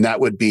 and that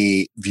would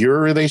be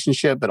viewer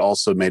relationship, but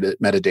also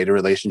metadata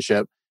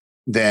relationship,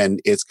 then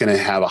it's going to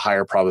have a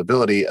higher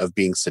probability of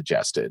being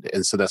suggested.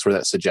 And so that's where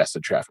that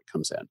suggested traffic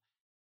comes in.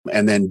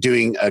 And then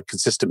doing a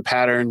consistent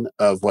pattern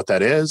of what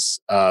that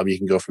is, you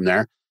can go from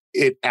there.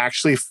 It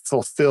actually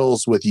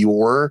fulfills with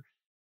your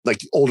like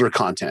older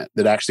content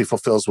that actually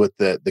fulfills with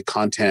the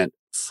content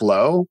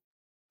flow.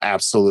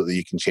 Absolutely,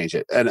 you can change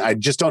it. And I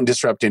just don't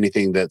disrupt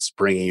anything that's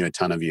bringing you a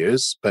ton of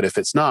views. But if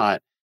it's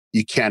not,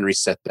 you can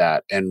reset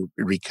that and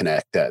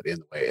reconnect that in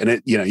the way. And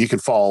it, you can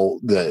follow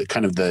the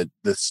kind of the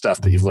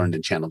stuff that you've learned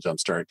in Channel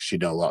Jumpstart because you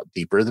know a lot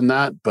deeper than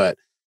that. But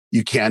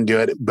you can do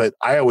it. But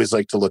I always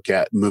like to look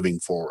at moving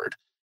forward.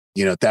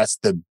 That's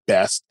the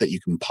best that you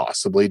can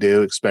possibly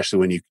do, especially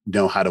when you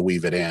know how to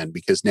weave it in,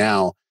 because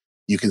now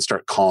you can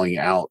start calling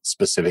out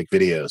specific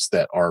videos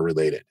that are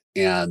related.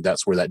 And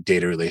that's where that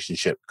data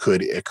relationship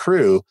could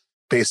accrue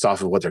based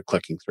off of what they're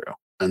clicking through.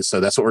 And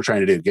so that's what we're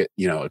trying to do, get,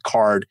 a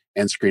card,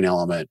 end screen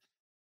element,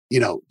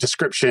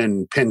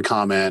 description, pin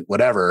comment,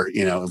 whatever,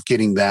 of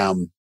getting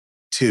them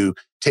to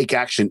take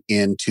action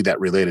into that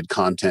related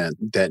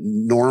content that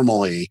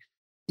normally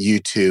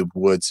YouTube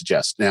would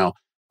suggest. Now,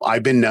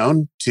 I've been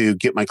known to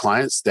get my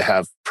clients to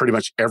have pretty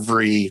much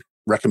every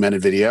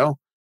recommended video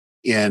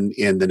in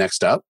the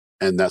next up.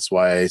 And that's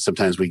why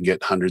sometimes we can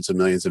get hundreds of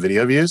millions of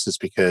video views is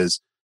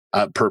because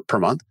per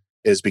month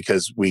is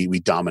because we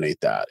dominate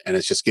that. And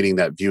it's just getting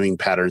that viewing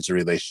patterns and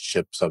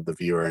relationships of the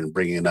viewer and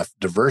bringing enough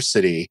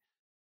diversity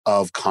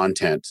of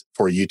content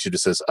for YouTube to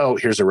says, oh,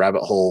 here's a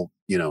rabbit hole,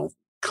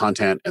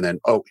 content. And then,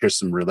 oh, here's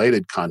some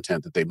related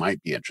content that they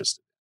might be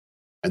interested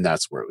in. And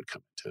that's where it would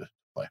come into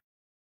play.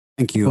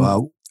 Thank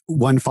you.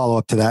 One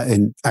follow-up to that,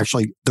 and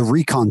actually the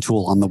recon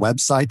tool on the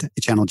website,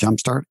 Channel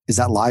Jumpstart, is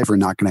that live or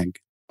not going to?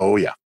 Oh,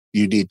 yeah.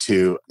 You need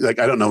to, I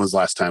don't know when's the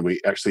last time we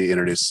actually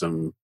introduced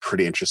some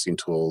pretty interesting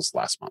tools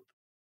last month.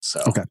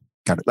 So, okay,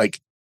 got it.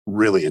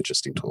 Really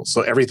interesting tools.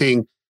 So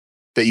everything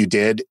that you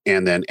did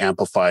and then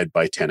amplified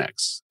by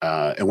 10x.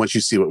 And once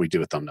you see what we do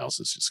with thumbnails,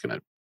 it's just going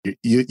to,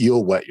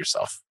 you'll wet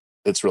yourself.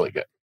 It's really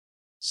good.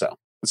 So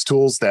it's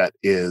tools that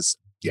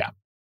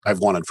I've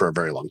wanted for a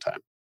very long time.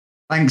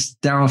 Thanks,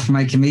 Derral, for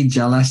making me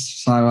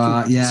jealous. So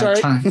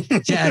Sorry.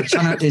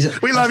 Channel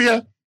is We love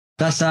you.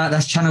 That's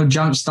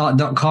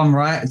channeljumpstart.com,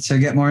 right? To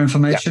get more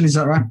information. Is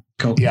that right?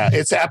 Cool. Yeah,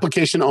 it's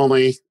application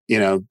only,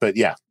 but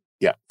yeah,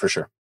 for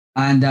sure.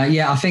 And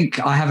I think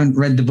I haven't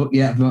read the book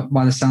yet, but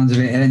by the sounds of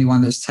it,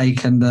 anyone that's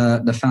taken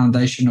the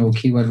foundational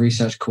keyword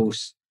research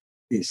course,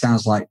 it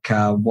sounds like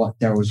what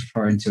Derral's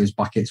referring to as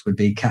buckets would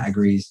be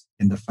categories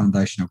in the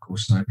foundational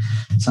course. So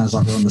it sounds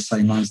like we're on the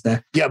same lines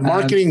there. Yeah,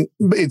 marketing.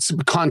 It's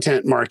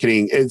content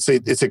marketing. It's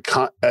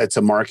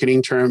a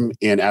marketing term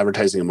in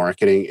advertising and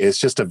marketing. It's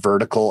just a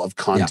vertical of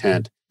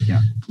content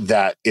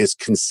that is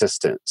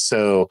consistent.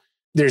 So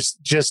there's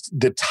just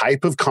the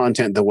type of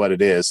content that what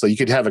it is. So you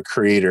could have a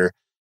creator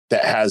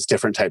that has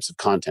different types of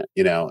content.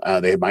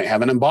 They might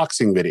have an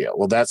unboxing video.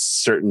 Well, that's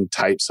certain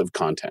types of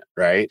content,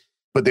 right?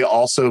 But they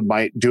also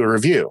might do a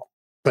review,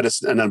 but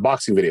it's an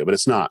unboxing video, but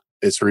it's not.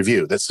 It's a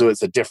review. So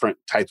it's a different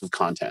type of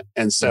content.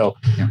 And so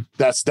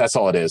that's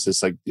all it is.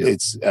 It's like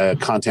it's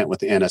content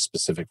within a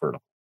specific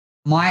vertical.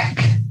 Mike,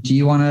 do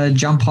you want to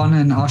jump on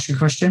and ask your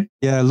question?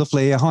 Yeah,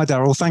 lovely. Hi,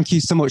 Derral. Thank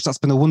you so much. That's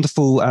been a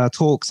wonderful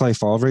talk so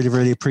far. Really,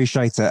 really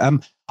appreciate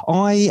it.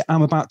 I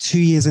am about 2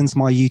 years into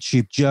my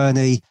YouTube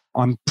journey.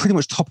 I'm pretty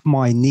much top of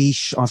my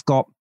niche. I've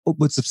got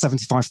upwards of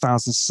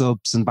 75,000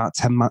 subs and about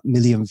 10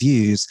 million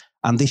views.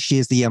 And this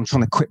year's the year I'm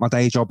trying to quit my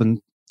day job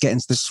and get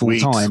into this full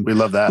time. We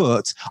love that.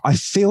 But I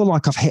feel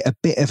like I've hit a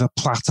bit of a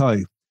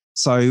plateau.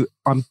 So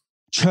I'm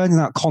churning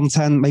out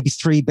content, maybe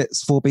 4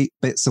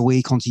 bits a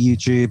week onto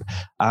YouTube,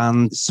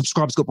 and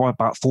subscribers got by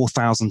about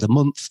 4,000 a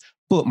month.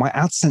 But my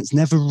AdSense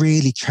never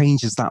really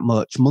changes that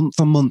much. Month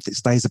on month, it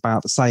stays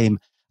about the same.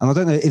 And I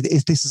don't know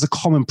if this is a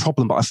common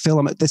problem, but I feel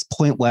I'm at this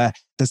point where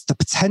there's the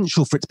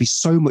potential for it to be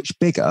so much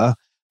bigger,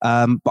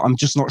 but I'm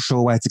just not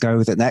sure where to go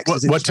with it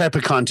next. What type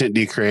of content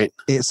do you create?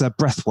 It's a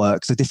breath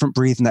work, so different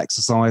breathing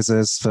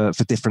exercises for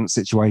different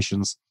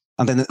situations.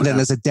 And then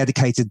there's a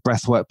dedicated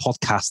breathwork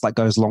podcast that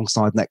goes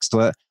alongside next to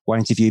it, where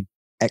I interview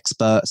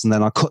experts, and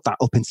then I cut that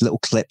up into little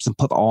clips and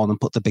put that on and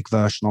put the big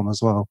version on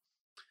as well.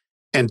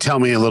 And tell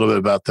me a little bit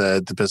about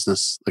the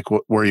business. Like,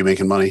 where are you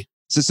making money?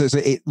 So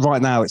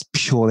right now it's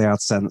purely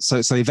AdSense.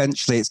 So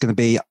eventually it's going to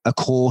be a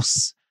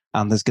course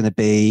and there's going to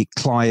be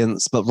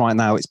clients, but right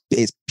now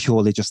it's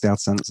purely just the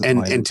AdSense.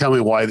 And tell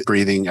me why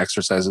breathing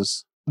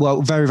exercises.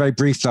 Well, very, very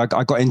briefly, I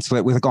got into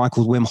it with a guy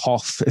called Wim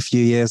Hof a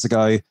few years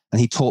ago, and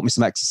he taught me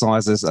some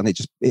exercises, and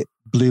it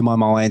blew my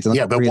mind.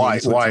 And but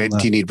why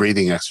do you need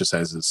breathing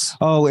exercises?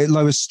 Oh, it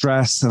lowers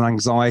stress and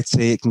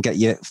anxiety. It can get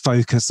your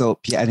focus up,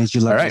 your energy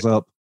levels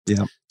up.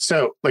 Yeah.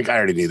 So, I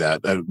already knew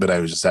that, but I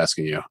was just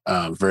asking you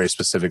very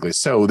specifically.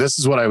 So this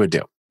is what I would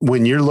do.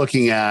 When you're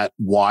looking at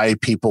why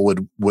people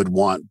would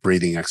want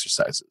breathing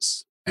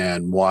exercises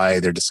and why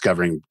they're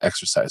discovering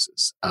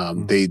exercises,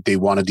 they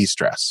want to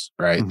de-stress,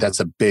 right? Mm-hmm.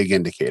 That's a big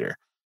indicator.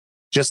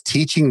 Just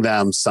teaching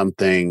them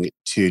something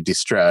to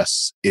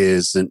de-stress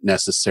isn't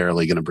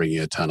necessarily going to bring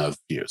you a ton of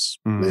views.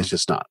 Mm-hmm. It's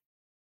just not.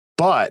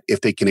 But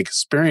if they can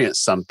experience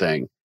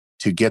something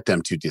to get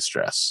them to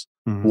de-stress,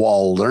 mm-hmm.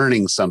 while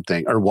learning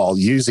something or while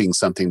using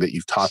something that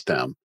you've taught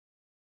them,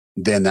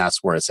 then that's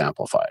where it's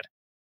amplified.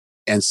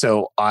 And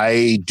so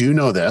I do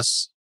know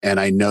this, and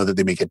I know that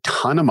they make a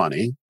ton of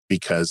money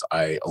because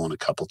I own a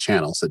couple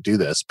channels that do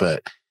this,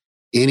 but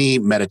any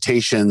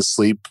meditation,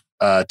 sleep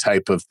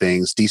type of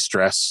things,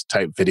 de-stress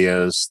type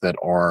videos that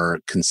are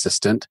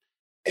consistent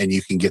and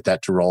you can get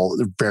that to roll,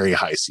 they're very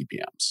high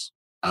CPMs.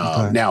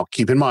 Okay. Now,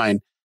 keep in mind,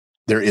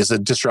 there is a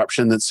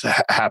disruption that's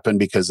happened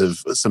because of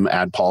some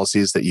ad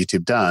policies that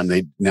YouTube done.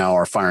 They now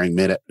are firing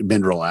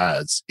mid-roll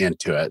ads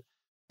into it.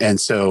 And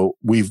so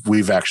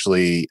we've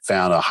actually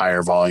found a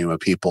higher volume of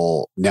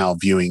people now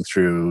viewing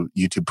through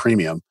YouTube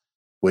Premium,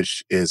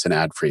 which is an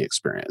ad-free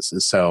experience.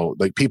 And so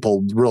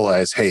people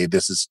realize, hey,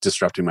 this is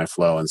disrupting my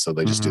flow. And so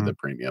they just do the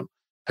premium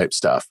type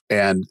stuff.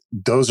 And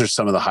those are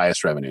some of the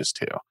highest revenues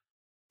too.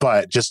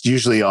 But just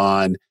usually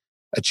on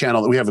a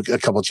channel, we have a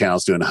couple of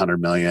channels doing 100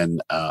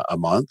 million a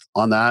month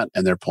on that,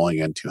 and they're pulling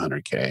in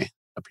 200K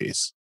a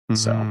piece.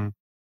 So,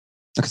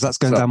 because that's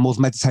going down more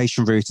the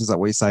meditation route, is that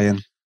what you're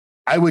saying?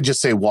 I would just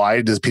say,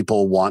 why does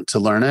people want to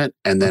learn it?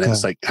 And then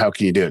it's how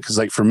can you do it?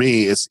 Because for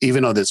me, it's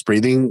even though that's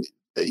breathing,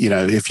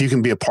 if you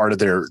can be a part of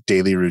their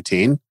daily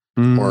routine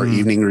or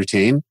evening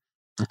routine,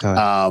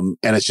 and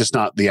it's just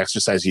not the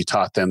exercise you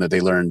taught them that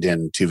they learned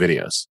in 2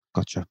 videos.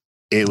 Gotcha.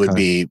 It would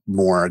be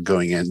more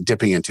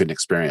dipping into an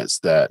experience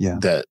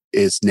that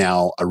is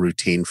now a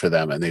routine for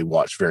them and they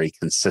watch very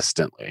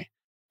consistently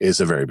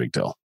is a very big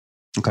deal.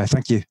 Okay.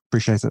 Thank you.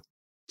 Appreciate it.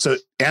 So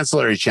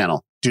ancillary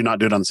channel, do not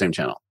do it on the same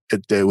channel.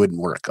 It wouldn't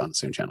work on the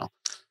same channel.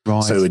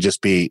 Right. So it would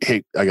just be,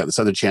 hey, I got this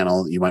other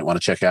channel. You might want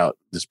to check out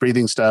this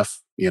breathing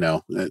stuff,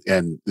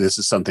 and this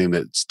is something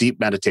that's deep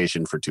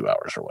meditation for 2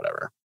 hours or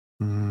whatever.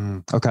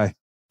 Okay.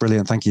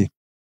 Brilliant. Thank you.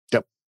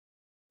 Yep.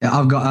 Yeah,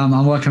 I've got,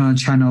 I'm working on a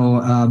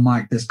channel,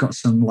 Mike, that's got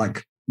some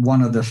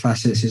one of the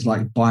facets is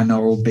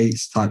binaural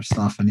beats type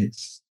stuff. And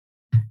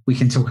we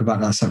can talk about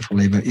that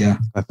separately, but yeah,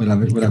 we'll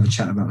have a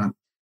chat about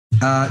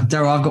that.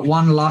 Derral, I've got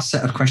one last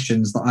set of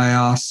questions that I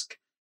ask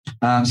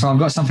So I've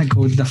got something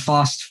called the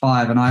Fast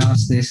Five, and I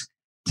ask this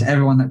to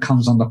everyone that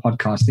comes on the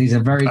podcast. These are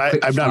very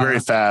quick. I'm not very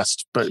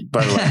fast, but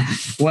by the way.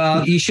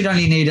 Well, you should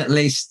only need at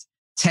least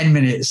 10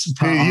 minutes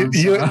per answer.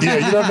 You don't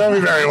know me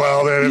very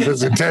well then if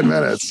it's in 10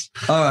 minutes.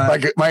 All right.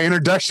 Like my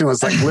introduction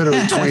was like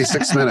literally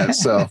 26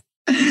 minutes. So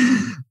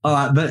all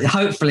right, but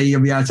hopefully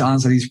you'll be able to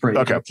answer these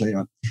pretty quickly.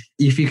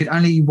 If you could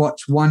only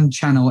watch one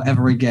channel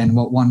ever again,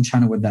 what one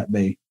channel would that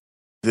be?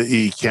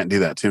 You can't do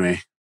that to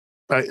me.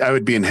 I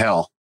would be in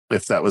hell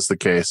if that was the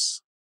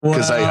case.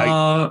 Because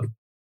I'm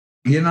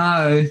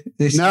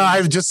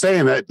just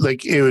saying that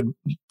like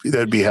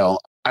that'd be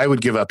hell. I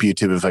would give up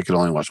YouTube if I could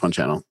only watch one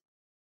channel.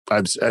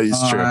 It's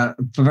true. A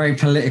very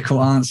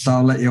political answer.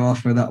 I'll let you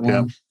off with that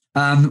one.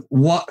 Yeah.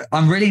 What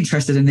I'm really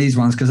interested in these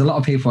ones because a lot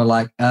of people are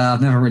like,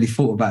 I've never really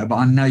thought about it, but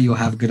I know you'll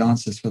have good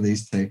answers for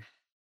these two.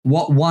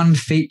 What one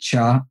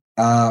feature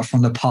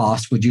from the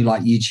past would you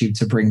like YouTube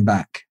to bring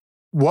back?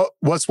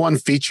 What's one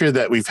feature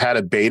that we've had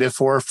a beta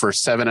for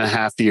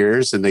 7.5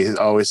 years, and they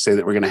always say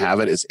that we're going to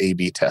have it is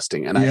A/B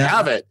testing, and I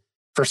have it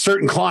for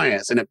certain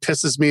clients, and it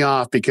pisses me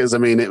off because I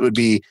mean it would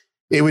be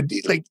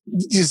like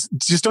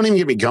just don't even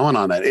get me going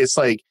on that. It's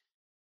like,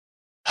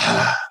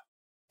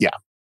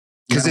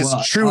 because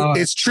it's true.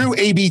 It's true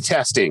A/B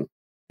testing.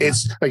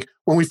 It's like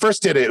when we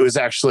first did it, it was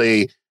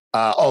actually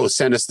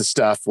send us the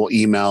stuff, we'll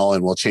email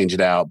and we'll change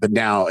it out. But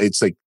now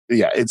it's like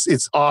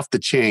it's off the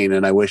chain,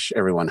 and I wish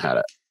everyone had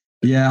it.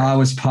 Yeah, I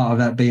was part of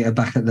that beta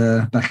back at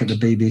the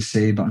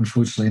BBC, but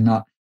unfortunately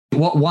not.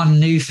 What one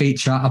new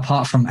feature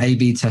apart from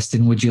A/B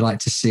testing would you like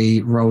to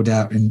see rolled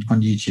out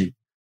on YouTube?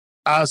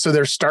 So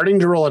they're starting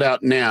to roll it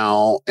out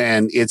now,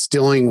 and it's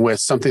dealing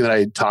with something that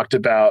I talked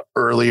about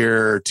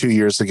earlier 2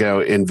 years ago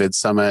in Vid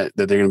Summit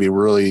that they're going to be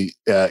really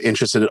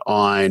interested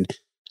on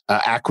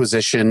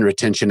acquisition,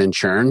 retention, and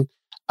churn.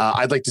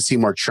 I'd like to see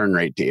more churn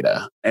rate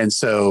data. And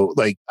so,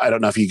 like, I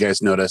don't know if you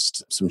guys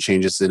noticed some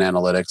changes in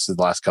analytics in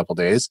the last couple of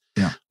days,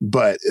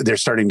 but they're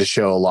starting to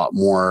show a lot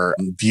more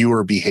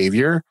viewer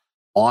behavior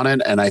on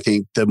it. And I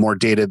think the more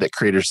data that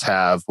creators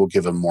have will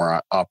give them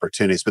more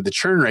opportunities. But the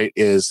churn rate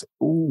is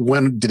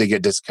when do they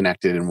get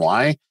disconnected and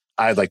why?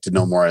 I'd like to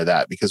know more of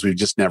that because we've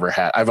just never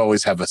had, I've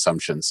always have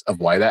assumptions of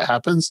why that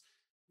happens.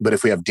 But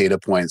if we have data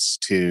points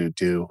to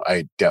do,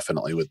 I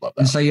definitely would love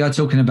that. And so you're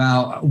talking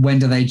about when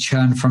do they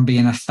churn from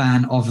being a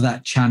fan of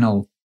that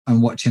channel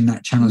and watching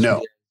that channel?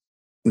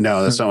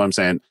 No, that's not what I'm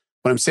saying.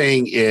 What I'm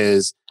saying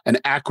is an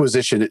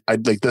acquisition.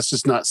 I'd like, let's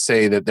just not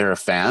say that they're a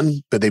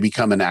fan, but they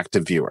become an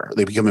active viewer.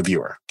 They become a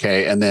viewer.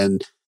 Okay. And then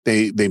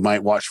they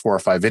might watch 4 or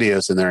 5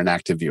 videos and they're an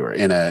active viewer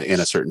in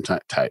a certain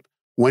type.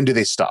 When do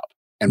they stop?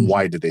 And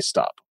why did they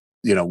stop?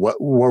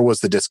 Where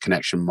was the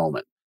disconnection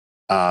moment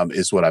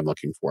is what I'm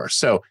looking for.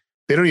 So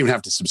they don't even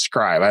have to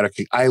subscribe.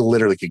 I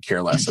literally could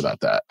care less about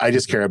that. I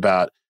just care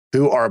about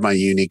who are my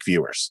unique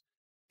viewers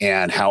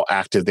and how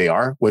active they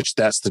are, which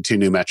that's the 2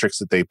 new metrics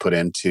that they put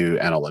into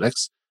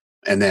analytics.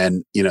 And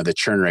then, the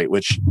churn rate,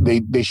 which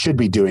they should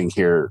be doing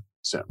here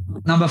soon.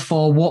 Number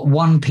 4, what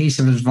one piece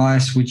of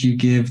advice would you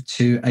give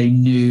to a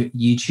new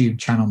YouTube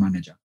channel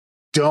manager?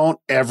 Don't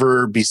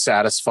ever be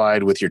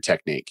satisfied with your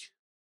technique.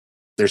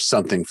 There's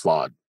something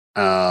flawed.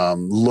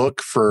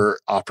 Look for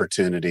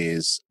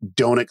opportunities.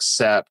 Don't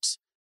accept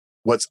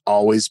what's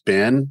always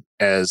been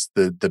as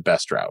the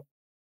best route.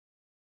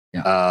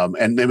 Yeah.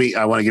 And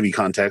I want to give you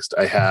context.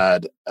 I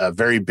had a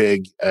very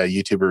big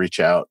YouTuber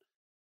reach out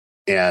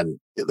and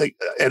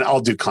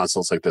I'll do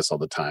consults like this all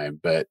the time,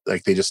 but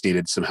like they just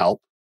needed some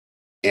help.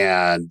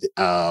 And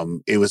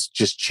it was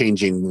just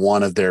changing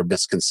one of their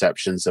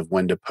misconceptions of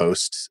when to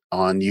post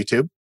on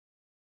YouTube.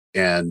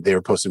 And they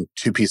were posting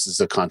 2 pieces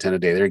of content a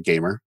day. They're a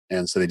gamer.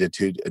 And so they did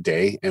 2 a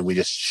day, and we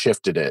just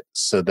shifted it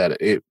so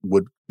that it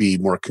would be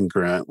more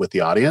congruent with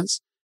the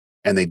audience,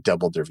 and they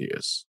doubled their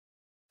views.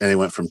 And they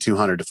went from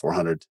 200 to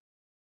 400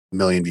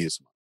 million views.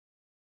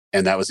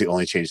 And that was the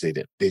only change they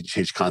did. They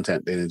changed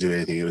content. They didn't do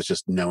anything. It was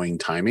just knowing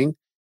timing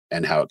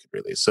and how it could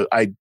release. So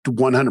I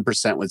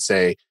 100% would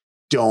say,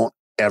 don't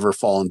ever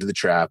fall into the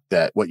trap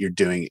that what you're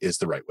doing is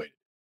the right way.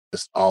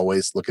 Just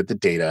always look at the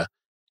data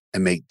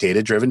and make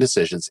data-driven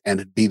decisions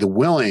and be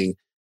willing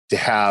to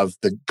have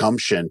the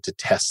gumption to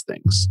test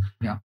things.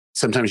 Yeah.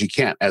 Sometimes you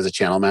can't as a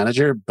channel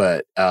manager,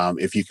 but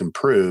if you can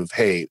prove,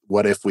 hey,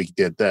 what if we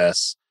did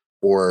this?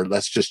 Or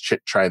let's just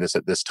try this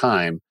at this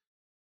time,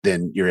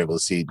 then you're able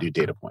to see new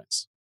data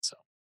points. So,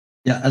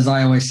 yeah, as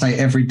I always say,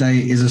 every day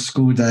is a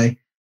school day.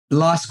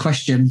 Last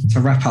question to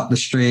wrap up the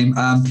stream.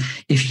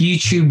 If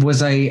YouTube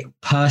was a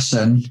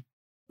person,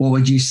 what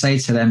would you say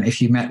to them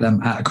if you met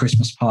them at a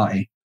Christmas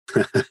party?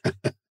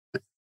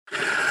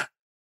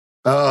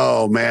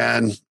 Oh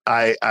man,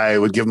 I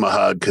would give them a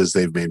hug because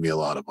they've made me a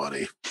lot of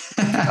money.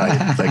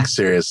 Like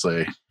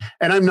seriously.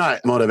 And I'm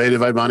not motivated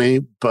by money,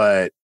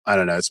 but I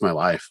don't know, it's my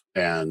life.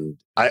 And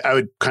I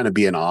would kind of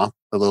be in awe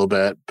a little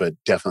bit, but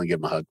definitely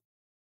give them a hug.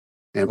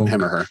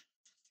 Him or her.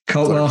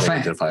 Cool. Well, it's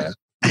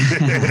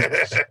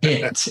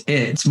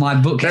my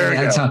book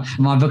editor.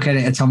 My book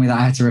editor told me that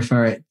I had to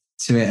refer it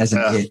to it as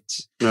an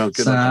itch. No,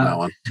 good luck on that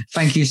one.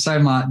 Thank you so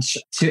much.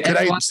 Could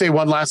I say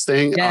one last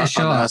thing? Yeah,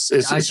 sure. On this?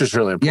 It's just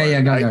really important.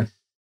 Yeah, go.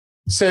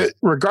 So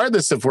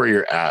regardless of where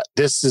you're at,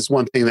 this is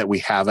one thing that we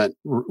kind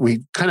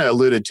of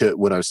alluded to it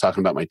when I was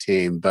talking about my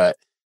team, but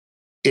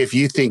if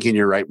you think in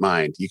your right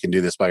mind, you can do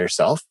this by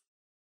yourself,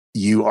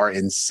 you are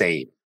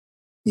insane.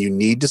 You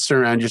need to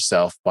surround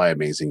yourself by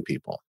amazing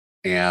people.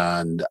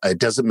 And it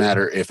doesn't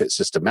matter if it's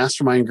just a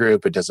mastermind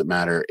group. It doesn't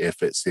matter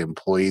if it's the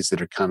employees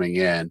that are coming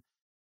in.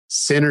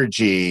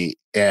 Synergy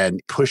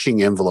and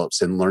pushing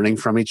envelopes and learning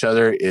from each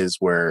other is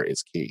where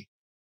it's key.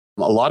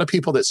 A lot of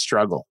people that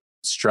struggle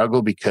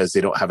because they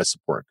don't have a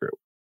support group.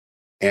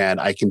 And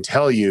I can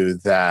tell you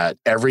that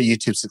every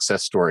YouTube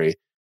success story,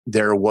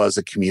 there was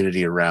a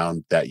community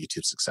around that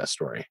YouTube success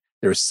story.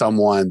 There was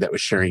someone that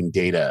was sharing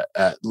data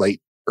at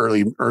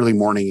early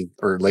morning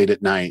or late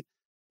at night,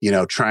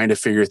 trying to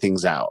figure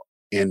things out.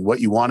 And what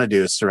you want to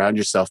do is surround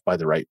yourself by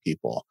the right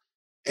people.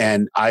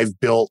 And I've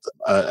built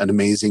an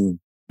amazing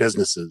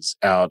businesses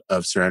out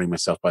of surrounding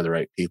myself by the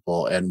right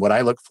people. And what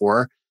I look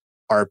for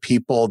are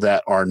people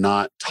that are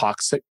not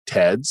toxic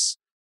Teds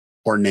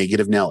or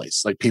negative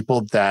Nellies, like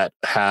people that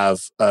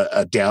have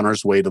a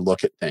downer's way to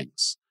look at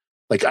things.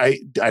 Like I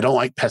don't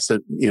like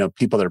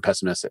people that are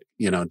pessimistic.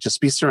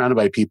 Just be surrounded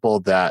by people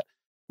that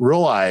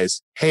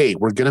realize, hey,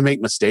 we're going to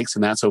make mistakes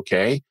and that's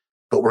okay,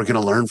 but we're going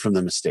to learn from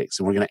the mistakes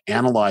and we're going to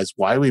analyze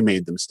why we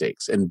made the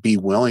mistakes and be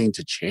willing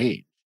to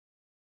change,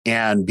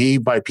 and be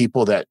by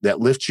people that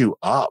lift you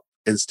up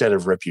instead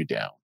of rip you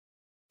down.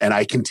 And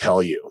I can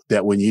tell you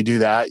that when you do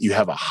that, you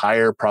have a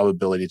higher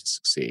probability to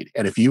succeed.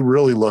 And if you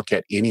really look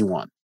at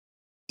anyone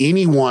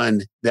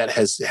that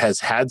has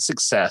had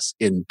success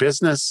in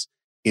business,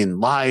 in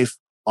life,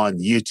 on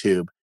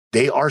YouTube,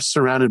 they are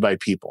surrounded by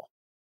people.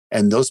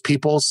 And those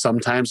people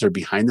sometimes are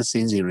behind the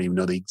scenes. You don't even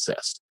know they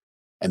exist.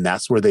 And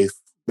that's where they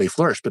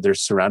flourish, but they're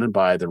surrounded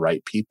by the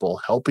right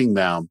people, helping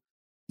them,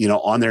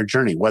 on their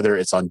journey, whether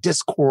it's on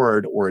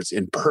Discord or it's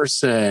in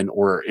person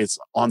or it's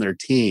on their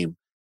team.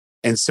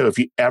 And so if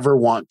you ever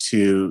want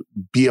to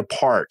be a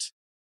part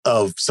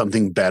of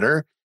something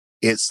better,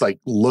 it's like,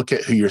 look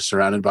at who you're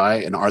surrounded by,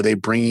 and are they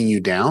bringing you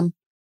down?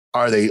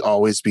 Are they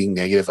always being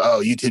negative?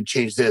 Oh, YouTube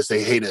changed this.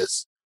 They hate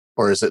us.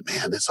 Or is it,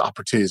 man, this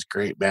opportunity is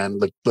great, man.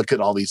 Look at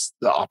all the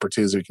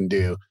opportunities we can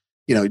do.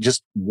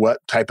 Just what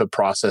type of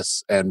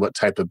process and what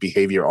type of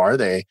behavior are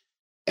they,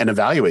 and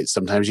evaluate.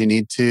 Sometimes you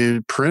need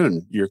to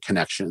prune your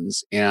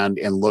connections and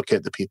look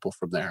at the people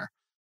from there.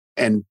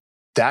 And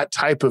that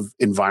type of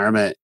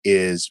environment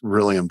is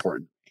really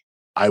important.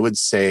 I would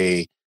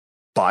say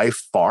by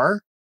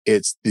far,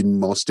 it's the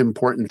most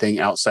important thing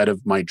outside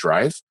of my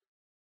drive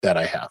that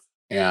I have.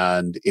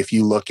 And if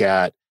you look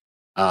at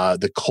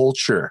the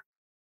culture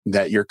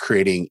that you're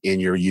creating in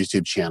your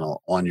YouTube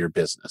channel, on your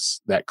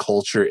business, that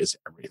culture is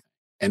everything.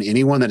 And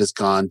anyone that has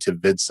gone to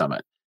Vid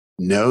Summit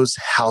knows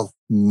how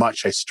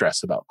much I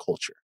stress about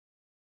culture.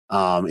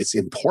 It's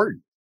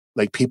important.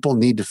 Like, people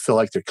need to feel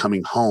like they're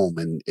coming home,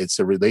 and it's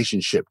a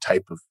relationship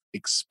type of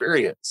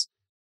experience.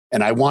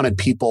 And I wanted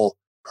people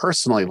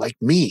personally like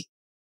me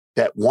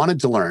that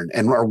wanted to learn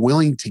and are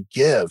willing to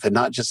give and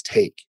not just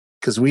take,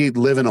 because we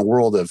live in a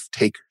world of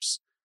takers.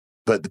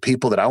 But the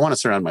people that I want to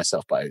surround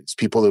myself by is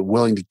people that are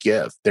willing to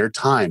give their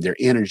time, their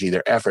energy,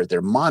 their effort,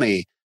 their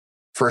money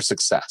for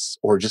success,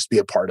 or just be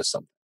a part of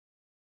something.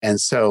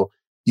 And so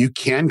you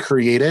can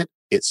create it.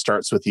 It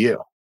starts with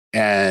you.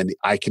 And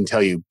I can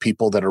tell you,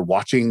 people that are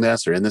watching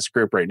this or in this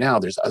group right now,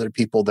 there's other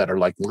people that are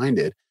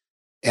like-minded,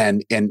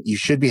 and you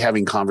should be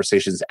having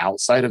conversations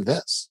outside of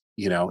this.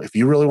 If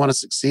you really want to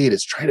succeed,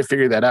 it's trying to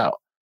figure that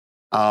out.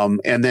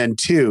 And then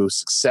 2,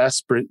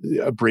 success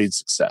breeds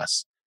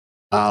success.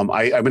 I'm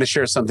going to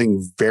share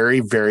something very,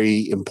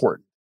 very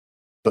important,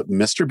 but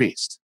Mr.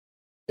 Beast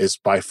is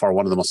by far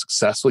one of the most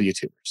successful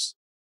YouTubers.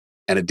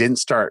 And it didn't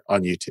start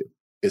on YouTube.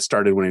 It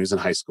started when he was in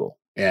high school,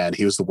 and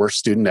he was the worst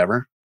student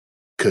ever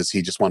because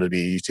he just wanted to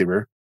be a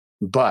YouTuber.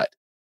 But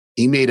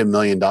he made $1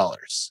 million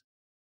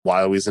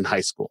while he was in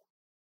high school,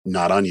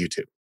 not on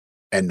YouTube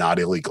and not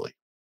illegally.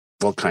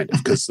 Well, kind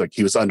of, because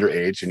he was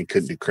underage and he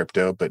couldn't do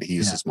crypto, but he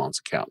used his mom's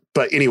account.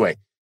 But anyway,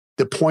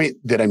 the point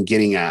that I'm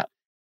getting at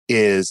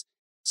is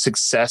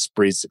success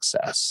breeds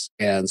success,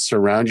 and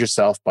surround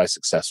yourself by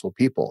successful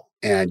people,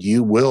 and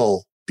you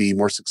will be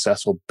more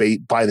successful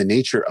by the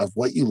nature of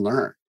what you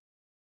learn.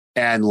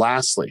 And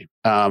lastly,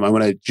 I'm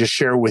going to just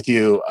share with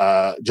you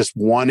just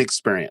one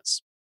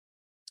experience.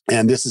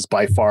 And this is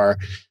by far,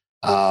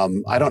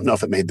 I don't know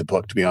if it made the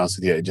book, to be honest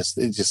with you.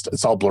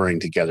 It's all blurring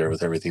together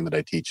with everything that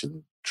I teach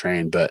and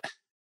train. But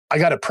I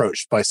got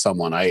approached by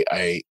someone.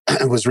 I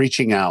was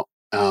reaching out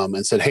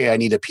and said, hey, I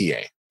need a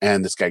PA.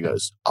 And this guy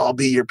goes, I'll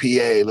be your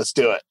PA. Let's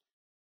do it.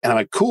 And I'm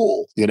like,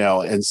 cool.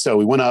 And so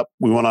we went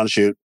on a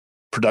shoot,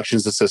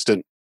 productions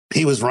assistant.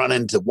 He was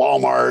running to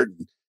Walmart,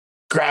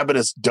 grabbing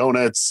us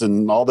donuts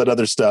and all that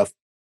other stuff,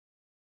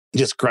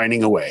 just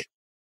grinding away,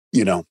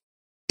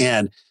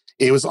 and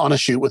it was on a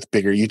shoot with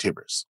bigger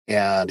YouTubers.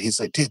 And he's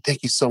like, dude,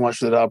 thank you so much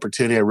for that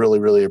opportunity. I really,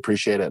 really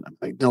appreciate it. I'm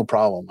like, no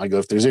problem. I go,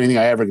 if there's anything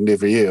I ever can do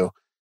for you,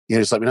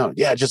 just let me know.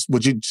 Yeah.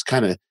 Would you just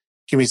kind of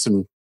give me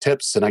some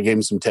tips. And I gave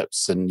him some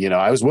tips. And,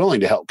 I was willing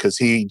to help because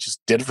he just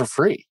did it for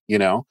free,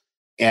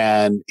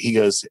 And he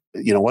goes,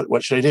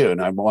 what should I do?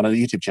 And I wanted a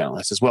YouTube channel.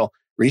 I says, well,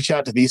 reach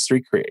out to these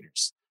 3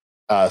 creators.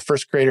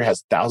 First creator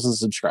has thousands of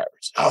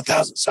subscribers. Oh,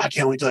 thousands. So I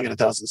can't wait till I get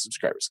 1,000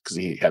 subscribers because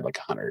he had like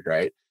 100,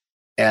 right?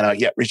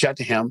 And reach out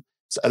to him.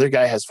 This other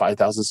guy has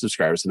 5,000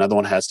 subscribers. Another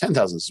one has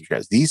 10,000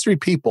 subscribers. These 3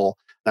 people,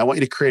 and I want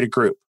you to create a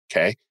group,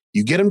 okay?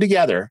 You get them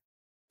together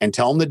and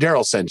tell them that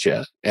Derral sent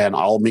you, and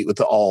I'll meet with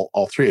all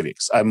 3 of you.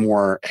 Because I'm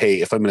more,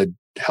 hey, if I'm going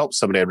to help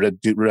somebody,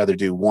 I'd rather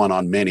do one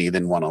on many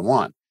than one on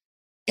one.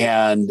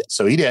 And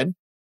so he did.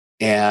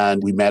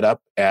 And we met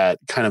up at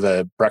kind of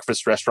a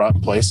breakfast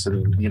restaurant place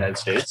in the United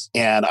States.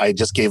 And I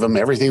just gave them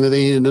everything that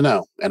they needed to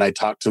know. And I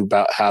talked to them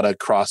about how to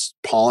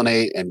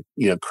cross-pollinate and,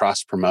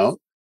 cross-promote.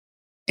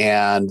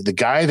 And the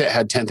guy that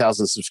had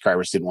 10,000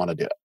 subscribers didn't want to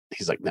do it.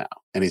 He's like, no.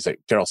 And he's like,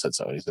 Derral said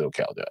so. And he said,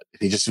 okay, I'll do it.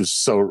 He just was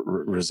so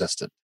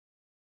resistant.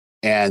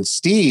 And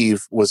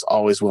Steve was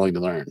always willing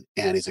to learn.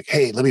 And he's like,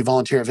 hey, let me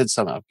volunteer at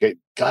VidSummit. Okay,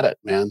 got it,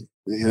 man.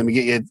 Let me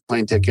get you a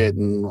plane ticket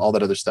and all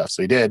that other stuff.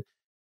 So he did.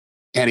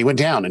 And he went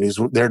down and he was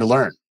there to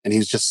learn. And he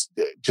was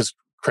just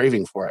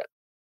craving for it.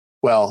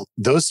 Well,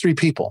 those 3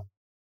 people,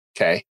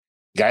 okay,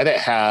 guy that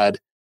had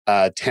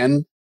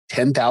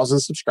 10,000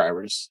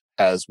 subscribers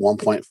has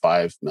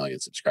 1.5 million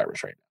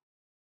subscribers right now.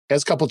 He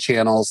has a couple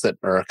channels that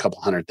are a couple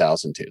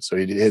 100,000 too. So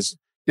he's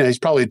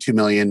probably 2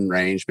 million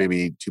range,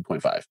 maybe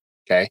 2.5.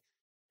 Okay.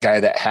 Guy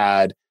that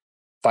had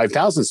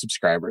 5,000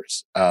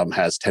 subscribers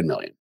has 10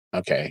 million.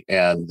 Okay.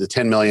 And the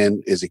 10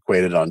 million is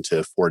equated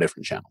onto 4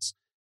 different channels.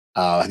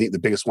 I think the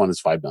biggest one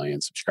is 5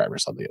 million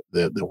subscribers on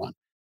the one.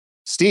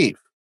 Steve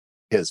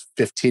has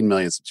 15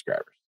 million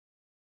subscribers.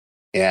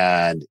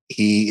 And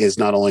he has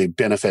not only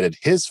benefited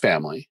his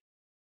family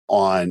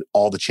on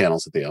all the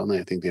channels that they own,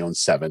 I think they own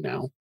 7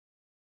 now,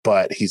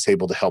 but he's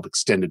able to help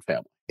extended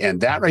family.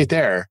 And that right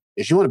there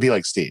is, you want to be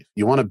like Steve.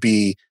 You want to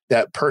be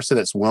that person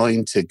that's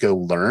willing to go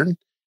learn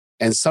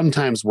and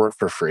sometimes work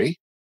for free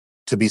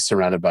to be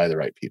surrounded by the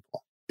right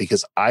people.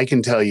 Because I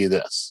can tell you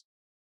this.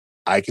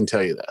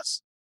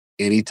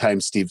 Anytime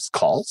Steve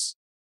calls,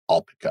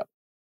 I'll pick up.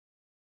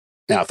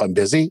 Now, if I'm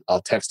busy,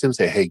 I'll text him,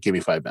 say, hey, give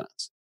me 5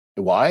 minutes.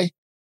 Why?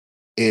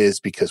 Is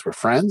because we're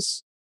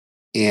friends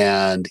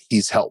and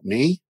he's helped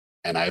me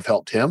and I've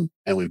helped him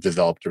and we've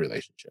developed a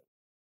relationship.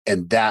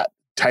 And that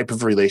type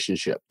of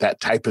relationship, that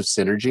type of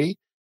synergy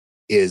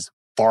is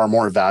far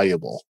more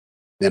valuable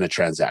than a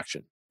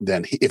transaction.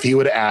 Than if he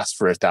would have asked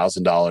for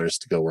 $1,000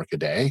 to go work a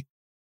day,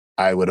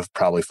 I would have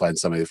probably found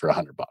somebody for $100.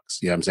 You know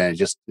what I'm saying? It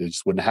just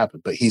wouldn't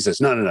happen. But he says,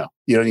 no,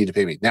 you don't need to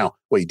pay me. Now,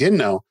 what he didn't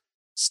know,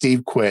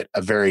 Steve quit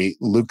a very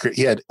lucrative,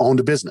 he had owned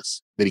a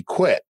business that he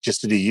quit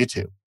just to do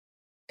YouTube.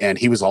 And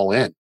he was all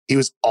in. He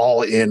was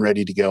all in,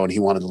 ready to go. And he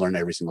wanted to learn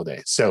every single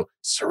day. So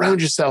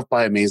surround yourself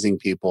by amazing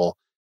people,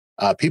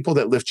 people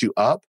that lift you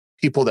up,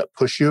 people that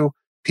push you,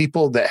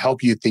 people that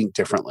help you think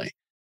differently,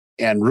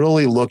 and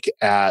really look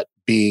at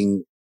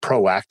being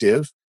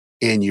proactive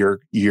in your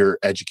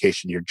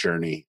education, your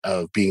journey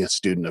of being a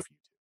student of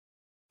YouTube.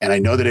 And I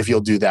know that if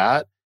you'll do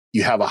that,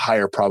 you have a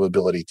higher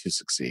probability to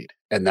succeed.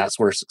 And that's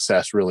where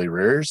success really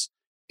rears,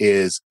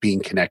 is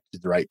being connected to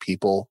the right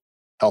people,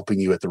 helping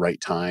you at the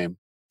right time,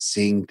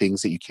 seeing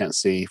things that you can't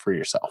see for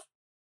yourself,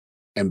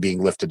 and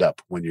being lifted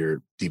up when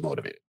you're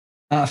demotivated.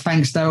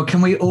 Thanks, Derral.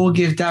 Can we all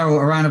give Derral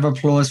a round of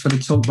applause for the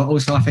talk? But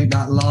also, I think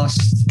that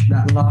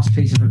last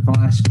piece of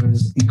advice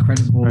was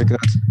incredible. Very good.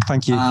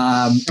 Thank you.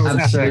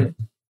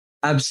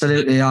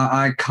 Absolutely.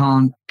 I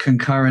can't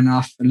concur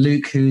enough.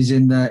 Luke, who's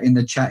in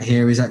the chat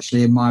here, is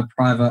actually in my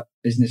private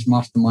business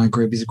mastermind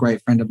group. He's a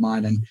great friend of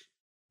mine, and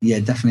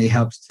definitely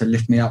helps to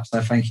lift me up.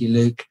 So thank you,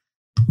 Luke.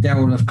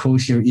 Derral, of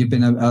course, you've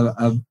been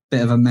a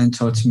bit of a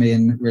mentor to me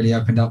and really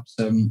opened up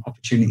some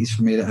opportunities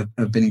for me that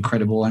have been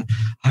incredible. And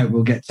I hope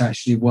we'll get to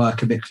actually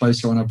work a bit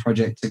closer on a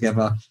project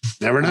together.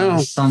 Never know.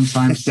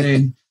 Sometime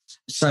soon.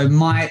 So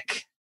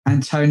Mike,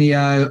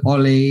 Antonio,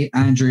 Ollie,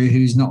 Andrew,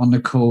 who's not on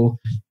the call,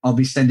 I'll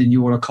be sending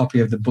you all a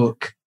copy of the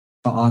book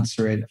for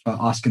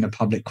asking a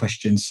public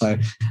question. So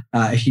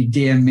if you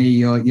DM me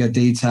your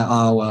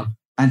detail,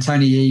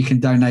 Antonio, you can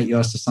donate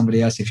yours to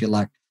somebody else if you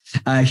like.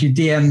 If you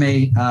DM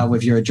me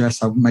with your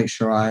address, I'll make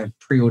sure I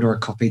pre-order a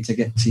copy to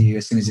get to you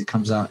as soon as it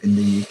comes out in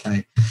the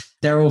UK.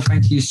 Derral,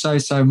 thank you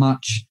so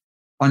much.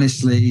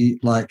 Honestly,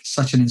 like,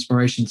 such an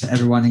inspiration to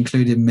everyone,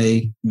 including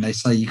me. And they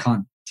say you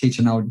can't teach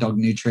an old dog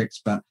new tricks,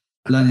 but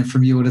learning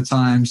from you all the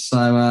time.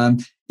 So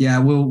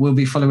we'll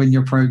be following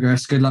your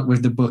progress. Good luck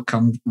with the book.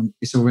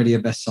 It's already a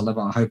bestseller,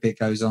 but I hope it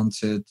goes on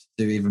to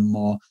do even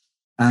more.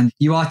 And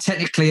you are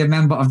technically a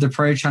member of the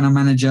Pro Channel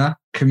Manager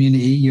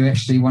community. You're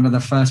actually one of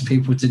the first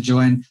people to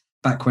join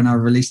back when I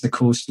released the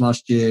course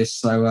last year.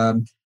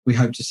 So we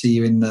hope to see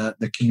you in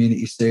the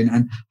community soon.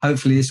 And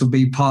hopefully this will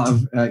be part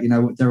of,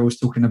 what Derral was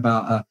talking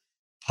about,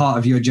 part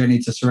of your journey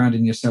to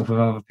surrounding yourself with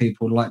other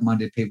people,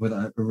 like-minded people that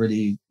are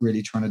really,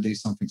 really trying to do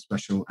something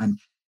special. And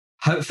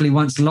hopefully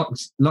once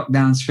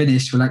lockdown's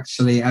finished, we'll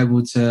actually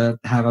able to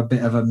have a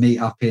bit of a meet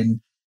up in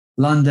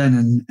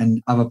London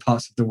and other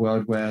parts of the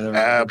world where there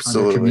are kind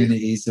of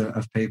communities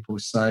of people.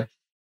 So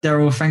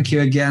Derral, thank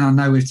you again. I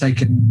know we've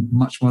taken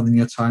much more than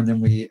your time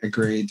than we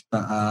agreed,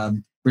 but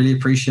really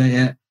appreciate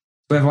it.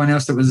 For everyone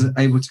else that was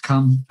able to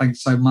come,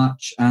 thanks so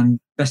much. And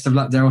best of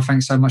luck, Derral.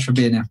 Thanks so much for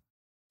being here.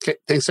 Okay.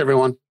 Thanks,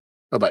 everyone.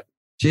 Bye-bye.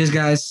 Cheers,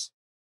 guys.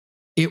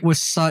 It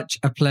was such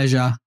a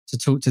pleasure to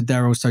talk to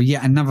Derral. So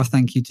yet another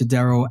thank you to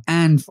Derral.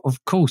 And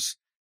of course,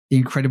 the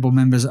incredible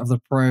members of the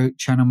Pro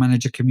Channel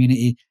Manager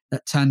community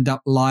that turned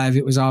up live.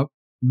 It was our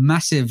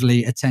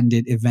massively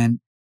attended event.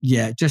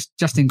 Yeah,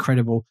 just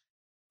incredible.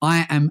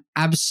 I am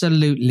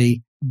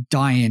absolutely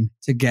dying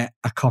to get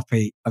a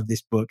copy of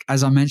this book.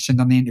 As I mentioned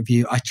on the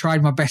interview, I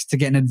tried my best to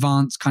get an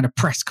advance kind of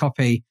press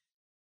copy,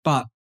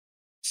 but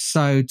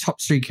so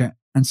top secret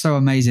and so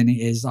amazing it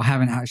is. I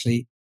haven't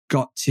actually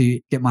got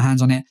to get my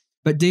hands on it,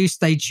 but do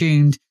stay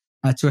tuned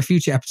to a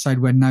future episode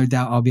where no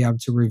doubt I'll be able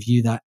to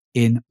review that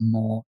in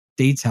more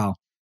detail.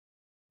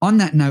 On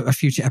that note of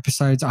future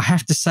episodes, I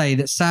have to say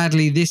that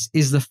sadly, this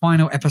is the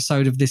final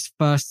episode of this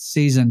first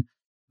season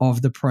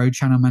of the Pro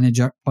Channel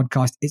Manager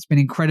podcast. It's been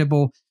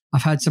incredible.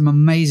 I've had some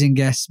amazing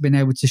guests, been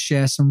able to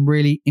share some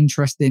really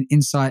interesting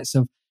insights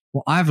of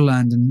what I've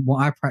learned and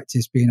what I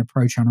practice being a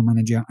Pro Channel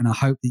Manager. And I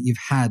hope that you've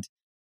had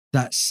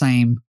that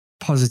same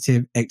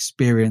positive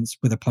experience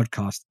with a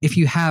podcast. If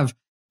you have,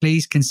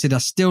 please consider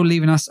still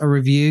leaving us a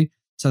review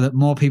so that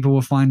more people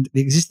will find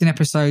the existing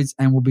episodes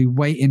and will be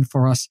waiting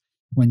for us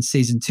when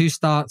season 2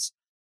 starts.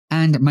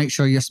 And make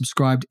sure you're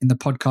subscribed in the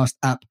podcast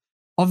app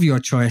of your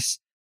choice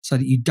so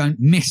that you don't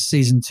miss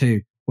season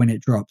 2 when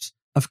it drops.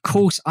 Of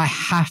course, I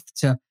have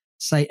to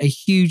say a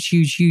huge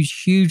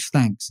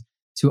thanks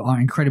to our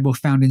incredible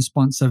founding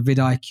sponsor,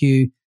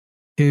 vidIQ,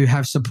 who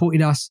have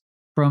supported us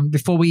from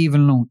before we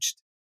even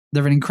launched.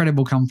 They're an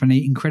incredible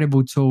company,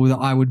 incredible tool that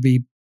I would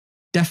be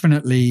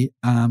definitely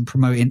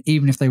promoting,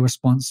 even if they were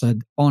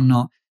sponsored or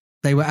not.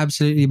 They were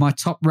absolutely my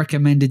top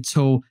recommended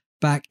tool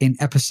back in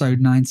episode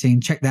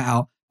 19. Check that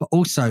out. But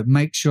also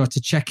make sure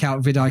to check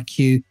out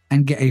vidIQ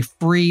and get a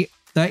free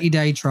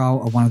 30-day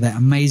trial of one of their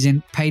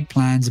amazing paid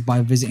plans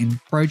by visiting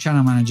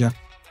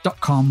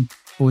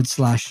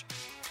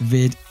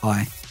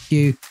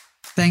prochannelmanager.com/vidIQ.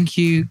 Thank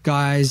you,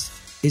 guys.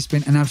 It's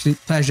been an absolute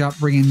pleasure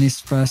bringing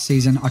this first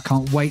season. I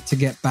can't wait to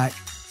get back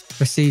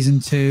for season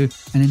 2.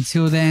 And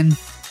until then,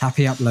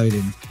 happy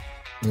uploading.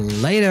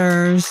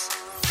 Laters.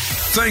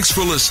 Thanks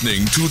for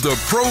listening to the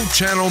Pro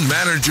Channel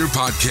Manager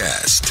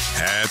Podcast.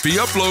 Happy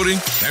uploading.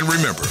 And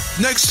remember,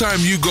 next time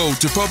you go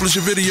to publish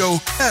a video,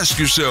 ask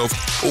yourself,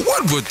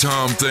 what would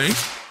Tom think?